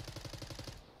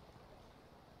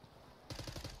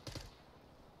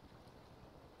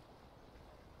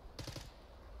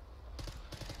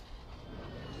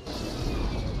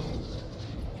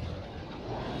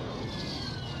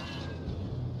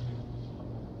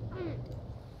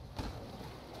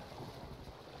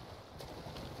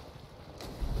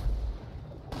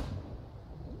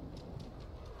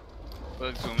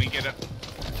 Bugs, when we get up.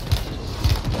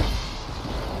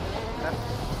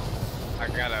 I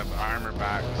got an armor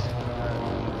box.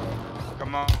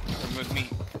 Come on, come with me.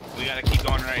 We gotta keep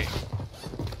going right.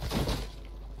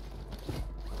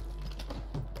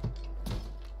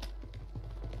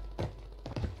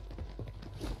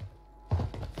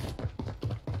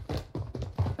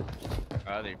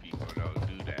 Other people don't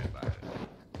do that, by the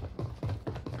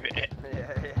way. Yeah,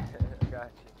 I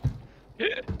got you. I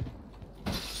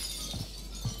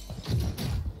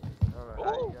don't know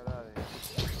how you got out of here.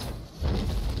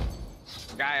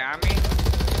 Guy on me?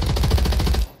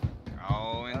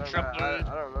 Oh, in trouble. I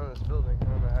don't know this building. I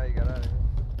don't know how you got out of here.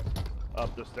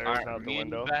 Up the stairs, Alright, out the me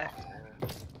and window. back.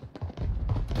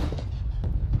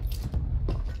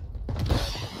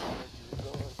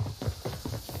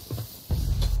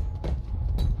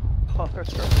 Oh,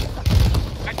 there's trouble.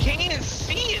 I can't even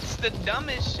see. It's the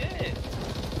dumbest shit.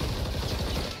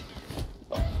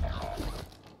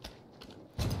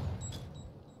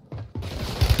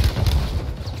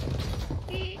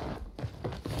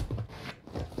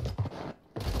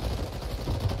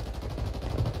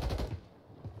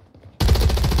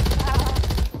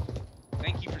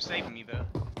 Thank you for saving me, though.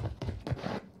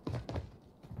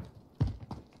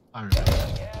 I remember.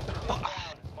 Gas is inbound,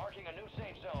 marking a new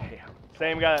safe zone.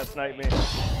 Same guy that sniped me. They hit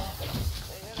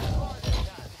us hard this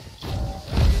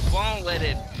time. Won't let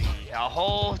it be. A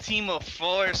whole team of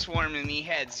 4 swarmed and he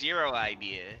had 0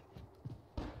 idea.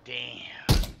 Damn.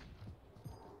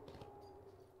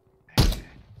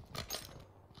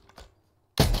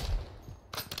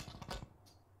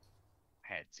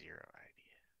 Had 0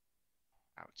 idea.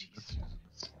 Oh, jeez.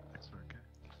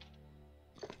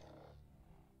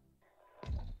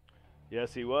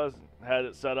 Yes, he was. Had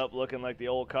it set up looking like the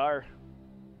old car.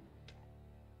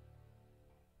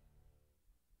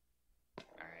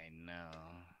 I know.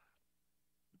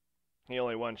 He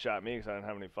only one-shot me because I didn't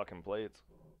have any fucking plates.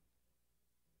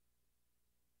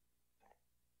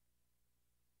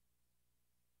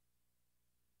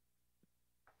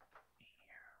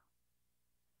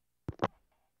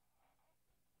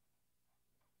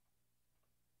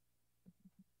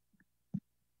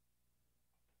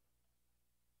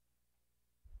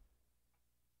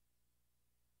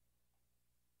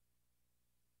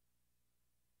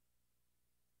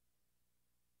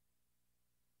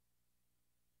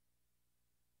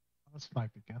 Let's fight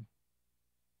again.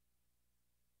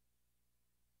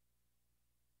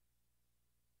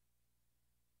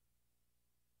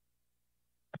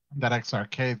 That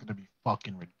XRK is gonna be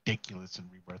fucking ridiculous in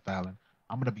Rebirth Island.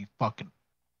 I'm gonna be fucking.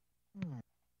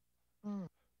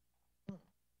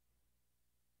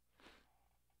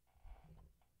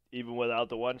 Even without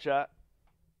the one-shot?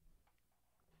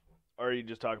 Or are you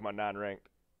just talking about non-ranked?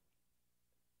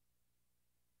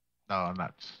 No, I'm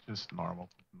not. Just normally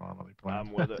playing.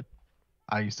 I'm with it.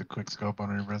 I used to quick scope on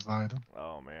Rebirth Island.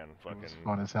 Oh, man. It was Fucking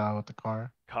fun as hell with the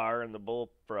car. car and the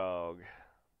bullfrog.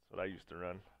 That's what I used to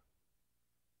run.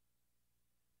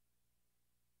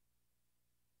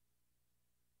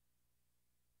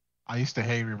 I used to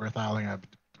hate Rebirth Island at the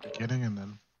beginning, and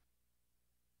then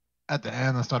at the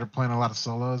end, I started playing a lot of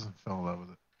solos and fell in love with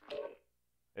it.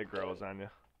 It grows on you.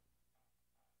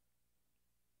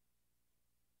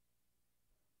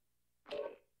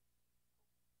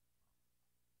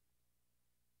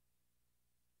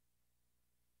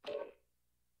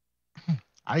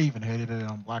 I even hated it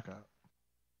on Blackout.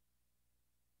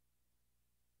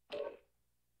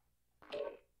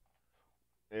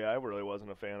 Yeah, I really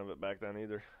wasn't a fan of it back then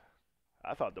either.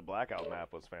 I thought the Blackout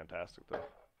map was fantastic, though.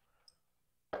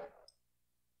 Yeah,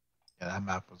 that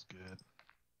map was good.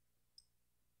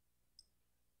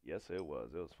 Yes, it was.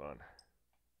 It was fun.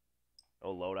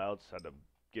 No loadouts. Had to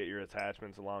get your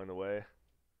attachments along the way.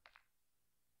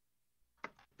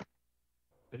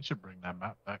 They should bring that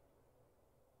map back.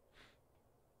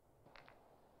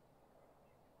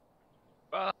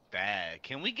 Fuck that.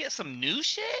 Can we get some new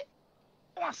shit?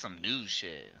 I want some new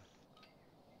shit.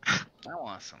 I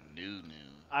want some new.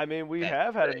 I mean, we That's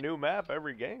have had a great. new map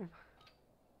every game.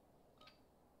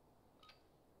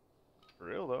 For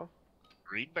real, though.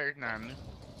 Rebirth not new.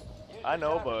 I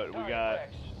know, but we got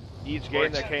each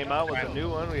game that came out with a new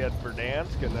one. We had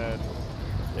Verdansk, and then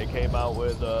they came out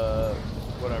with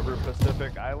whatever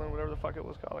Pacific Island, whatever the fuck it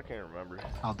was called. I can't remember.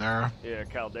 Caldera. Yeah,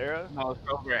 Caldera. Almost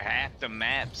over half the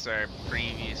maps are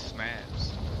previous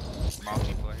maps.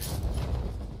 Multiplayer.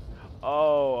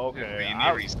 Oh, I okay. mean,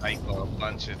 they recycle a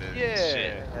bunch of the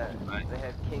shit. They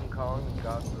had King Kong and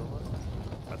Godzilla.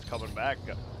 That's coming back.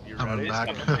 You Coming ready? back.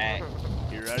 Coming back,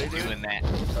 You ready, dude? doing that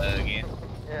again.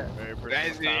 Yeah. Very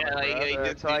Guys, pretty. yeah,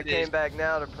 like, So I came back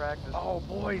now to practice. Oh,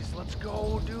 boys, let's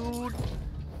go, dude.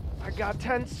 I got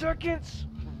 10 seconds.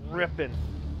 Ripping.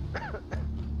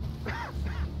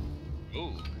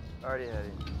 Ooh. Already had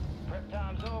it. Prep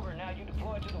time's over. Now you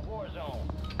deploy to the war zone.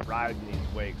 Riding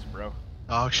these wakes, bro.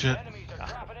 Oh shit. Enemies are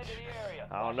dropping into the area.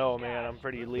 I don't know, man. I'm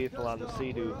pretty lethal on the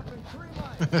sea, dude.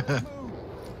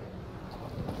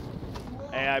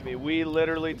 Hey, I mean, we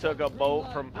literally took a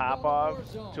boat from Popov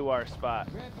to our spot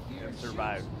and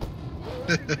survived.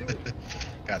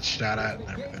 Got shot at and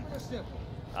everything.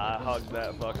 I hugged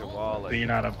that fucking wall. Like, Being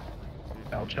out of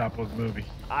El Chapo's movie.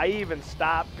 I even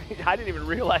stopped. I didn't even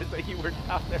realize that you were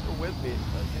down there with me.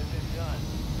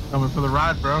 Coming for the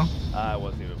ride, bro. I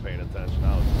wasn't even paying attention.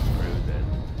 I was just cruising.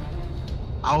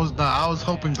 I was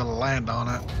hoping to land on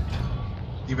it,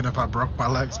 even if I broke my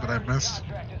legs, but I missed.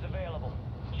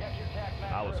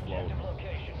 I was floating.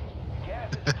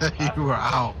 You were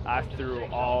out. I threw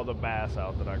all the bass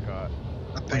out that I caught.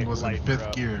 That thing was in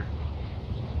 5th gear.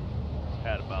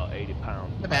 Had about 80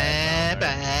 pounds.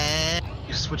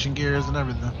 You're switching gears and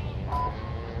everything.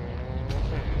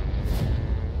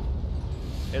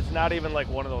 It's not even like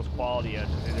one of those quality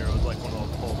edges either. It was like one of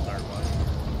those full start ones.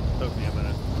 Took me a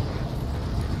minute.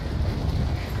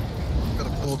 Gotta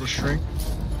pull the shrink.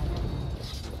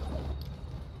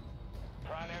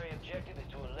 Primary objective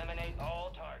is to eliminate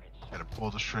all targets. Gotta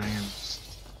pull the string and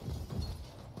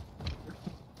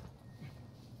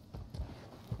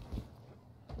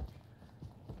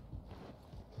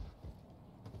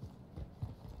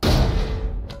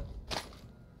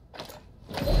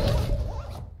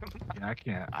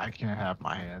yeah, I can't have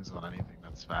my hands on anything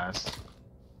that's fast.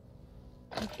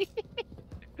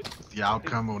 the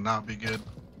outcome will not be good.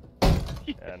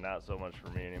 Yeah, not so much for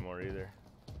me anymore either.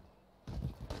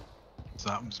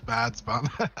 Something's bad's about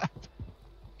that.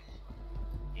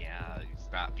 Yeah,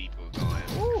 stop people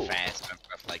going fast and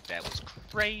stuff like that was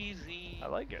crazy. I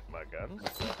like it, my gun.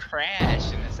 You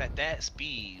crash and it's at that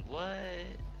speed. What?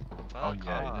 Oh Fuck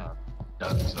yeah, off. it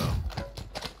does so.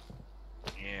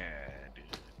 Yeah, dude.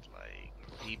 Like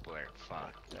people are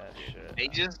fucked. That shit. They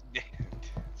just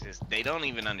they don't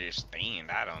even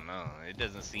understand. I don't know. It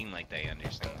doesn't seem like they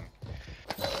understand.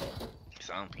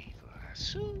 Some people.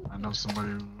 Shoo. I know somebody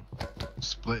who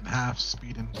split in half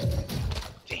speeding.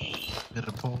 Damn. Hit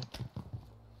a pole.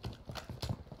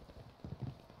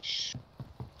 Shit,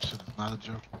 it's not a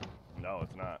joke. No,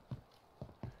 it's not.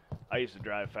 I used to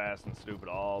drive fast and stupid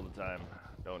all the time.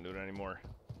 Don't do it anymore.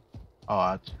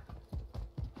 Oh,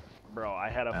 Bro, I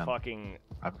had a Man. fucking...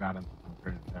 I've gotten some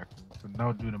pretty jacked. So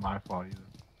no due to my fault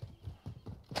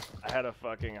either. I had a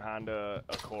fucking Honda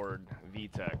Accord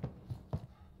VTEC.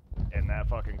 And that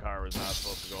fucking car was not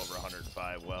supposed to go over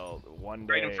 105. Well, one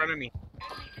day... Right in front of me.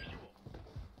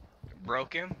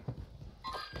 Broke him.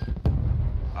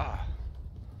 Ah.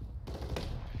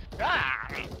 Ah!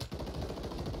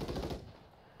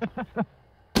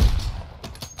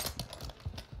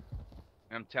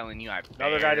 I'm telling you, I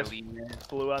Another guy just barely missed.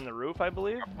 flew on the roof, I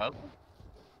believe. Above him.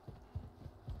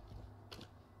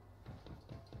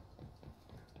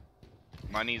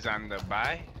 Money's on the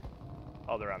buy.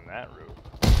 Oh, they're on that roof.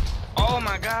 Oh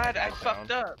my god, I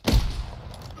fucked up.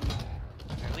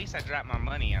 At least I dropped my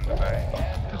money on the buy.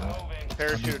 I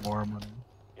Parachute. need more money.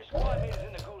 Your squad mate is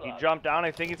in the gulag. He jumped down.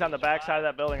 I think he's on the back side of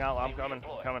that building. I'm coming.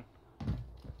 I'm coming.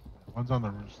 One's on the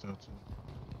roof still too.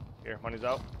 Here, money's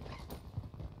out.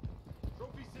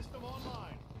 Trophy system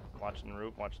online. Watching the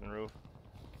roof. Watching the roof.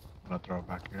 I'm gonna throw it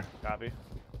back here. Copy.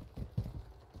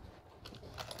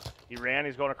 He ran.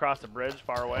 He's going across the bridge,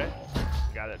 far away.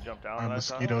 The guy that jumped down. Our that I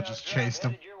saw. mosquito just chased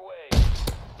him. Headed your way.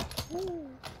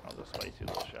 I'll just spicy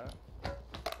little shot.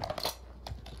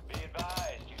 Be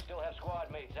advised, you still have squad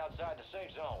mates outside the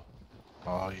safe zone.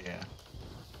 Oh yeah.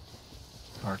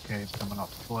 Arcade's coming off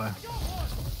the flare.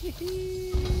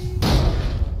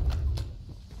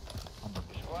 On the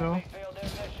Your squad hill. mate failed their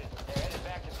mission. They're headed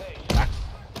back to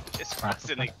base. Just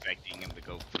wasn't expecting him to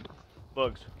go.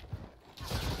 Bugs.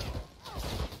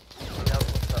 Yeah,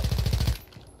 what's up?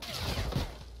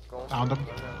 Going Found him.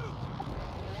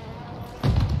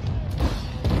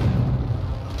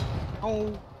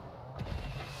 Oh.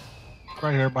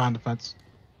 Right here behind the fence.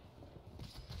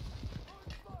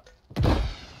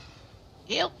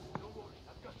 Yep.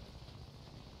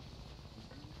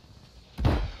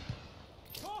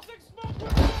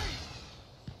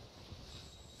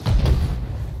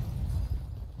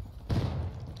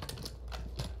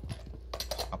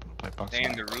 Up in the plate box. Stay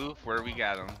in the roof where we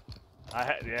got him.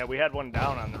 Yeah, we had one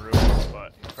down on the roof,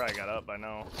 but he probably got up by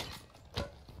now.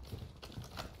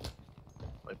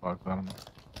 Plate box on him.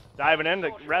 Diving in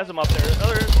to res him up there.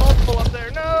 Oh, there's multiple up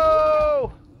there.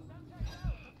 No!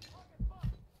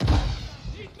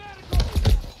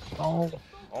 Oh.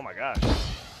 Oh my gosh.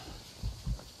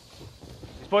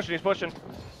 pushing, he's pushing.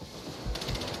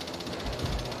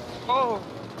 Oh!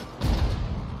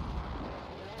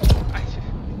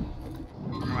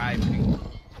 Driving.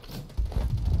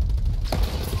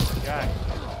 Guy.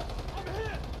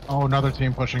 Oh, another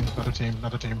team pushing. Another team.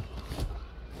 Another team.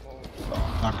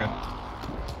 Not good.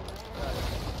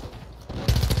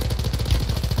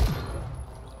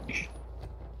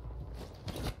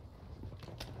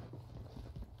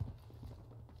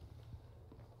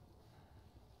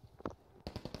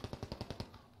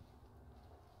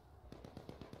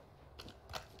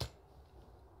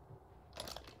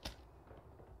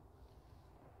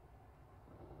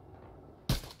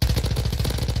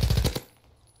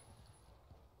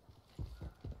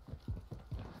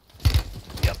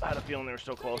 I had a feeling they were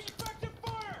so close.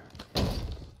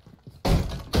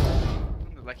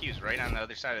 Looked like he was right on the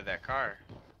other side of that car.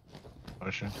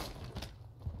 Pushing.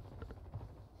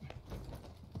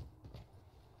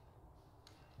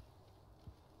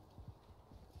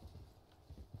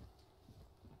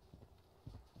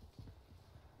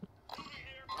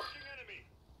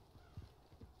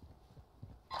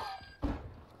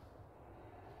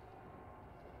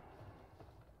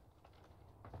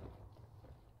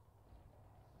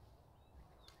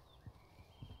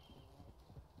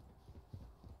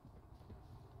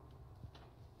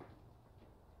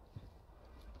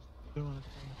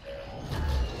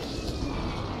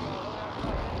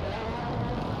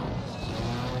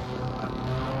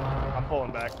 I'm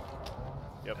pulling back.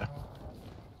 Yep. Yeah.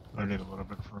 I need a little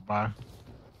bit for a buy.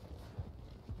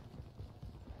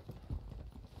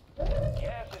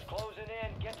 Gas is closing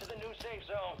in. Get to the new safe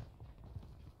zone.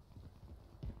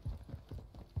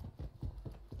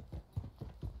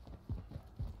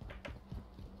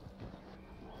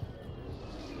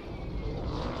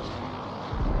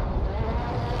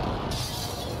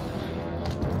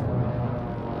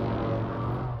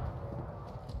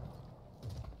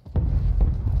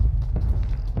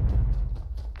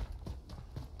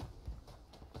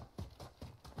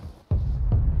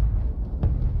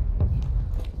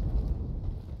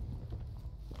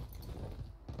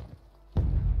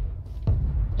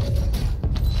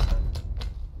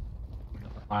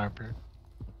 Buy up here.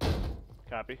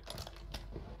 Copy.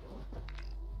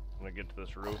 I'm gonna get to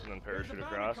this roof and then parachute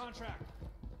across.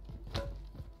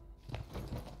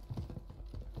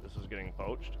 This is getting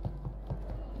poached.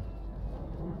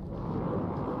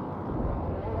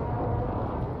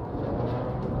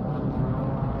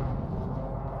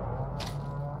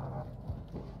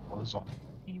 Warzone.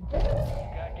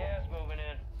 Got gas moving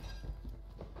in.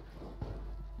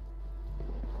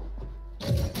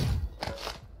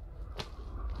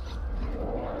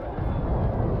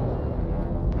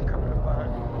 Coming up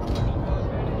behind.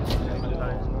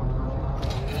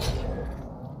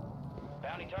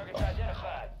 Bounty targets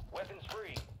identified. Weapons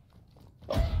free.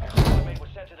 Squadmate was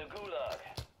sent to the gulag.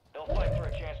 They'll fight for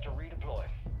a chance to redeploy.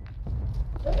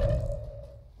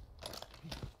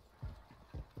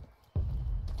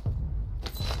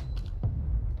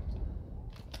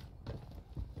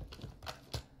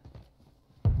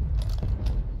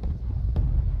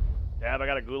 Dab, I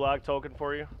got a gulag token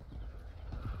for you.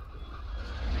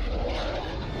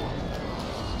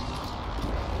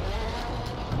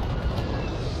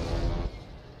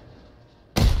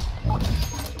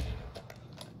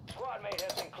 Squadmate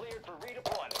has been cleared for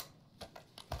redeployment.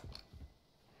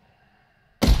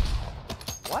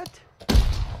 What?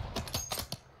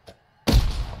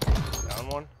 Down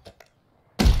one.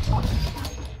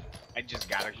 I just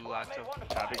got a gulag Squadmate token. won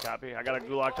the Copy, fight. copy. I got a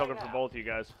gulag token for both of you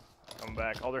guys. Coming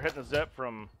back. Oh, they're hitting the zip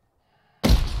from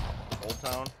Old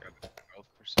Town. Both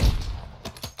percent.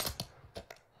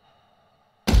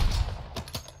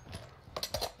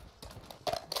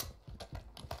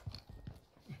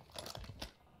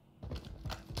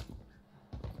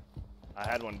 I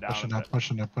had one down. Pushing up,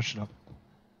 pushing up, pushing up.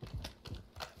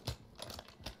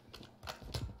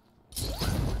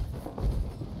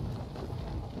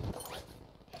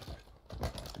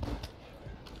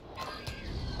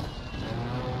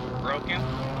 Broken.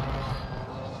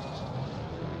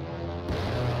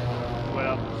 Went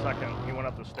up the second. He went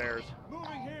up the stairs.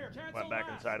 Moving here. Went back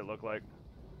inside, it looked like.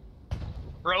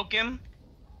 Broken.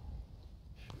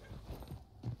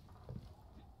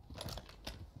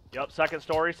 Yep, second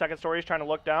story. Second story. He's trying to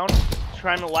look down. He's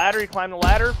climbing the ladder. He climbed the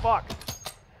ladder. Fuck.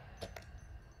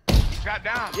 He dropped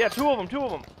down. Yeah, two of them. Two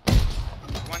of them.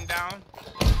 One down.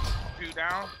 Two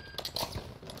down.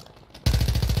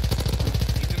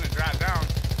 He's gonna drop down.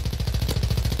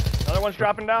 Another one's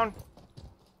dropping down.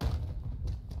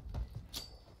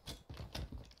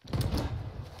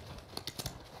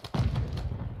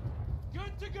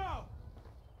 Good to go.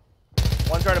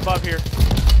 One's right above here.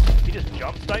 He just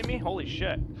jump snipe me? Holy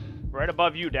shit. Right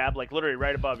above you, Dab. Like, literally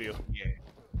right above you. Yeah.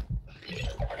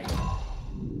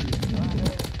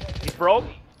 He's broke.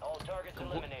 All targets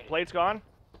eliminated. Plate's gone.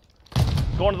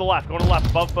 Going to the left. Going to the left.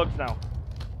 Above Bugs now.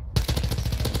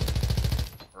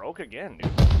 Broke again,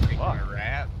 dude. Making Fuck. a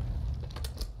rap.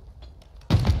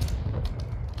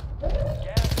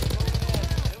 Gas is moving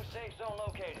in. New safe zone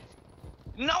located.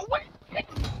 No way.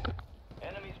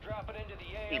 Enemies dropping into the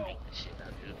He AO. beat the shit out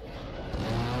of you.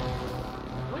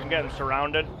 I'm getting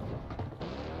surrounded.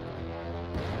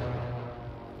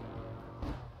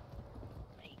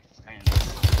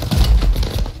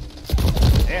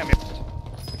 Damn it.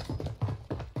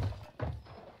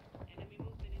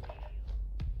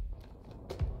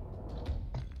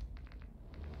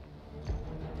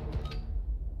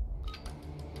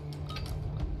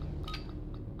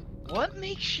 What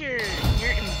makes your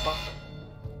you're in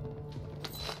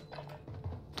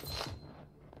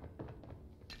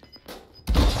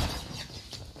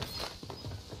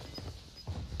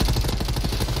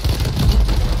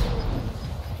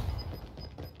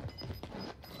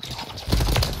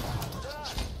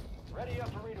Ready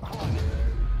up for redeployment.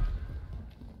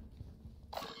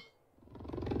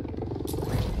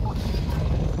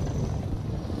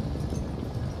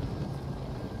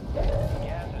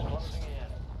 Gas is closing in.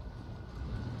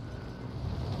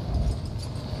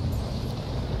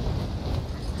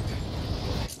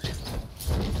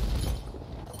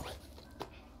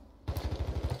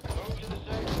 Move to the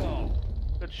safe zone.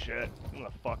 Good shit. I'm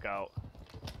the fuck out.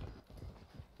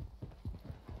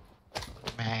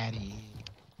 Maddie.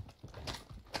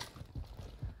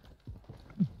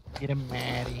 Get him,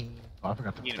 Maddie. Oh, I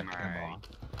forgot to Get put him, that camera Maddie. on.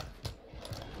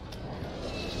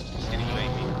 anyway.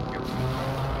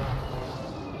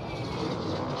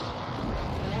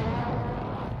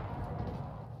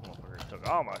 Motherfuckers took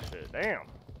all my shit. Damn.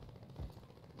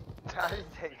 I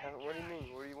didn't take that. What do you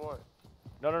mean? What do you want?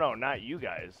 No, not you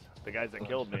guys. The guys that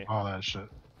killed me. All that shit.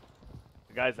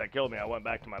 The guys that killed me, I went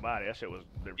back to my body. That shit was...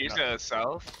 there was Here's nothing. a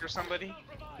self for somebody.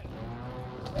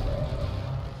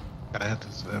 Gotta hit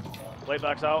this zip. Plate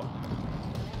box out.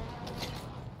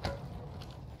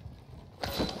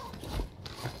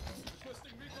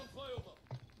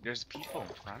 There's people in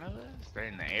front of us. They're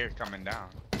in the air coming down.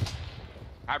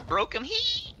 I broke him.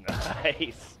 He.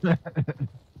 Nice.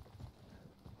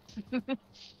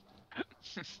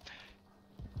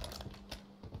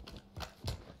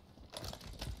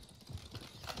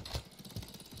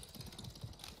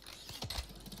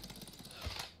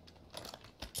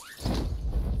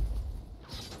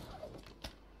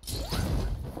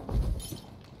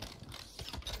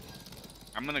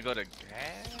 I'm gonna go to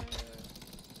gas.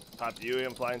 Top to you,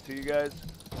 I'm flying to you guys.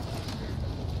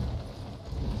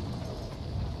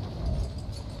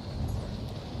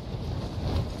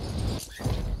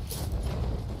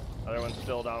 Other one's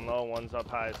still down low, one's up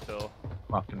high still.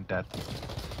 Fucking dead.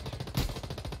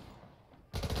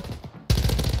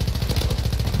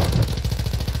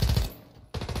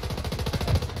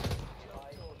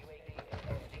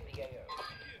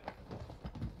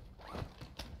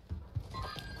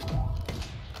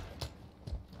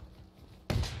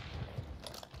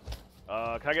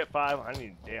 Can I get 5? I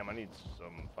need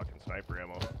some fucking sniper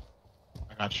ammo.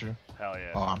 I got you. Hell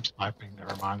yeah. Oh, I'm sniping.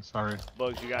 Never mind. Sorry.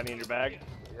 Bugs, you got any in your bag?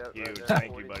 Yep, Huge. right there,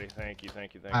 Thank 40. you, buddy. Thank you.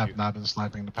 I have not been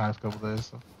sniping the past couple days.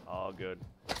 So. All good.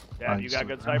 Dad, Fine, you got so-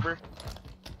 good sniper?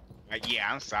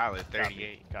 Yeah, I'm solid.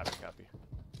 38. Copy.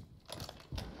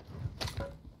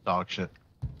 Dog shit.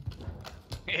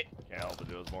 Can't help but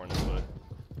do it more in this wood.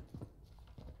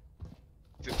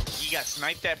 You got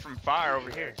sniped at from far over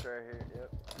here. It's right here.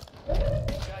 Yep. Got gas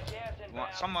You inbound.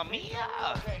 want some of me? Yeah.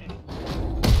 Located.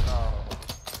 Oh.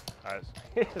 Alright.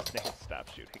 His name stop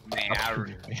shooting. Man,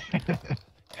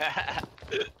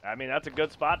 I mean, that's a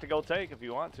good spot to go take if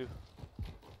you want to.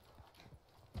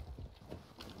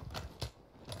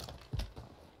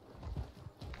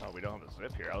 Oh, we don't have a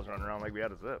zip here. I was running around like we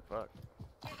had a zip. Fuck.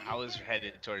 I was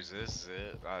headed towards this.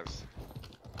 I was...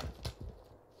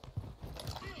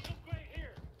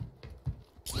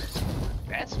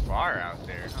 That's far out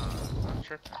there, huh? I'm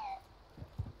tripping.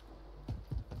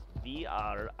 We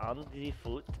are on the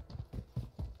foot.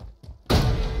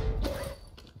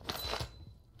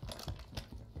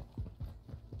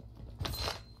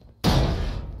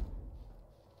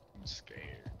 I'm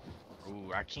scared.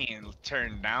 Ooh, I can't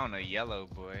turn down a yellow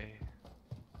boy.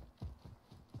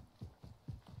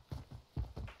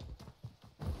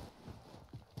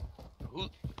 Who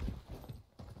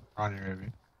On your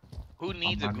review. who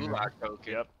needs a on your- gulag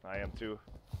token? Yep, I am too.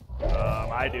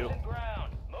 I do. Losing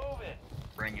ground. Move it.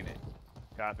 Bringing it.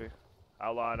 Copy.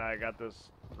 Outlaw and I got this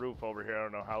roof over here. I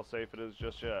don't know how safe it is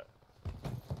just yet.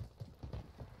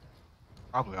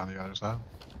 Probably on the other side.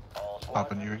 All squad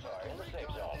Popping you. members are in the safe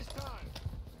zone.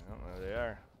 Oh, there they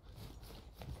are.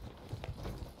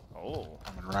 Oh,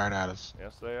 Coming right at us.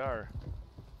 yes they are.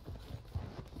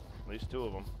 At least two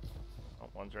of them. Oh,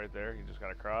 one's right there. He just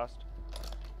got crossed.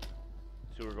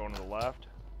 Two are going to the left.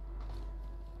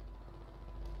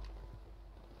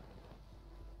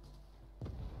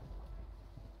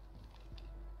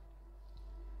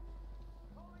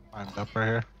 Climbed up right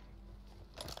here.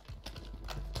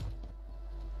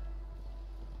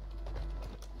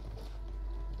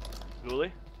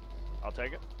 Ghoulie, I'll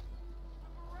take it.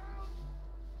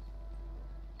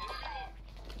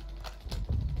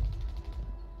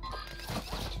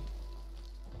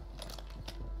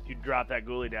 If you drop that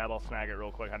ghoulie dab, I'll snag it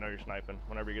real quick. I know you're sniping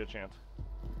whenever you get a chance.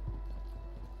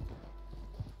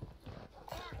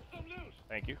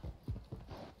 Thank you.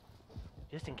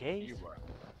 Just in case. You are.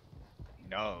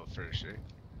 No, for sure.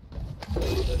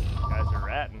 Guys are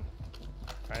ratting.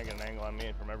 Trying to get an angle on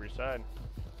me from every side.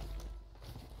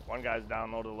 One guy's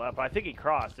down low to the left. I think he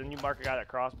crossed. Didn't you mark a guy that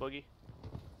crossed, Boogie?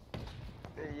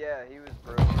 Yeah, he was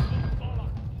broken. I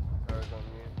was on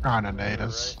mute. Trying to nade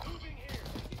us.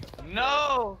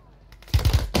 No!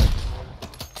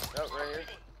 Oh, right here.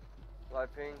 Live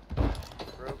ping.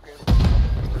 Broken.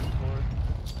 First floor.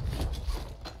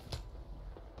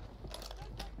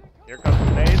 Here comes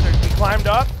the nades. He climbed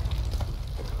up.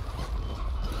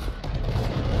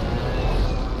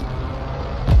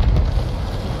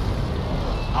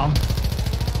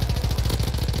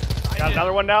 Got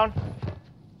another one down.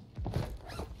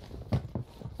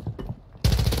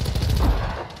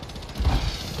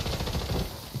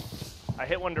 I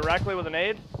hit one directly with an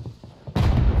aid.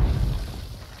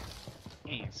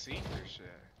 Can't see for shit.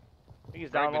 I think he's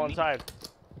down low inside.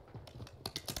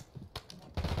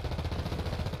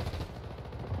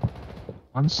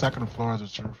 On the second floor is a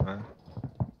surefire.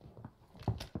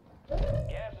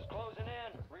 Gas is closing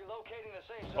in. Relocating the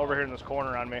safe zone. Over here in this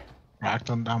corner on me. Racked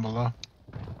him down below.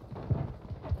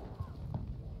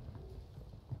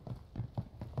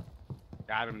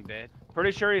 Got him dead.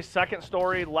 Pretty sure he's second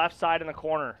story, left side in the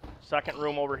corner. Second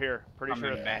room over here. Pretty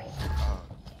sure. Coming back.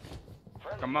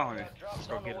 Come on, let's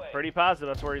go get him. Pretty positive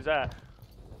that's where he's at.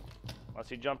 Unless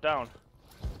he jumped down.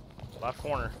 Left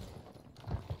corner.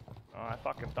 Oh, I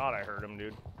fucking thought I heard him,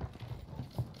 dude.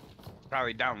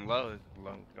 Probably down low.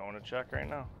 I'm going to check right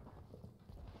now.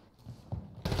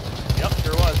 Yep,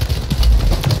 sure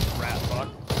was. Rat fuck.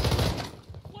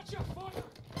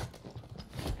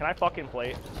 Can I fucking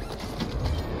plate?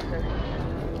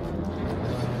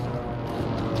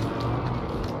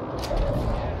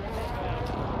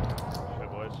 Okay,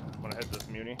 boys. I'm gonna hit this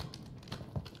muni.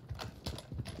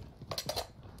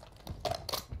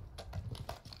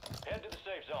 Head to the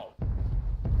safe zone.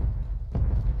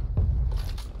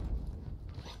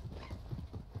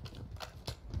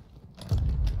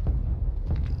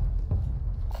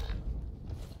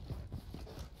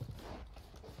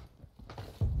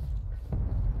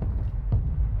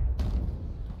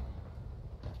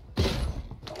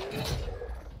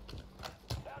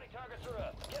 Bounty targets are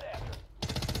up. Get after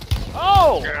 'em.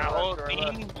 Oh! Got a whole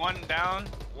team. One down,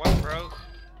 one broke.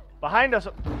 Behind us.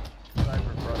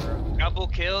 Sniper front. Double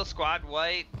kill, squad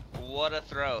white. What a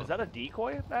throw. Is that a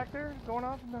decoy back there going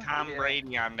off? In the... Tom Yeah.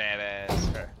 Brady on that ass.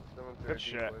 Okay. Someone threw Good a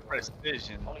shit. decoy.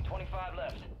 Precision. Only 25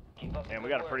 left. Keep up the Man, we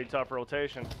good got a work. pretty tough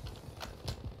rotation.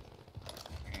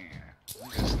 Yeah.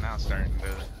 I'm just now starting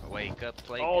to wake up.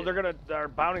 Play Oh, good. they're gonna. Our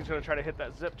bounty's gonna try to hit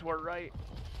that zip to our right.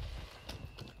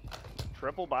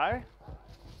 Triple by.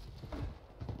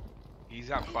 He's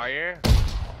on fire.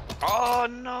 Oh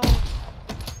no!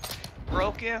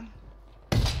 Broke him.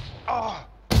 Oh!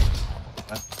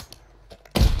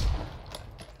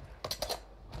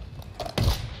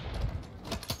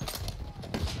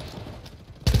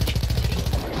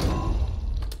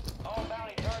 All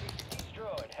bounty targets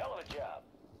destroyed. Hell of a job.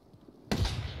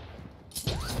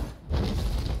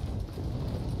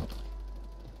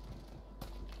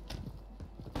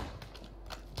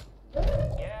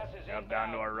 Gas is Yep, inbound.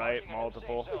 down to our right, Marking into the safe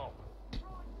multiple. zone.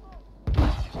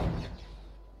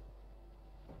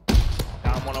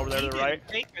 Down one over there to the right.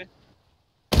 Take it.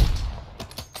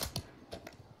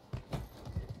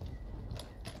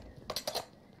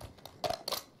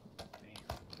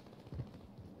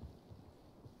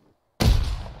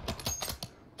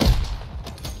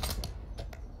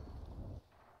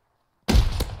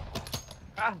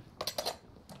 Ah,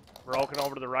 Broken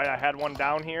over to the right. I had one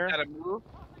down here. gotta move.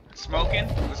 Smoking.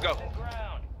 Let's go. Hold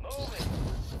ground. Move it.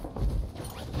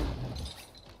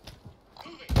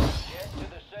 Get to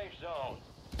the safe zone.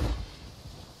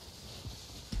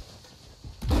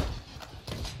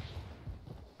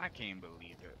 I can't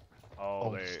believe it. Oh,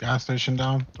 Oh, they. gas station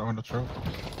down. Throwing the truck.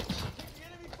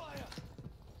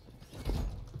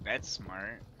 That's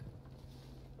smart.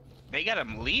 They got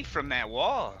him leave from that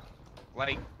wall.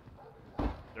 Like,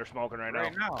 They're smoking right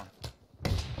right now.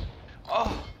 now.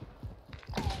 Oh!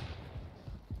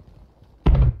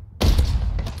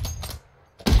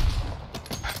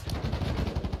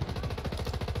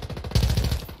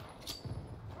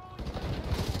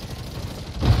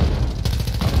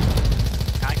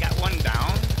 I got one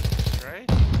down. Right?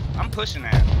 I'm pushing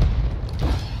that.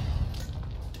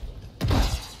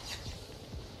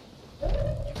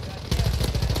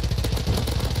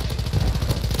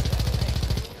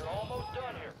 You're almost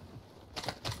done here.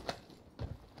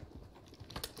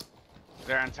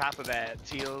 They're on top of that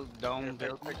teal dome Yeah,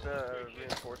 building. pick the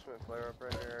reinforcement flare up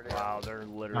right here already. Wow, they're I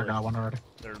literally. got one already.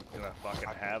 They're gonna fucking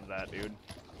have that, dude.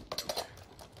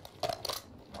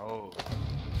 Oh.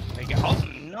 They got, oh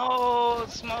no,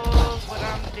 smoke, but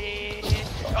I'm dead.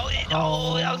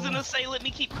 Oh, I was gonna say, let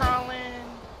me keep crawling.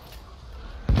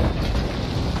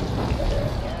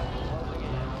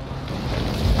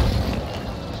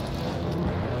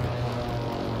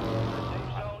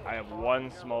 I have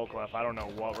one smoke left. I don't know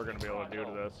what we're gonna be able to do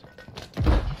to this.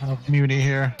 I have Muni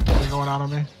here. They're going out on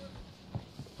me.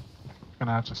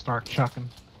 Gonna have to start chucking.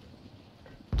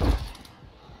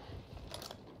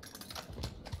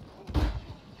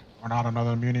 Or not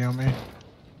another Muni on me.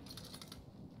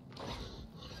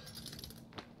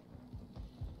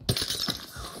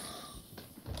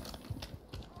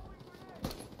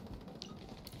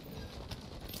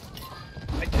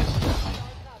 I just,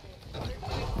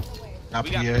 Got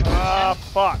We got- PA. Ah,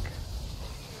 fuck.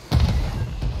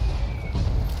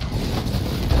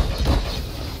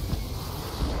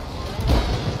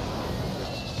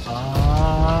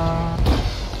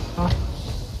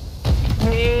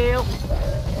 Help.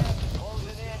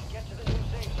 Closing in. Get to the new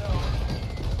safe zone.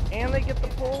 And they get the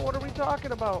pull. What are we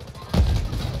talking about?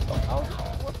 Oh,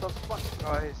 what the fuck?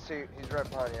 Oh, he's right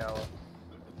behind you, Alan.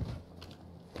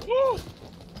 woo!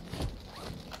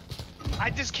 I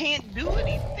just can't do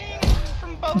anything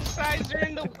from both sides. They're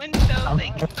in the window. They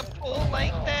get the pull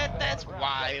like that. That's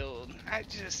wild. I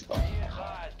just. Be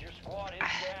advised, your squad is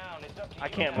down. It's up to you. I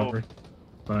can't Cover. move.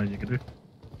 But you can do.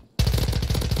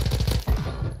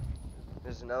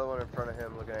 There's another one in front of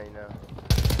him looking at you now.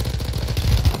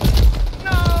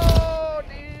 No,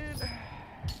 dude.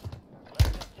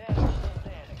 Less than 10 still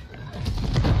standing.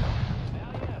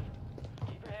 Valiant effort.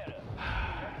 Keep your head up.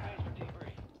 Check the base for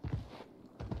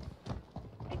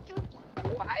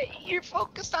debrief. Why? You're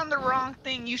focused on the wrong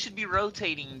thing. You should be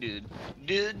rotating, dude.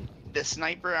 Dude, the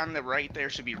sniper on the right there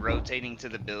should be rotating to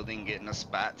the building, getting a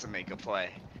spot to make a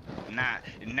play. Not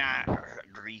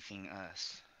griefing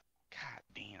us. God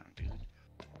damn, dude.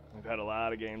 We've had a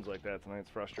lot of games like that tonight. It's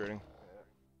frustrating.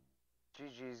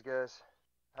 GG's, guys.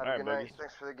 Have Alright, a good night. buddies.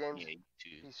 Thanks for the games. Yeah, you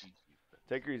too. Peace.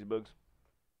 Take her easy, Bugs.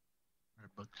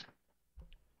 Alright, Bugs.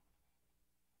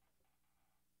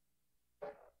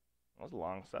 That was a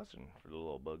long session for the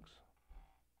little Bugs.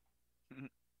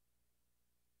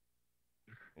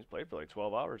 He's played for like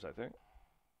 12 hours, I think.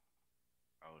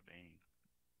 Oh, dang.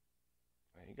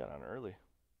 Man, he got on early.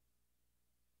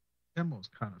 Demo's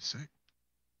kind of sick.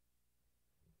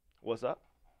 What's up?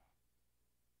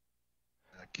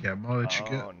 That camo that you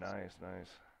get. Oh, nice, nice.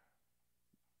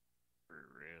 For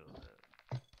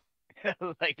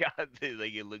real. like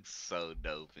it looks so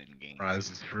dope in game. Prize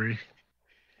is free.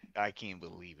 I can't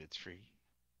believe it's free.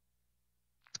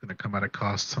 It's gonna come at a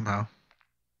cost somehow.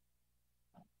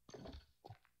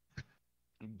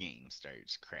 Game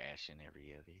starts crashing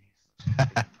every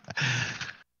other.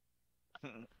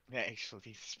 Actually,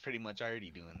 it's pretty much already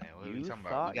doing that. What are we You talking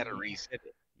about? thought We gotta you- reset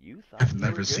it. You thought I've you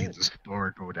never were seen good. the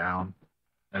store go down.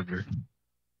 Ever.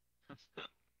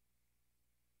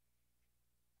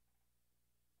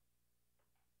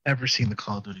 Ever seen the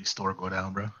Call of Duty store go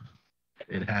down, bro?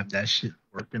 It had that shit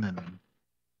working and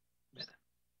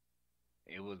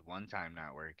It was one time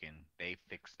not working. They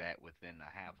fixed that within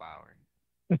a half hour.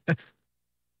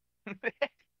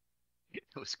 It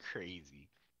was crazy.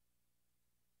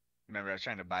 Remember, I was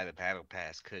trying to buy the battle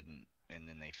pass, couldn't, and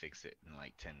then they fixed it in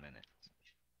like 10 minutes.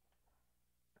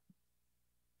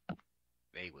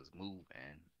 They was moving.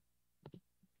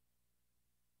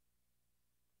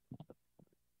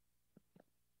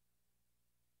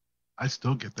 I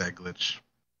still get that glitch.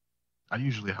 I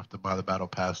usually have to buy the battle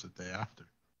pass the day after.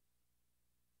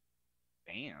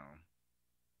 Damn.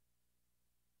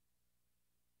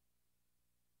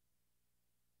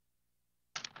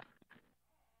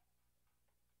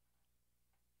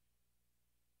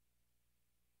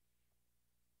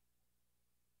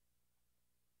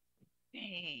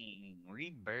 Dang.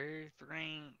 Rebirth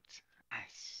ranked.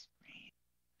 Nice, man.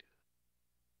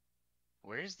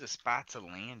 Where's the spot to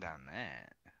land on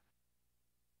that?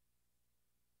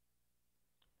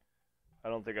 I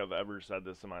don't think I've ever said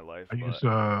this in my life, I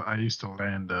but used to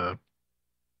land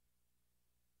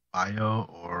bio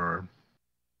or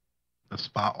the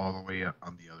spot all the way up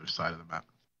on the other side of the map.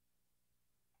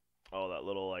 oh, that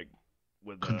little like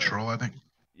with the Control, I think.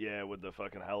 yeah, with the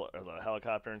fucking the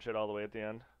helicopter and shit all the way at the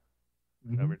end.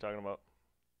 Mhm. That we're talking about.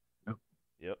 Yep.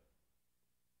 Yep.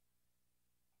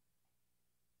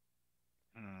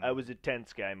 Hmm. I was a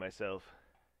tense guy myself.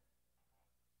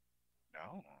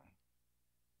 No.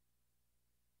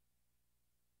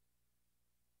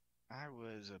 I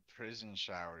was a prison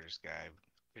showers guy,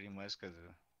 pretty much because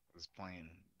I was playing.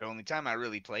 The only time I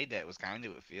really played that was kind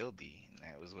of with Fieldy, and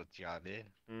that was what y'all did.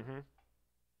 Mm-hmm. And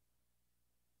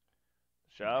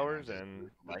Showers I just and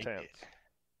the liked tents. it.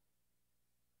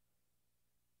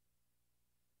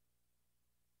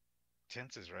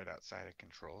 Tents is right outside of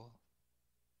control.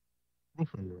 We'll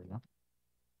figure it out.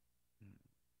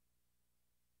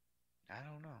 I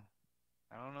don't know.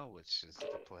 I don't know which is to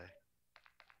play.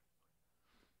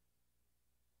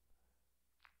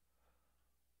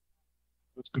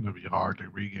 It's gonna be hard to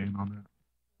regain on that.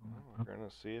 We're gonna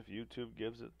see if YouTube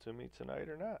gives it to me tonight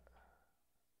or not.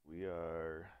 We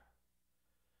are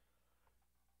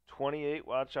 28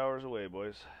 watch hours away,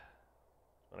 boys.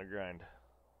 On a grind.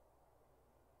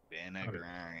 Been a Okay.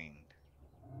 grind.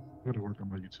 I gotta work on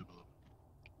my YouTube a little.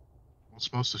 I'm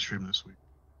supposed to stream this week.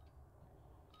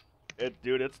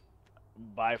 Dude, it's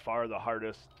by far the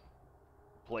hardest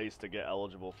place to get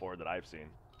eligible for that I've seen.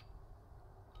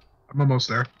 I'm almost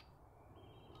there.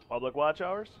 Public watch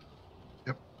hours?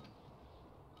 Yep.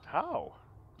 How?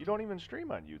 You don't even stream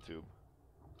on YouTube.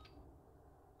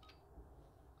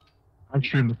 I've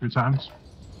streamed a few times.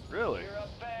 Really? You're up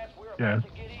fast. We're Yeah. about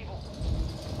to get evil.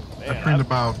 Man, I've streamed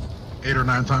about 8 or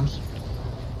 9 times.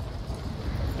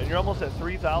 and you're almost at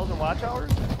 3,000 watch hours?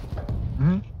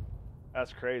 Mm-hmm.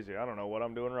 That's crazy. I don't know what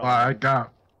I'm doing wrong. I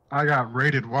got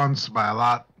rated once by a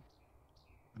lot.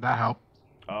 That helped.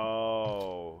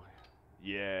 Oh,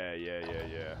 yeah.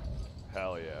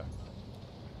 Hell yeah.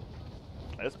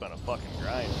 It's been a fucking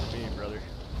grind for me, brother.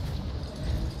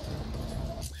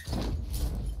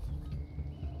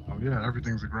 Oh yeah,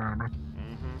 everything's a grind, bro.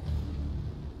 Mm-hmm.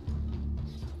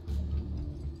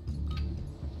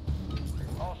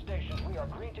 All stations, we are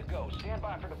green to go. Stand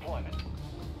by for deployment.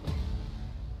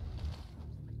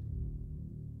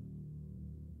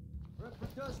 Prep for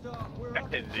dust off. We're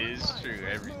up It in green is lights. true.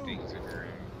 Let's Everything's a move.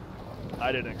 grind.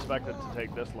 I didn't expect it to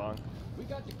take this long. We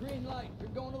got the green light. You're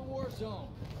going to the war zone.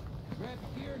 Grab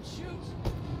your gear and shoot.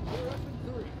 We're up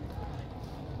in 3.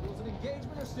 Rules of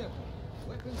engagement are simple.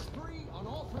 Weapons free on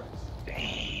all threats.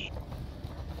 Dang.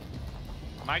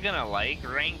 Am I gonna like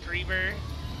ranked Rebirth?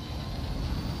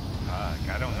 Fuck,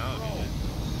 I don't know, dude.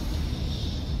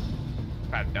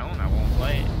 If I don't, I won't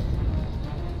play it.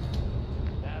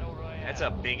 Battle Royale. That's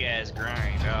a big ass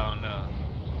grind. Oh no.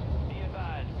 Be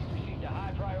advised, we received a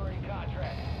high priority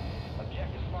contract.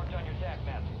 Objectives marked on your attack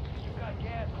map. You got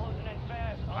gas closing in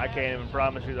fast. I can't even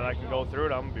promise you that I can go through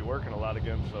it. I'm gonna be working a lot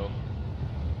again, so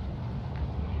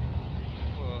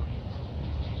Well,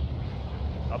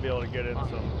 I'll be able to get in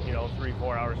some,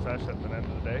 3-4 hour session at the end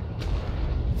of the day.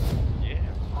 yeah.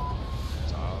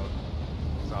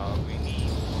 That's all we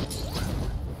need.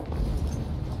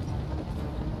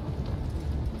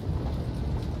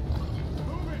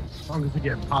 As long as you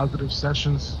get positive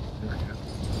sessions, you're good.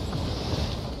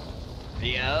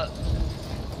 Yeah.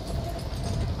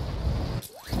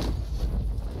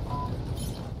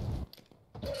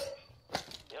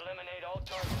 Eliminate all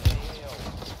targets in the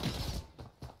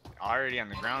AO. Already on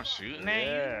the ground shooting at you?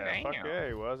 Yeah, Damn. fuck yeah,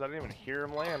 he was. I didn't even hear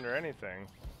him land or anything.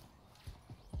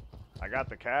 I got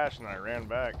the cash and I ran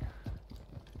back.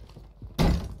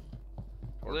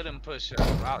 Let him push up.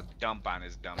 I'll dump on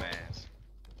his dumb ass.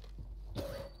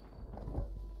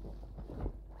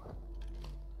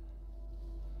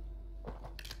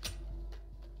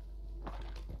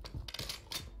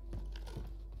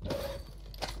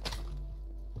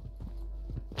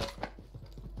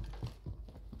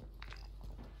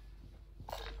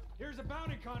 Here's a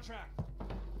bounty contract.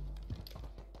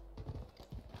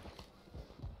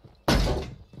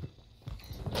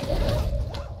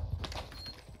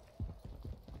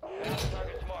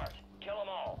 Targets marked. Kill them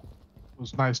all. It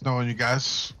was nice knowing you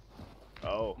guys.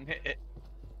 Oh,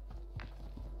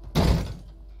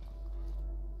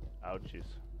 ouchies.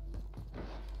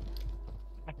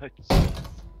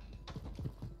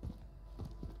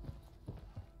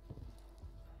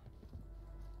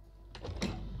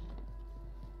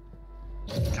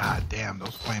 God damn. damn,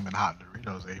 those flaming hot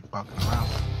Doritos ain't fucking around.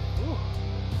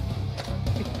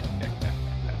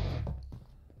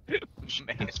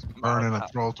 It's burning a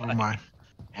hole through my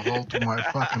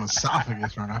fucking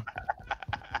esophagus right now.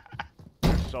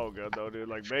 So good though, dude.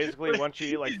 Like basically, once you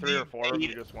eat like 3 or 4 of them,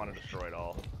 you just want to destroy it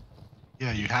all.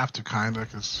 Yeah, you have to kinda,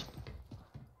 cause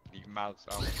your mouth's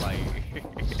on fire.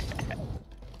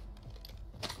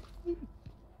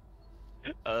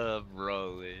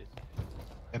 Roll it.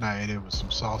 and I ate it with some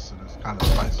salsa and it's kind of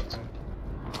spicy too.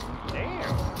 Damn.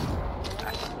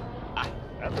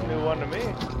 That's a new one to me.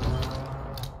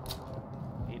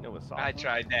 Eating it with salsa. I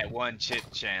tried that one chip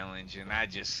challenge and I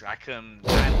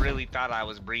really thought I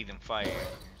was breathing fire.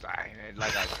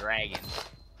 Like a dragon.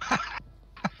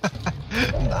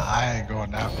 Nah, I ain't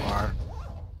going that far.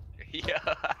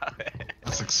 Yeah.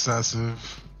 That's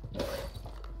excessive.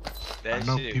 That I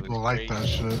know shit people was like that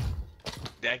crazy. shit.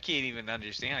 I can't even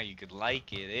understand how you could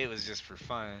like it. It was just for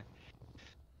fun.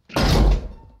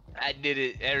 I did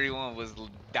it. Everyone was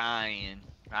dying.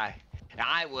 I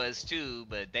was too,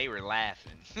 but they were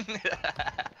laughing.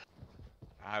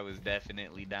 I was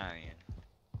definitely dying.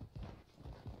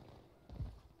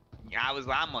 I'm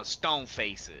gonna stone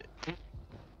face it.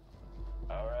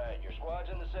 Alright, your squad's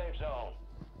in the safe zone.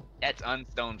 That's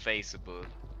unstone faceable.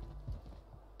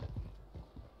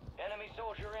 Enemy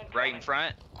soldier incoming. Right in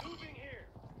front. Moving here.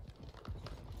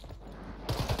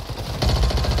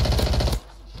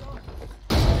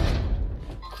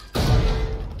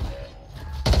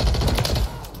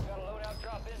 Got a loadout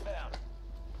drop inbound.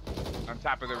 On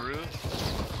top of the roof.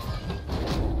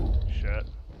 Shit.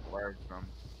 Where from?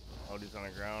 Odie's on the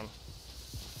ground.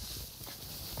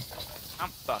 I'm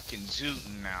fucking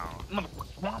zooting now.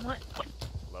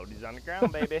 Lodi's on the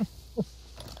ground, baby.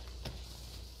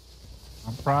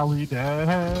 I'm probably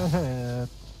dead.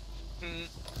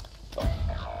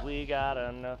 We got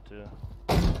enough to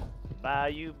buy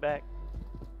you back.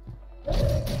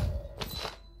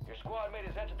 Your squad mate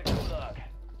has entered the gulag.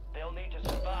 They'll need to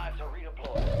survive to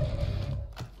redeploy.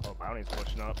 Oh, bounty's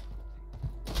pushing up.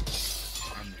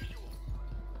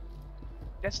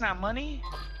 That's not money.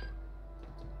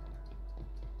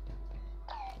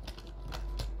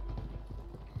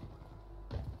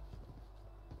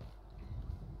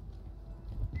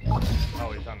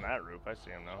 Oh, he's on that roof. I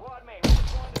see him now. Squad mate,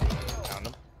 respond to the AO. Found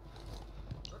him.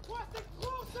 Requesting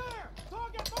close air!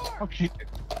 Target mark! Oh shit.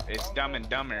 It's Dumb and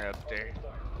Dumber up there.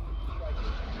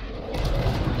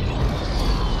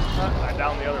 I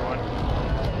downed the other one.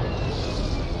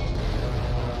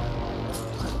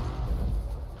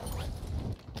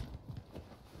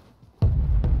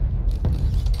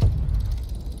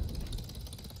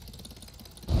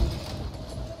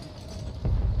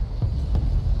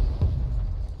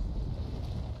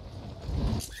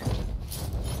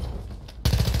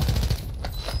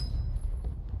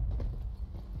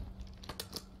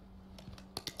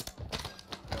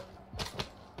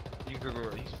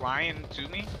 He's flying to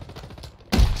me.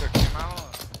 Took him out.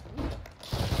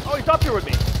 Oh, he's up here with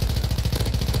me.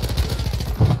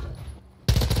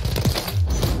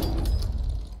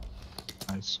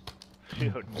 Nice.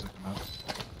 Dude. Music enough.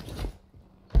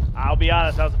 I'll be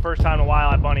honest, that was the first time in a while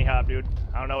I bunny hop, dude.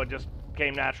 I don't know, it just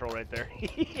came natural right there.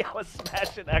 I was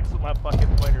smashing X with my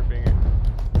fucking pointer finger.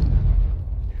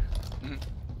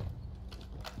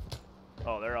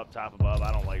 Oh, they're up top above.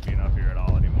 I don't like being up here at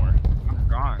all anymore. I'm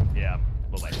gone. Yeah,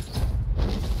 but like,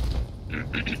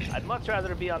 I'd much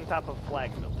rather be on top of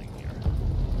flag building here.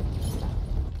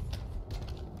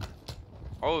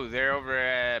 Oh, they're over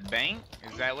at Bank?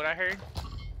 Is that what I heard?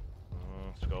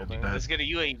 Scoping. Let's get a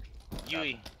UE.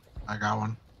 UE. I got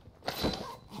one.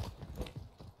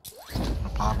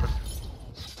 I'll pop it.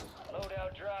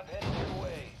 Loadout drop heading your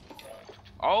way.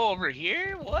 Oh, over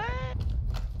here? What?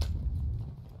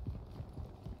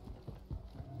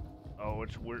 Oh,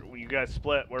 you guys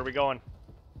split. Where are we going?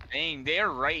 Dang, they're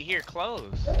right here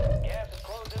close. Gas is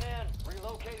closing in.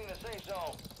 Relocating the safe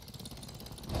zone.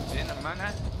 In the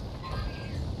mana?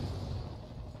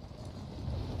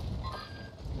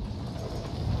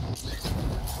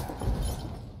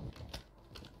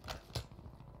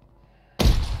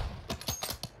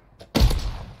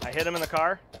 I hit him in the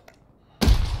car.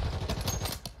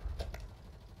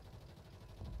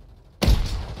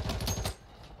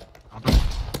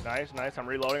 Nice, nice. I'm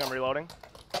reloading.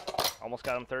 Almost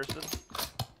got him thirsted.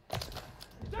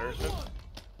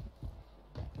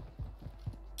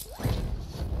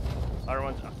 Other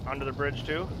one's under the bridge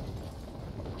too.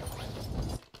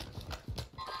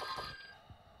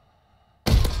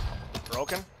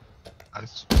 Broken.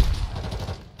 Nice.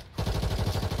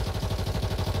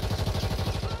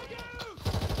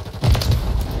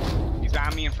 He's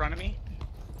on me in front of me.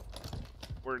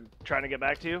 we're trying to get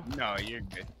back to you? No, you're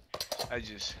good.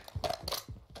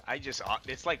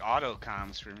 It's like auto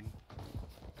comms for me.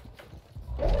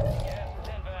 Gas is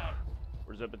inbound.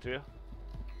 We're zipping to you.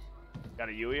 Got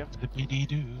a UE.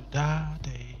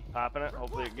 Zippity-doo-dah-day. Popping it.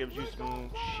 Hopefully it gives you some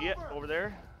shit over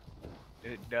there.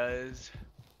 It does.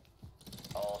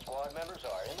 All squad members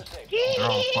are in the safe. They're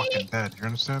all fucking dead. You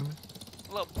understand me?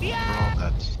 Look, They're all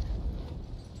dead.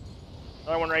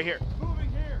 Another one right here. Moving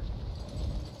here.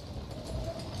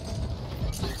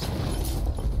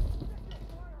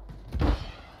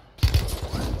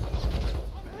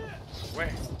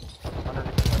 where?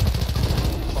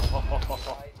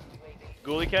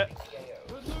 Ghoulie kit.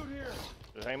 Good loot here.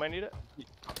 Does anybody need it? Am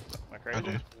I crazy? I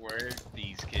do. Where are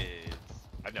these kids?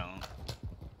 I don't.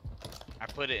 I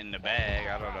put it in the bag.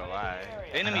 I don't know why.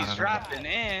 The enemy's dropping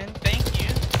in. Thank you.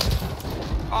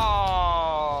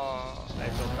 Oh.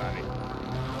 Nice little tiny.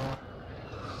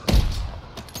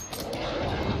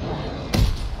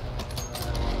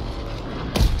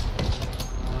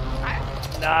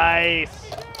 Nice.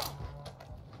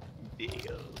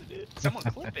 Dude. Someone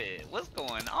clip it. What's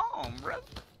going on, bro?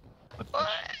 What?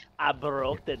 I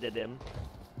broke the him.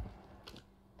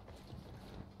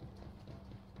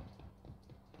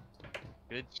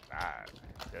 Good job.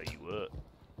 Tell you what.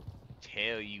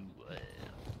 Tell you what.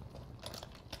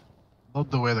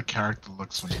 Love the way the character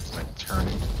looks when he's like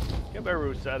turning.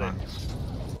 Gamebattles said it.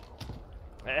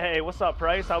 Hey, what's up,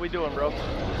 Price? How we doing, bro?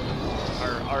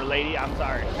 Our lady, I'm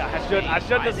sorry. I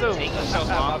shouldn't assume. Taking so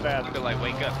My long bad. to like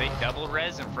wake up. They double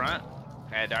res in front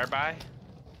at our buy.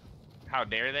 How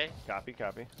dare they? Copy,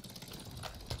 copy.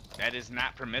 That is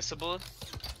not permissible.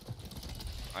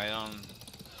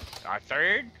 Our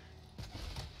third.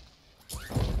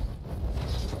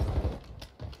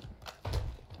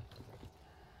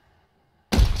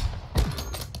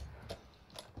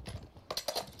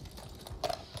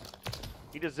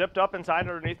 He just zipped up inside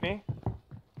underneath me.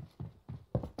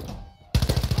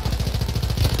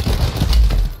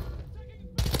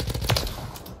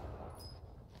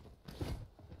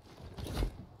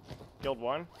 Killed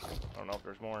one. I don't know if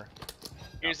there's more.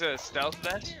 Here's a stealth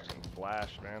vest.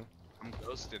 Flash, man. I'm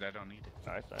ghosted. I don't need it.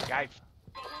 Nice, nice. Guy.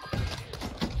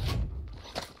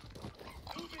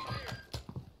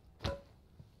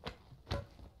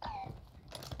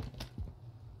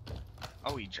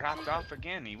 Oh, he dropped off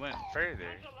again. He went further.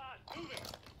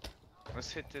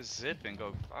 Let's hit this zip and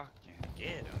go fucking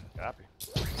get him. Copy.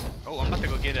 Oh, I'm about to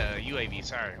go get a UAV.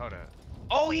 Sorry, hold up.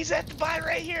 Oh, he's at the buy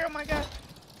right here. Oh my god.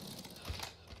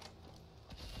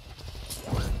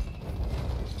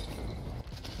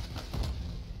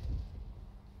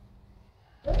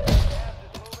 Gas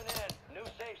is moving in. New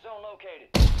safe zone located.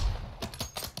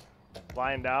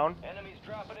 Flying down. Enemies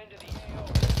dropping into the AO.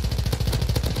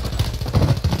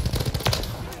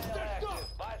 Active.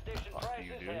 Buy station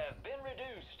prices dude. have been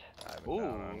reduced. I have it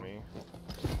down on Ooh. me.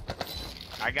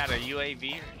 I got a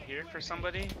UAV here for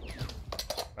somebody.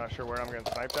 Not sure where I'm gonna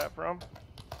snipe that from.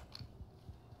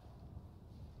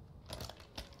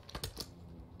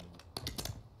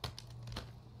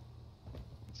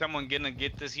 Someone gonna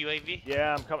get this UAV?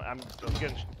 Yeah, I'm coming. I'm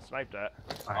getting sniped at.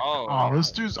 Oh.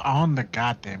 This dude's on the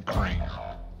goddamn crane.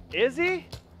 Is he?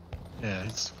 Yeah,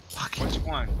 it's fucking. Which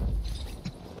one?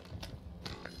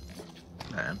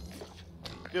 Man.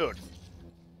 Dude,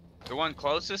 The one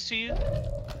closest to you?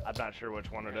 I'm not sure which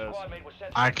one it is. Squad mate was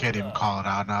sent I to can't even call it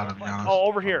out now, to be honest. Oh,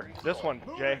 over here. This one,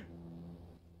 Jay.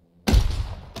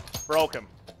 Broke him.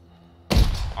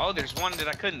 Oh, there's one that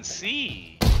I couldn't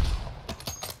see.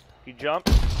 He jumped.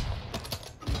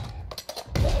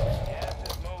 Gas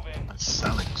is moving. It's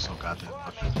selling so goddamn Squad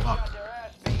much. mates have got Fuck. their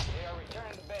ass beat. They are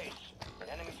returning to base.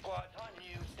 Enemy squad's hunting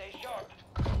you. Stay sharp.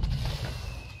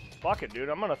 Fuck it, dude.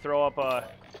 I'm gonna throw up a.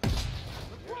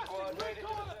 Your squad rated to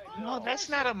the safe No, zone. that's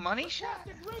not a money shot.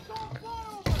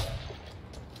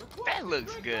 That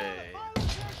looks good.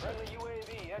 Friendly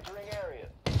UAV entering area.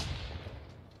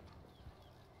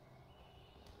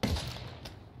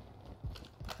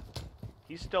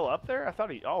 He's still up there? I thought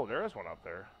he. Oh, there is one up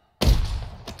there.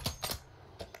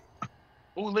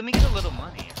 Oh, let me get a little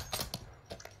money.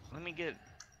 Let me get.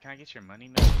 Can I get your money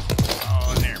now?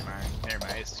 Oh, never mind. Never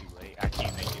mind. It's too late. I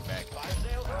can't make it back. Fire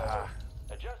sales over.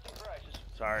 Adjusting prices.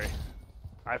 Sorry.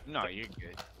 No, you're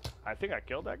good. I think I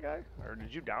killed that guy, or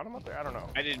did you down him up there? I don't know.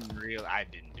 I didn't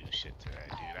do shit to that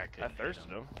dude. I I couldn't.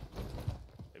 thirsted him.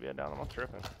 Maybe I downed him. I'm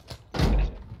tripping.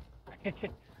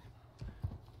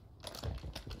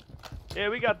 Yeah,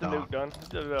 we got the nuke done.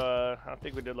 Did, I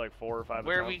think we did like 4 or 5.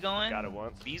 Where are we attempts. going? Got it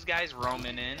once. These guys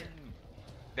roaming in.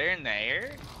 They're in the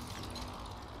air.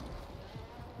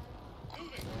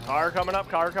 Car coming up.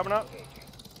 Car coming up.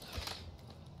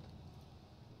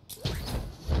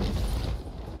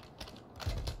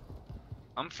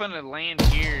 I'm finna land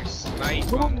here, snipe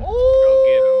him. Go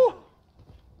Ooh! get him.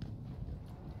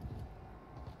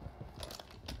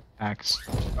 Axe.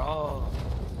 Oh.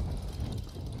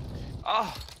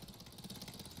 Oh.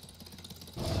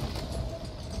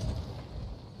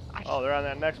 Oh, they're on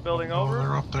that next building Oh, over?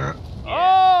 they're up there.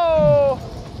 Oh!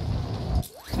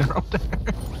 They're up there.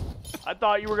 I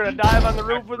thought you were gonna dive on the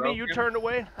roof with me. You broken. turned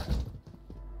away.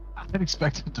 I didn't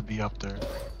expect him to be up there.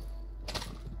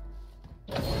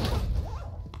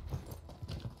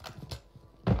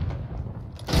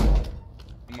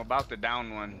 I'm about to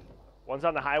down one. One's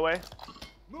on the highway.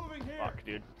 Moving here. Fuck,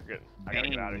 dude. You're good. I gotta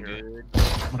get out of Dang, here. dude.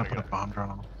 I'm gonna put a bomb drone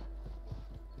on him.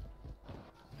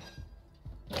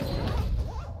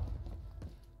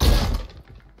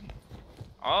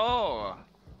 Oh.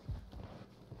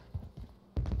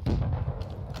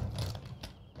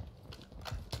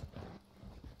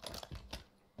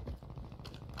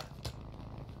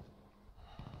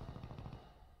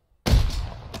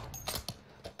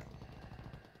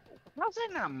 How's that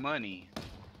not money?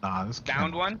 Nah, this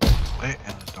Downed one? lit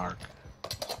in the dark.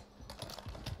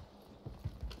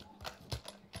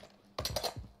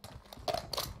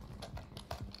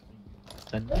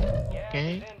 Gas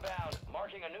Okay. is inbound,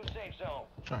 marking a new safe zone.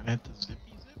 Trying to hit the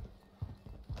zippy zip.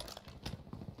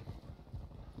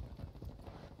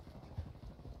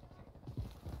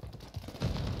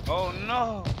 Oh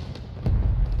no.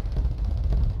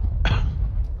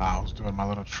 I was doing my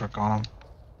little trick on them.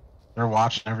 They're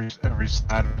watching every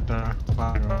side of the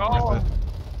Oh.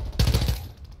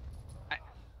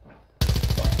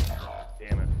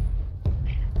 Damn it.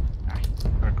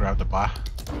 I grab the buy.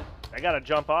 I gotta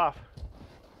jump off.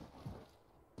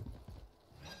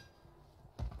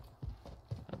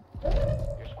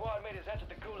 Your squad mate has entered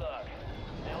the gulag.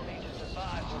 They'll need to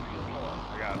survive for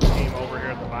redeploy. I got a team over here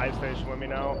at the buy station with me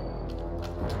now.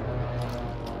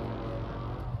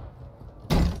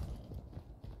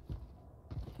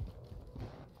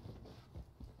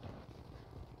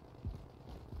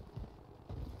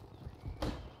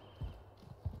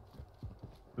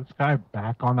 This guy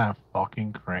back on that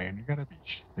fucking crane. You gotta be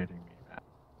shitting me, man.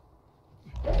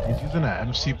 He's using an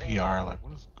MCPR. Like,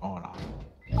 what is going on?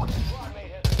 Squad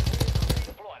mate has been cleared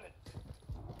for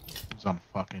redeployment. He's on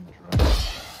fucking drugs.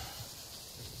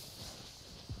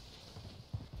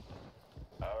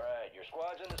 Alright, your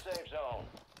squad's in the safe zone.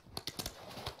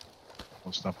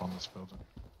 Post up on this building.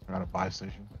 They're at a buy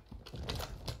station.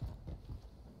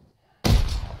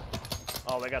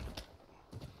 Oh, they got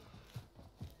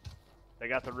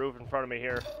the roof in front of me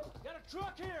here. Got a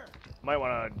truck here. Might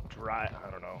want to drive. I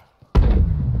don't know.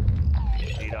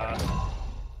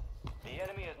 The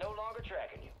enemy is no longer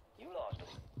tracking you. You lost him.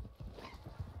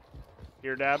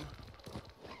 Here, Dab.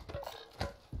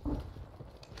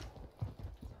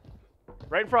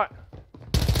 Right in front.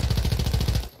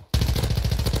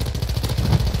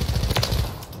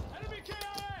 Enemy KIA.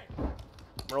 I'm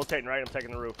rotating right. I'm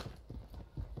taking the roof.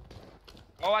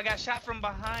 Oh, I got shot from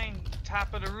behind,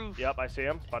 top of the roof. Yep, I see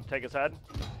him. About to take his head.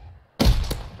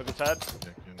 Took his head.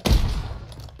 Ridiculous.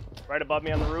 Right above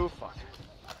me on the roof. Fuck.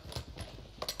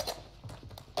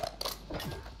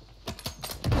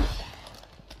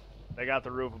 They got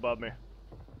the roof above me.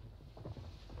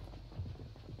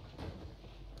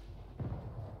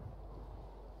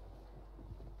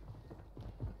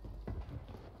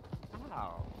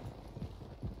 Wow.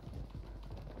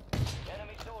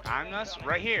 Enemy soldier I'm us incoming.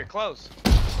 right here, close.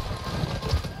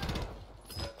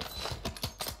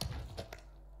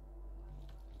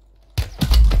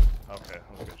 Okay,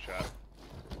 that was a good shot.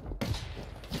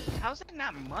 How's that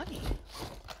not money?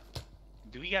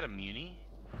 Do we got a muni?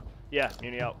 Yeah,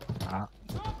 Muni out.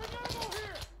 Dropping ammo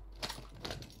here.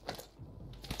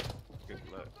 Good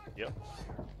luck. Yep.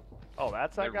 Oh,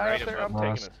 that's that They're guy right up there? I'm above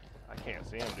taking us. it. I can't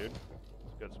see him, dude.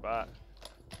 Good spot.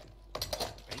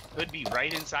 He could be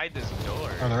right inside this door.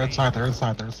 Oh, they're inside. They're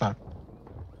inside. They're inside.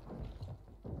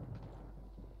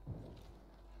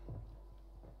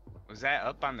 Was that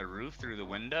up on the roof through the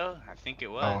window? I think it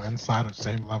was. Oh, inside of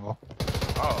same level.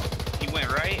 Oh, he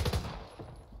went right.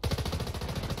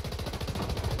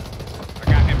 I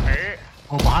got him hurt.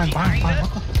 Oh, behind. Behind What us?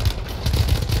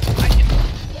 the? I can...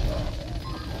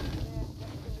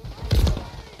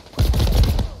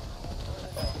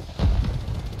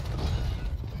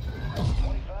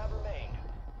 25 remained.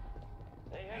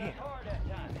 They hit us hard that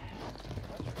time.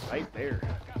 Right there.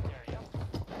 Got there, yep.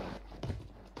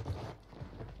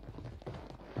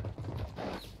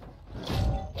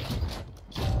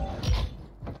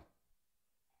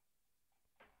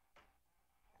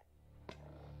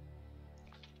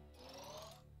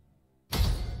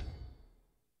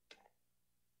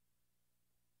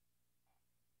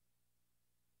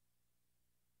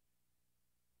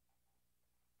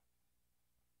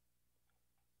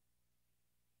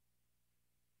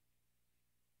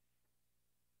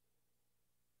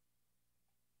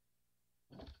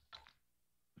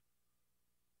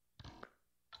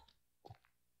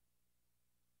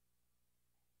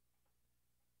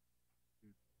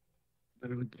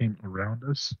 Literally came around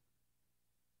us.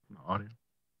 The audio.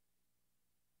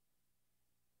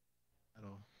 I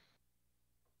don't.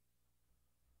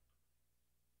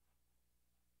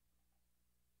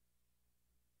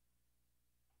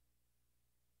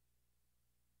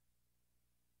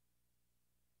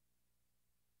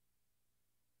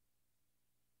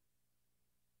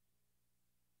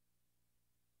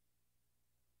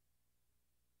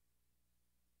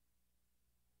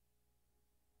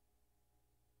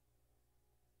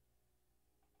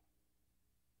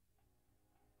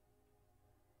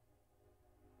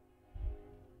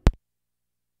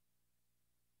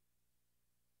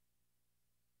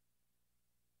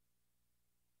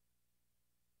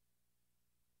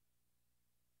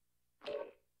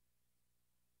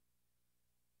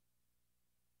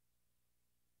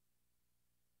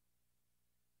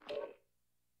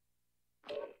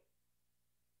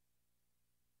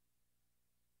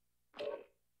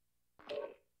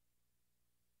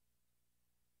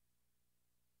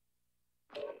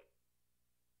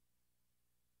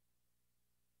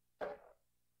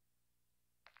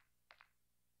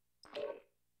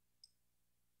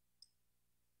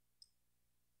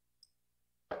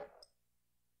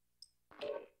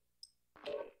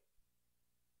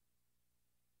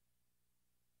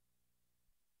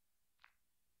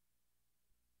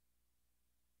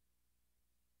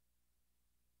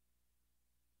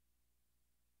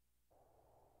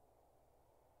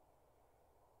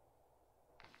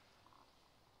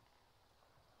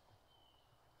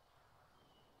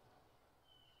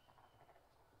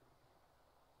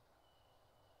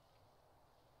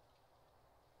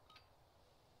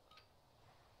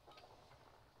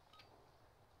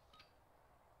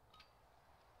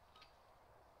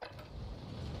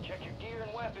 Check your gear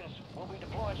and weapons. We'll be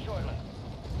deploying shortly.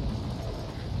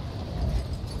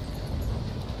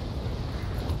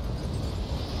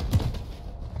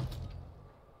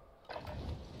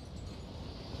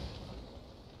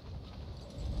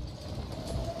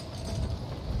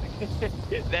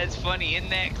 That's funny. In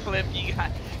that clip, you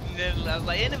got. And then I was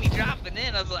like, enemy dropping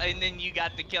in. I was like, and then you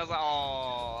got the kills.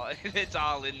 Oh, it's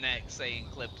all in that same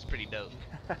clip. It's pretty dope.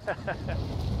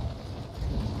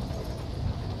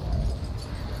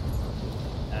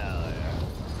 Hell yeah.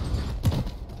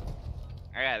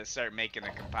 I gotta start making a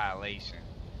compilation.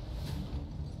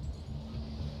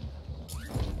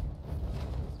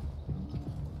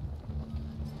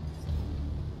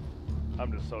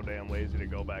 I'm just so damn lazy to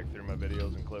go back through my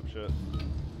videos and clip shit.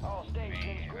 All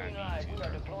stations, green light. We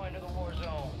are deploying to the war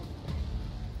zone.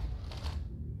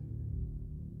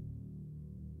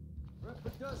 Rep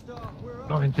the dust off. We're up.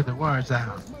 Going to the war zone.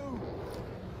 Let's move.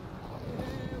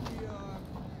 Here we are.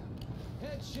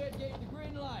 Head shed gave the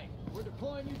green light. We're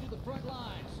deploying you to the front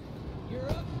lines. Gear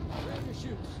up. Grab your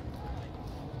chutes.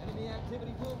 Enemy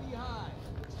activity will be high.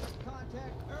 Expect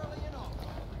contact early and often.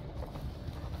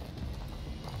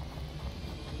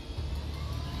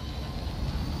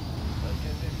 Let's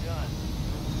get this done.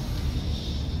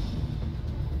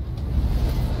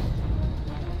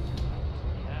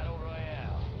 Battle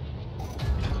Royale.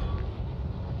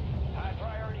 High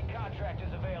priority contract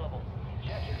is available.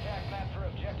 Check your tac map for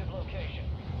objective location.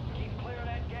 Keep clear of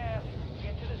that gas.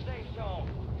 Get to the safe zone.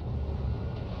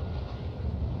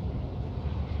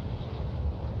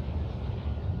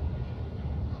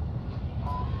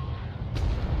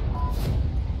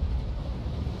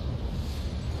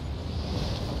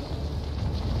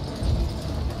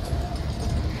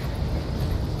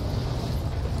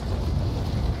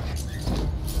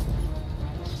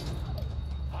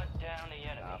 Hunt down the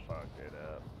enemy. I fucked it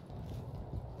up.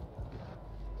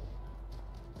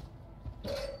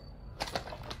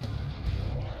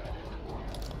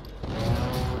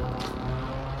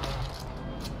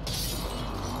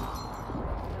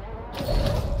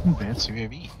 Advanced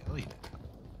UAV. Hell yeah.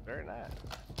 Very nice.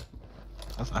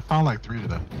 I found like 3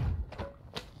 today.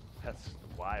 That's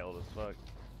wild as fuck.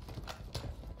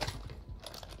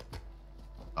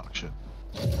 Oh shit.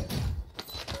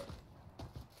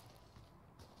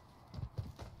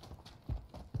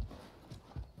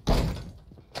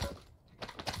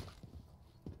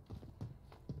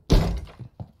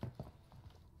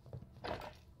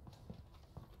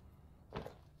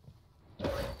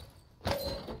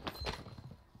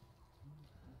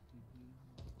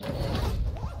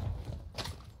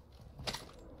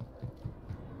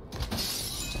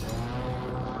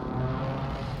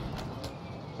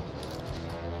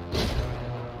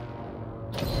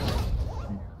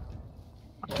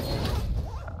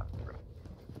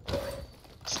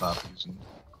 Stop using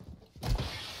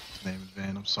his name is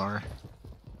Van, I'm sorry.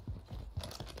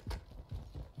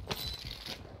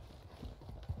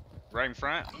 Right in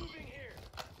front. Moving here.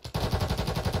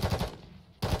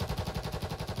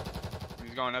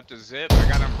 He's going up the zip. I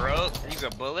got him broke. He's a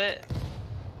bullet.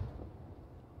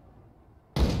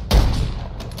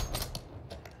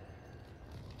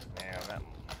 Man, that.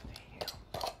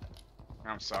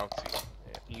 I'm salty.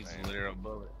 Yeah, He's man. literal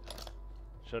bullet.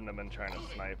 Shouldn't have been trying to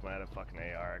snipe him. I had a fucking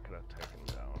AR. I could have taken him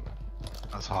down.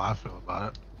 That's how I feel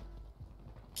about it.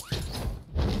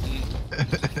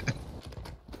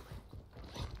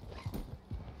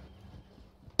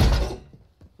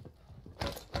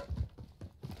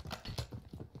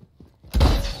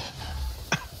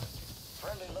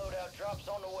 Friendly loadout drops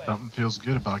on the way. Something feels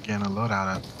good about getting a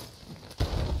loadout at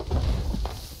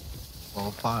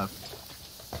level 5.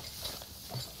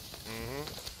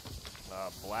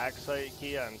 Black site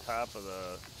key on top of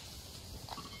the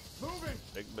Moving.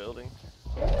 big building.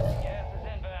 Gas is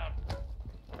inbound.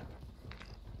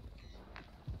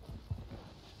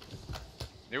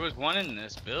 There was one in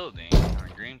this building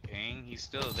on green ping. He's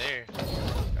still there.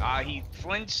 He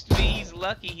flinched me. He's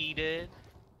lucky he did.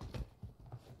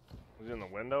 Was he in the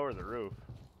window or the roof?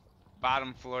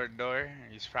 Bottom floor door.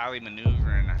 He's probably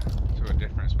maneuvering to a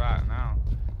different spot now.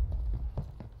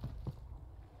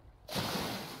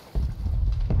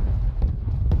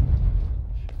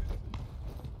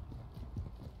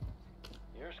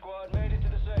 Your squad made it to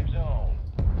the safe zone.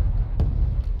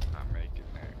 I'm making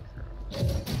that cross.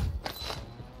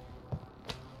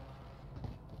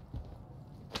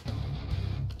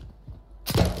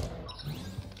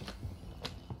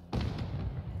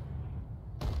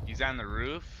 He's on the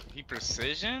roof. He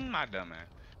precision? My dumb ass.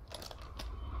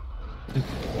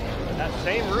 That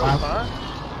same roof, huh?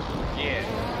 Yeah,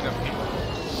 he's up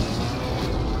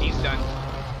here. He's done.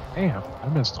 Damn, I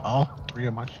missed all 3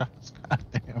 of my shots. God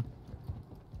damn.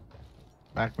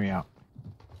 Back me out.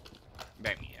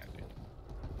 Back me up, dude.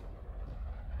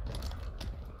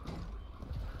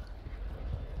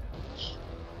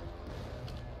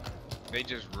 They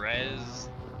just res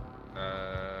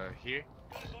here.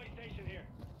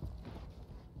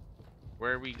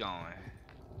 Where are we going?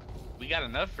 We got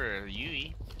enough for a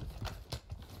UE.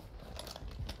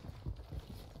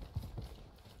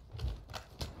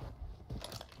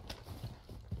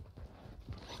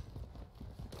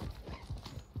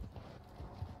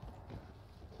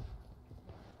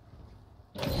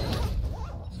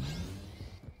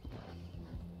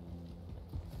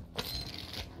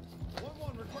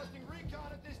 Requesting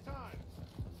recon at this time.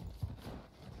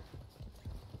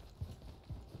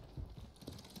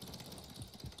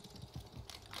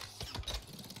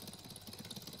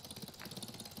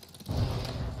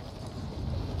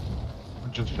 I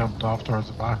just jumped off towards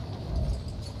the bar.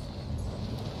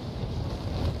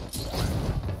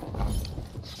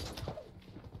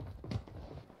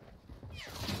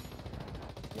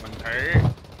 One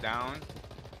hurt. Down.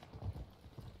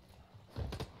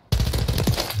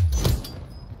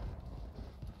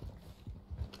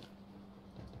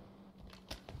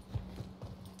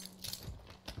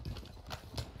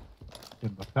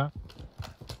 Didn't look that.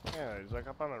 Yeah, he's like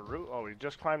up on the roof. Oh, he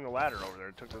just climbed the ladder over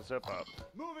there. Took the zip up.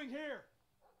 Moving here.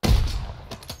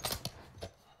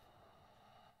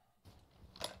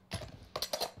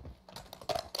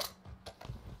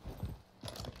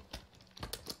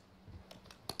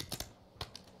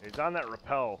 He's on that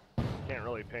rappel. Can't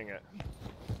really ping it.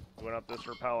 He went up this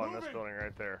rappel on this building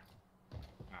right there.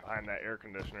 Behind that air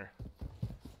conditioner.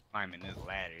 Climbing this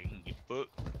ladder. You can get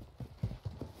booked.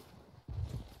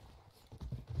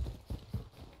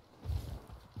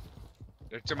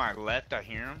 They're to my left. I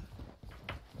hear him.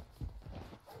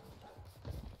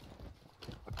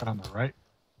 Put that on the right.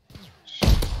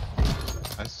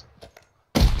 Nice.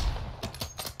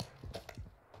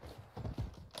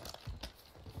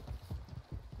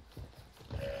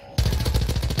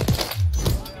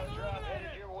 Loadout drop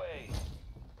headed your way.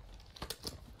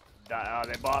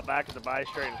 They bought back at the buy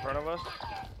straight in front of us.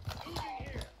 Moving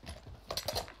here.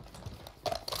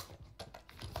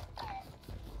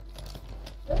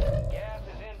 Gas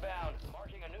is inbound,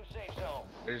 marking a new safe zone.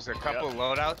 There's a couple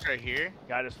loadouts right here.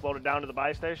 Guy just floated down to the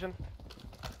buy station.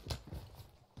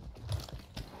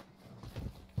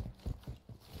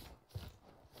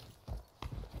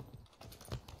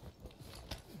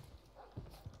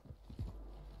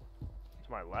 To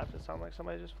my left, it sounded like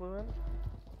somebody just flew in.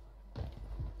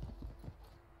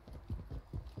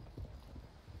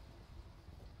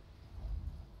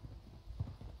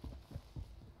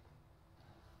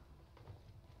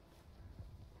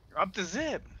 Up the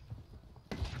zip.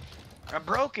 I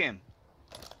broke him.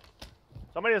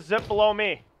 Somebody has zipped below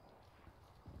me.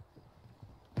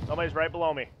 Somebody's right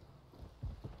below me.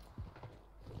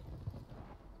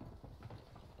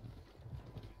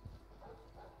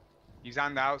 He's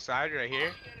on the outside right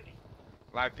here.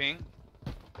 Live ping.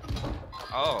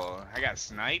 Oh, I got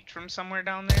sniped from somewhere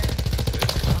down there?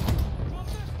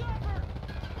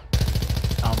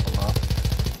 Down below.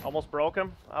 Almost broke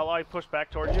him. I'll push back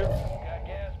towards you. Got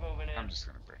gas moving in. I'm just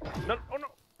gonna break it. No, oh no.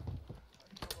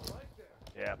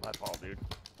 Yeah, my fault, dude.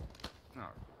 No.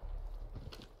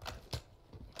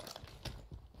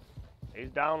 He's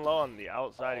down low on the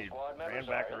outside. He Squad ran members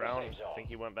back are in the around. safe zone. I think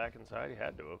he went back inside. He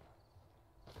had to have.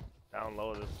 Down low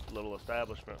of this little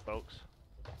establishment, folks.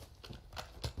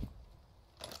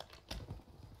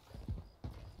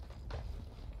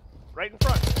 Right in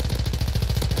front.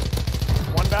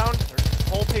 One down. There's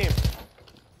whole team.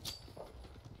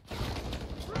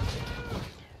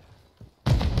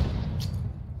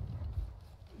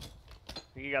 I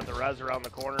think you got the res around the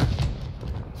corner.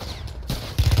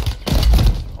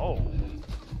 Oh.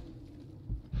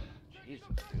 Jesus,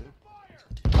 dude.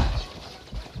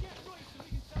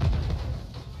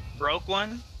 Broke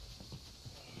one.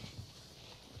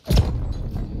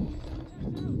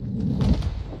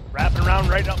 Wrapping around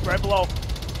right up, right below.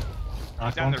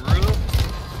 He's on the roof.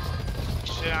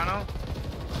 Shit on him.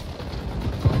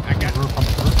 I got Roof on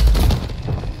the roof.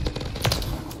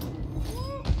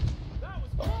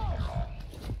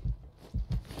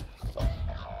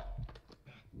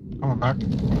 Coming back.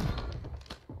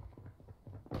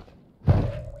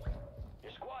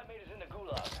 Your squad mate is in the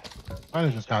gulag. I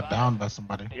just got downed by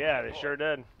somebody. Yeah, they sure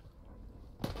did.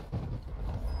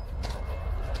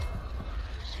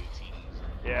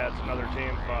 Yeah, it's another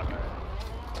team. Fuck.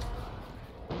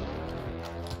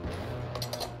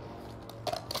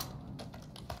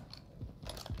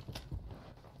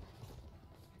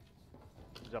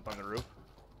 He's up on the roof.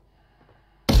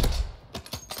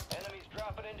 Enemies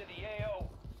dropping into the AO.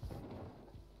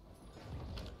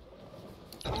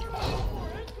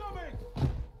 Incoming!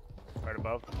 Right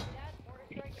above.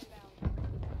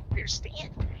 your stand.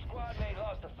 Your squad mate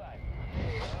lost the fight.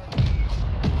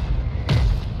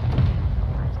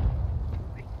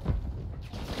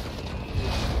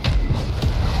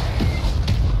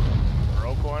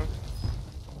 Broke one.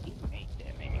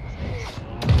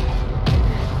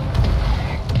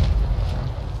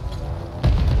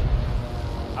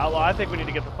 Outlaw, I think we need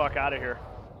to get the fuck out of here.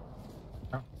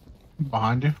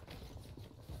 Behind you.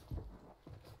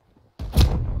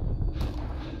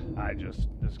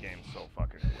 This game's so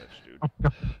fucking glitched,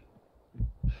 dude.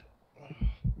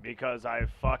 Because I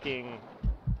fucking...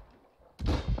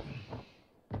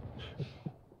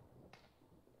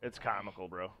 It's comical,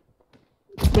 bro.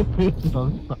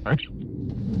 Sorry.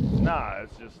 Nah,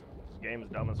 it's just, this game's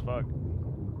dumb as fuck.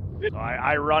 So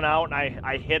I run out and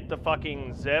I hit the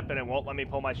fucking zip and it won't let me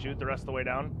pull my chute the rest of the way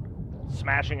down.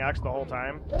 Smashing X the whole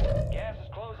time. Gas is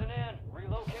closing in.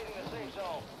 Relocating the safe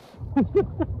zone.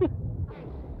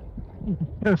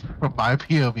 From my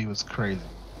POV was crazy.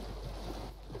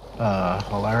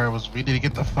 Hilaria was, we need to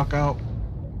get the fuck out.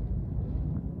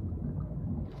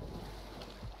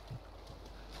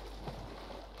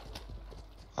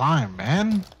 Fine,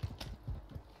 man.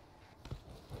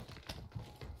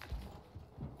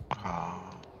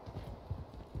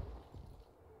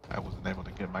 I wasn't able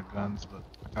to get my guns, but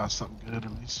I got something good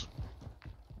at least.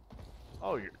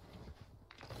 Oh, you're...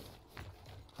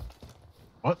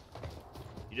 What?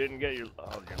 You didn't get your...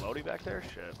 Oh, your loadie back there?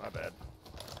 Shit, my bad.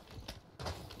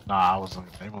 Nah, I wasn't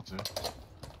able to.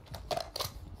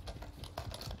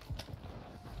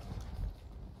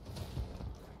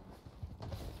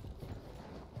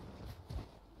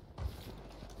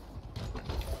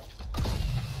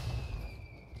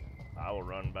 I will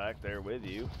run back there with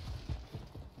you.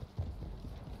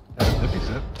 Yeah, zippy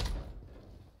zip.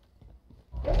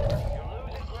 You're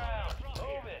losing ground.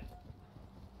 Move it.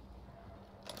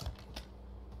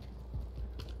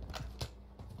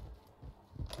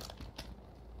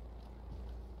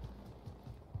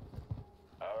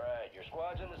 All right, your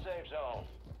squad's in the safe zone.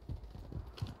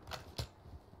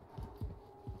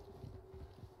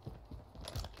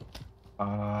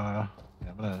 Yeah,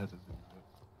 I'm gonna hit the zippy zip.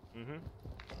 Mm-hmm.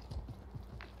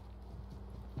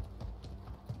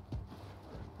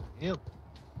 Ew.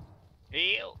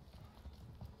 Ew.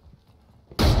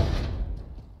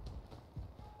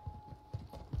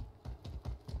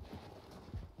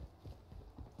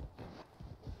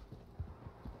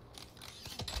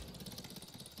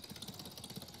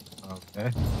 Okay,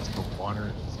 the water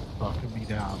is fucking me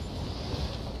down.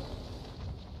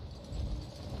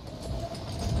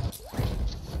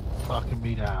 Fucking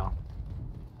me down.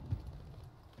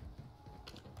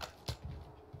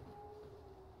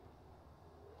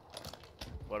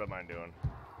 What am I doing?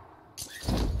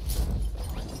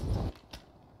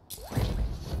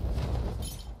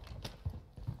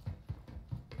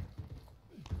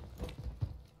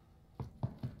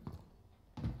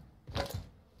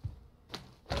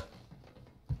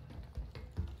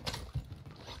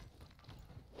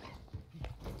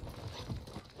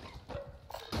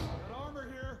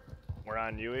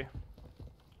 on Yui.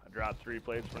 I dropped 3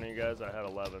 plates for you guys. I had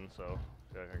 11, so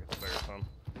I feel like I can spare some.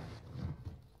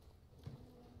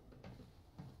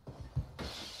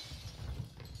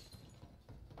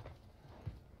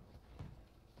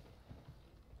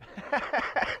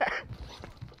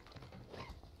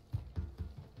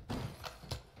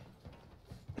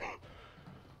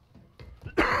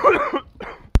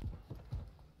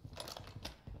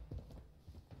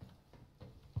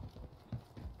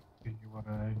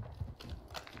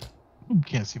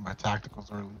 Can't see my tacticals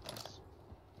early.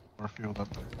 Or field up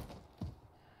there.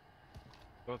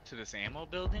 Go to this ammo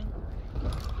building?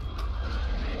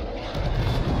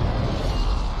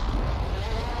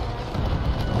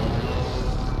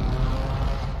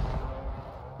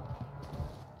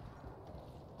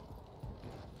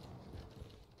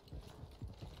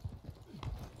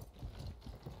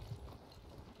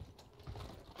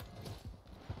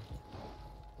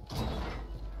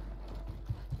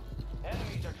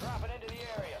 Enemies are dropping into the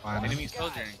area. Enemy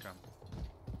soldier income.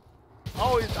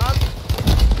 Oh, he's on.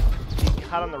 He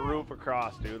got on the roof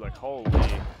across, dude. Like, holy.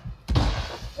 Training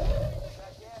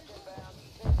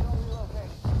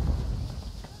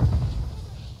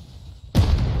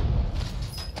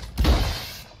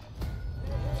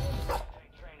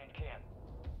camp.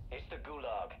 It's the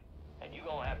Gulag, and you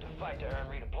gonna have to fight to earn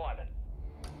redeployment.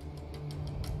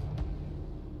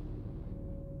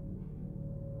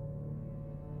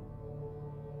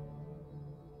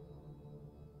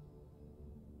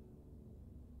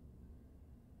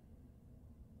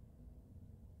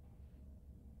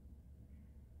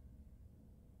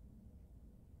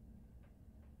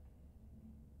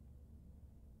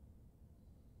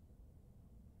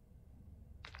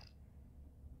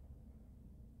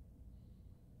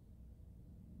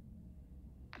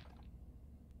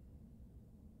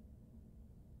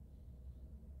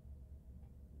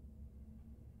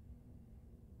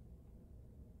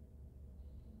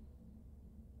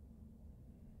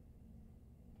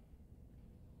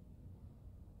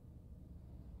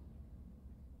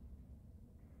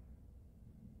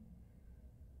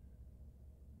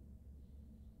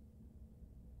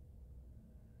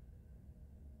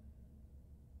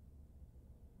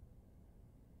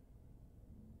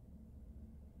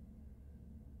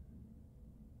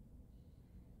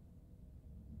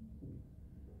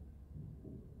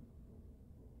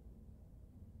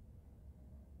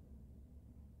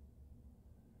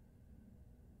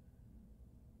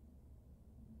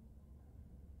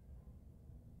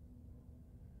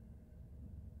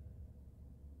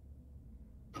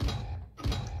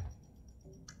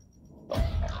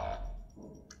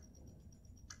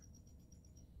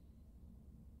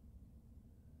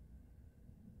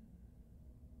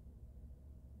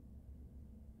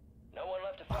 No one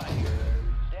left to fight.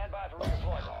 Stand by for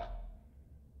redeployment.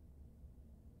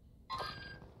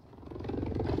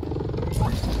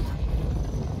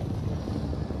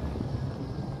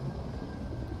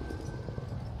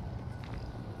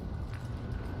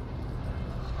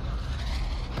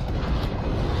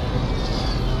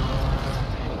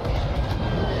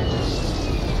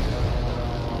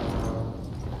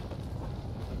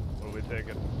 What are we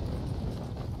taking?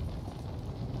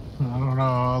 I don't know,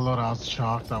 loadout's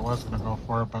chalked. I was gonna go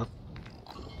for it, but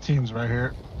team's right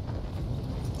here.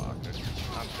 Fuck it.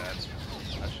 I'm dead.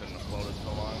 I shouldn't have floated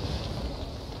so long.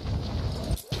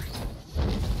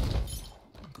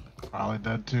 Probably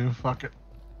dead too. Fuck it.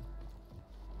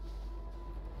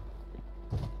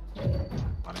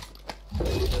 Buddy.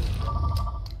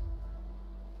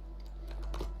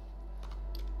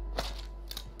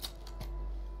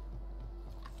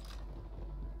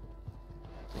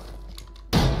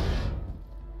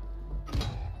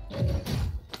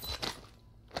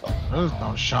 There's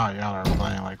no shot y'all are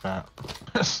playing like that.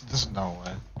 There's no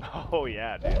way. Oh,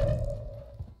 yeah, dude.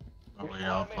 No way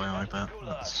y'all playing like that.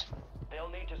 That's... They'll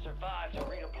need to survive to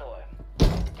redeploy.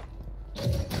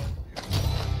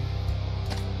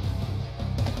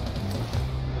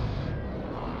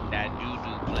 That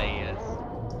doo-doo players.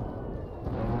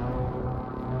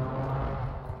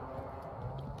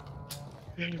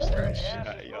 Moving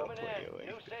in.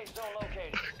 New safe zone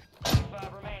located.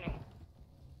 25 remaining.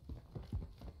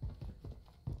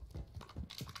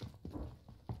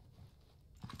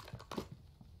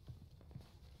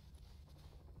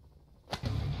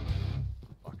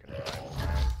 Fucking time.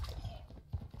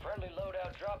 Friendly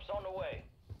loadout drops on the way.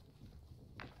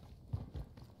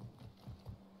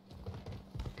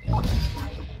 Your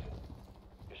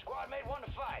squad made one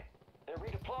to fight. They're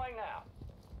redeploying now.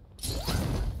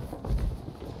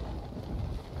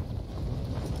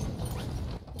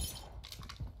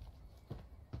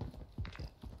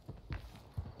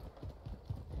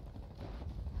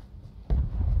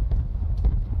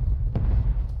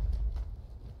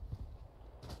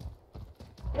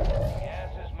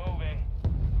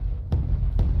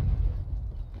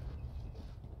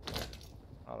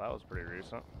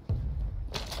 recent.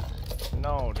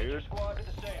 No, Get your dude. squad to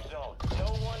the safe zone. No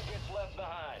one gets left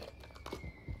behind.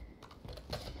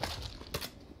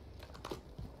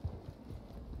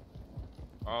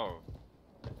 Oh,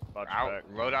 Watch out. back.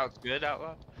 Loadout's good,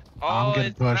 Outlaw? Oh, I'm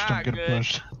getting it's pushed. not I'm getting good.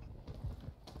 pushed.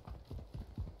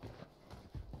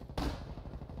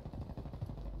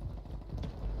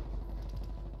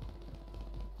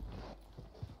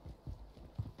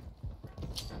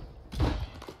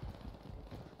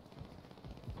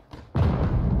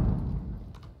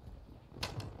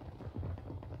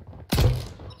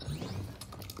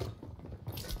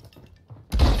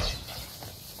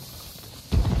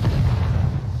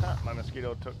 My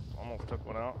mosquito almost took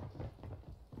one out.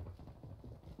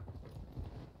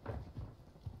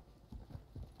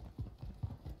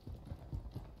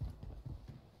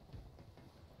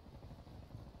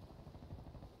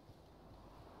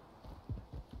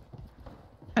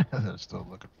 They're still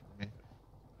looking for me.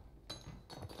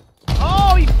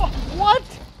 Oh, what?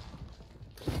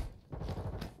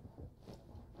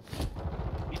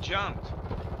 He jumped.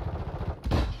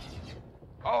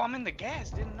 Oh, I'm in the gas.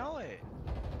 Didn't know it.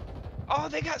 Oh,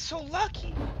 they got so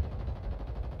lucky.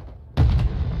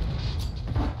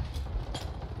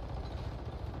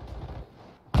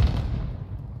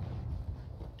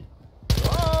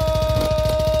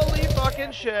 Holy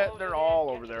fucking shit. They're all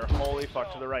over there. Holy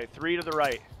fuck, to the right. 3 to the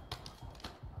right.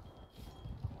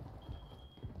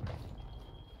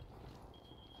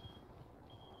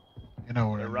 You know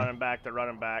where They're running back. They're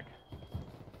running back.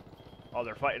 Oh,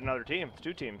 they're fighting another team. It's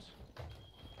 2 teams.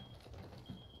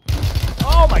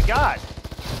 Oh my god.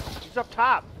 He's up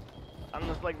top. On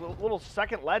this like little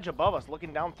second ledge above us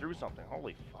looking down through something.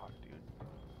 Holy fuck, dude.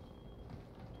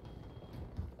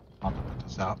 I'll put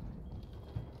this out.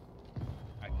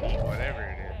 I need whatever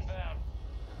it is. Inbound.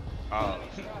 Oh.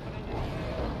 Dropping into the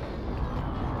air.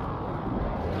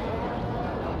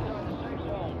 Outside the safe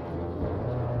zone.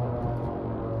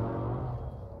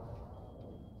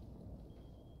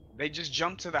 They just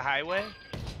jumped to the highway?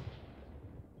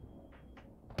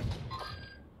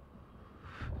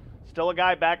 Still a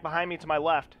guy back behind me to my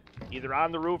left. Either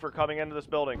on the roof or coming into this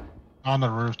building. On the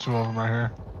roof, 2 of them right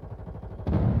here.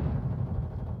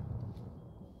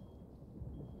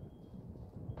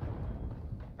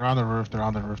 They're on the roof. They're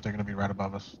on the roof. They're gonna be right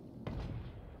above us.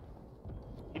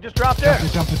 He just dropped there. He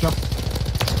jumped. He jumped.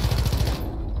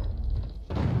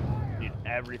 Need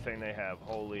everything they have.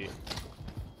 Holy.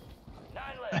 9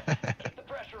 left. Keep the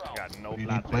pressure on. I got no Do you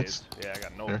need lattes. plates? Yeah, I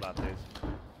got no There. lattes.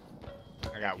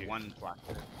 I got one block.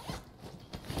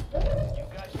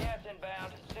 You've got gas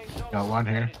inbound. Safe zone. Got one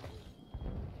here. located.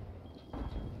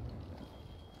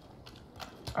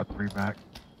 Got 3 back.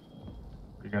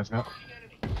 What you guys got?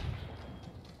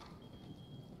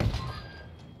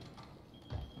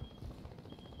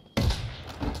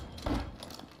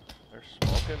 They're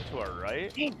smoking to our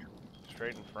right.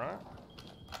 Straight in front.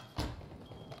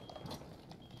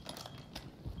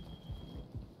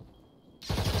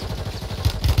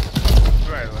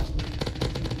 Right.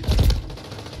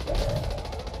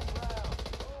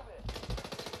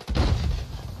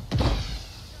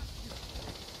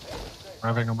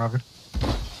 Revving, I'm revving.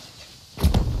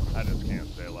 I just can't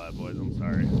stay alive, boys. I'm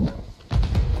sorry.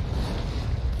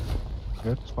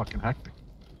 Good. It's fucking hectic.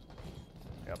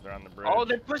 Yep, they're on the bridge. Oh,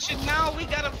 they're pushing now. We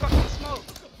gotta fucking smoke.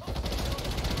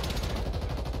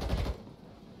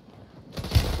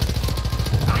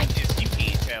 You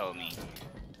can't tell me.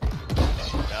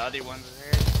 The other ones are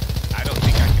there. I don't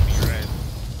think I can be red.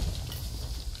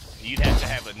 You'd have to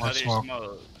have another smoke.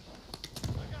 smoke.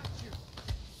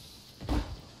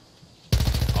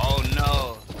 Oh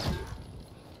no.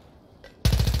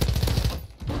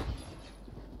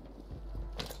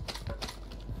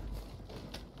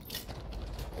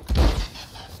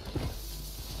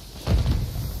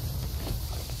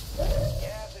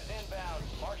 Gas is inbound.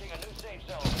 Marking a new safe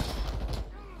zone.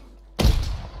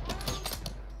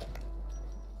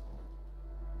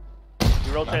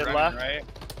 You rotated I'm left. running right.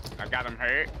 I got him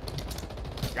hurt.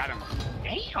 Got him.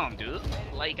 Damn, dude.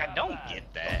 Like, I don't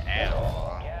get that at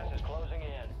all. Gas is closing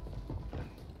in.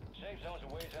 Safe zone's a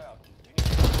ways out.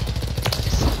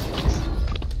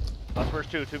 Us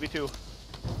first 2, 2v2.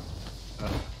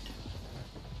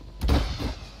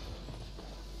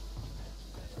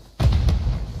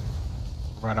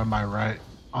 Right on my right.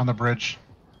 On the bridge.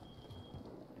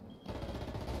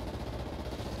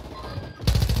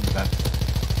 That.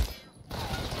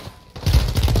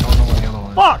 Don't know where the other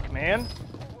one is. Fuck, man. Only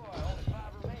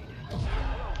 5 remain.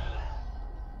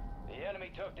 The enemy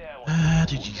took down one.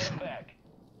 GG's. Get back.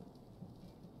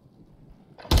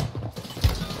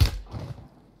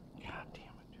 God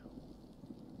damn it, dude.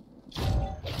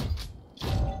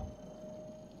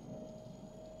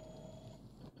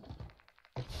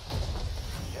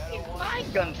 My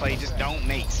gunfight just don't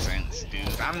make sense, dude.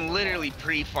 I'm literally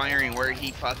pre-firing where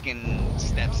he fucking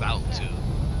steps out to,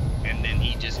 and then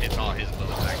he just hits all his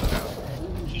bullets back out.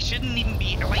 He shouldn't even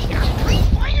be like I'm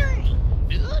pre-firing,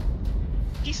 dude.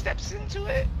 He steps into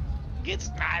it, gets.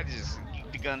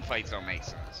 The gunfights don't make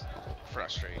sense.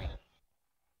 Frustrating.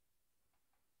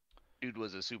 Dude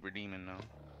was a super demon though.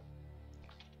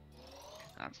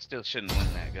 I still shouldn't win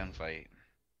that gunfight.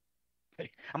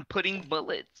 I'm putting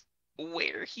bullets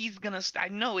where he's gonna. I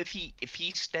know if he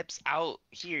steps out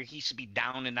here, he should be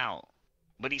down and out.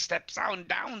 But he steps out and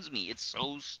downs me. It's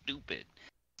so stupid.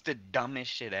 It's the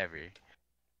dumbest shit ever.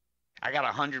 I got a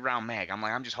 100-round mag. I'm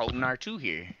like, I'm just holding R2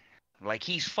 here. Like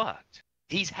he's fucked.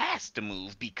 He has to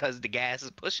move because the gas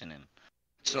is pushing him.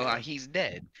 So he's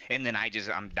dead. And then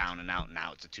I'm down and out.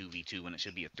 Now it's a 2v2 when it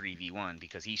should be a 3v1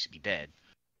 because he should be dead.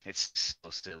 It's so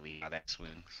silly how that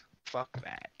swings. Fuck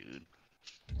that, dude.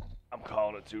 I'm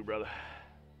calling it too, brother.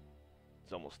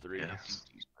 It's almost 3. Yes.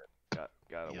 Got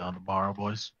it. You on tomorrow,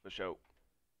 boys? The show.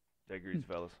 Take it easy,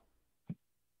 fellas.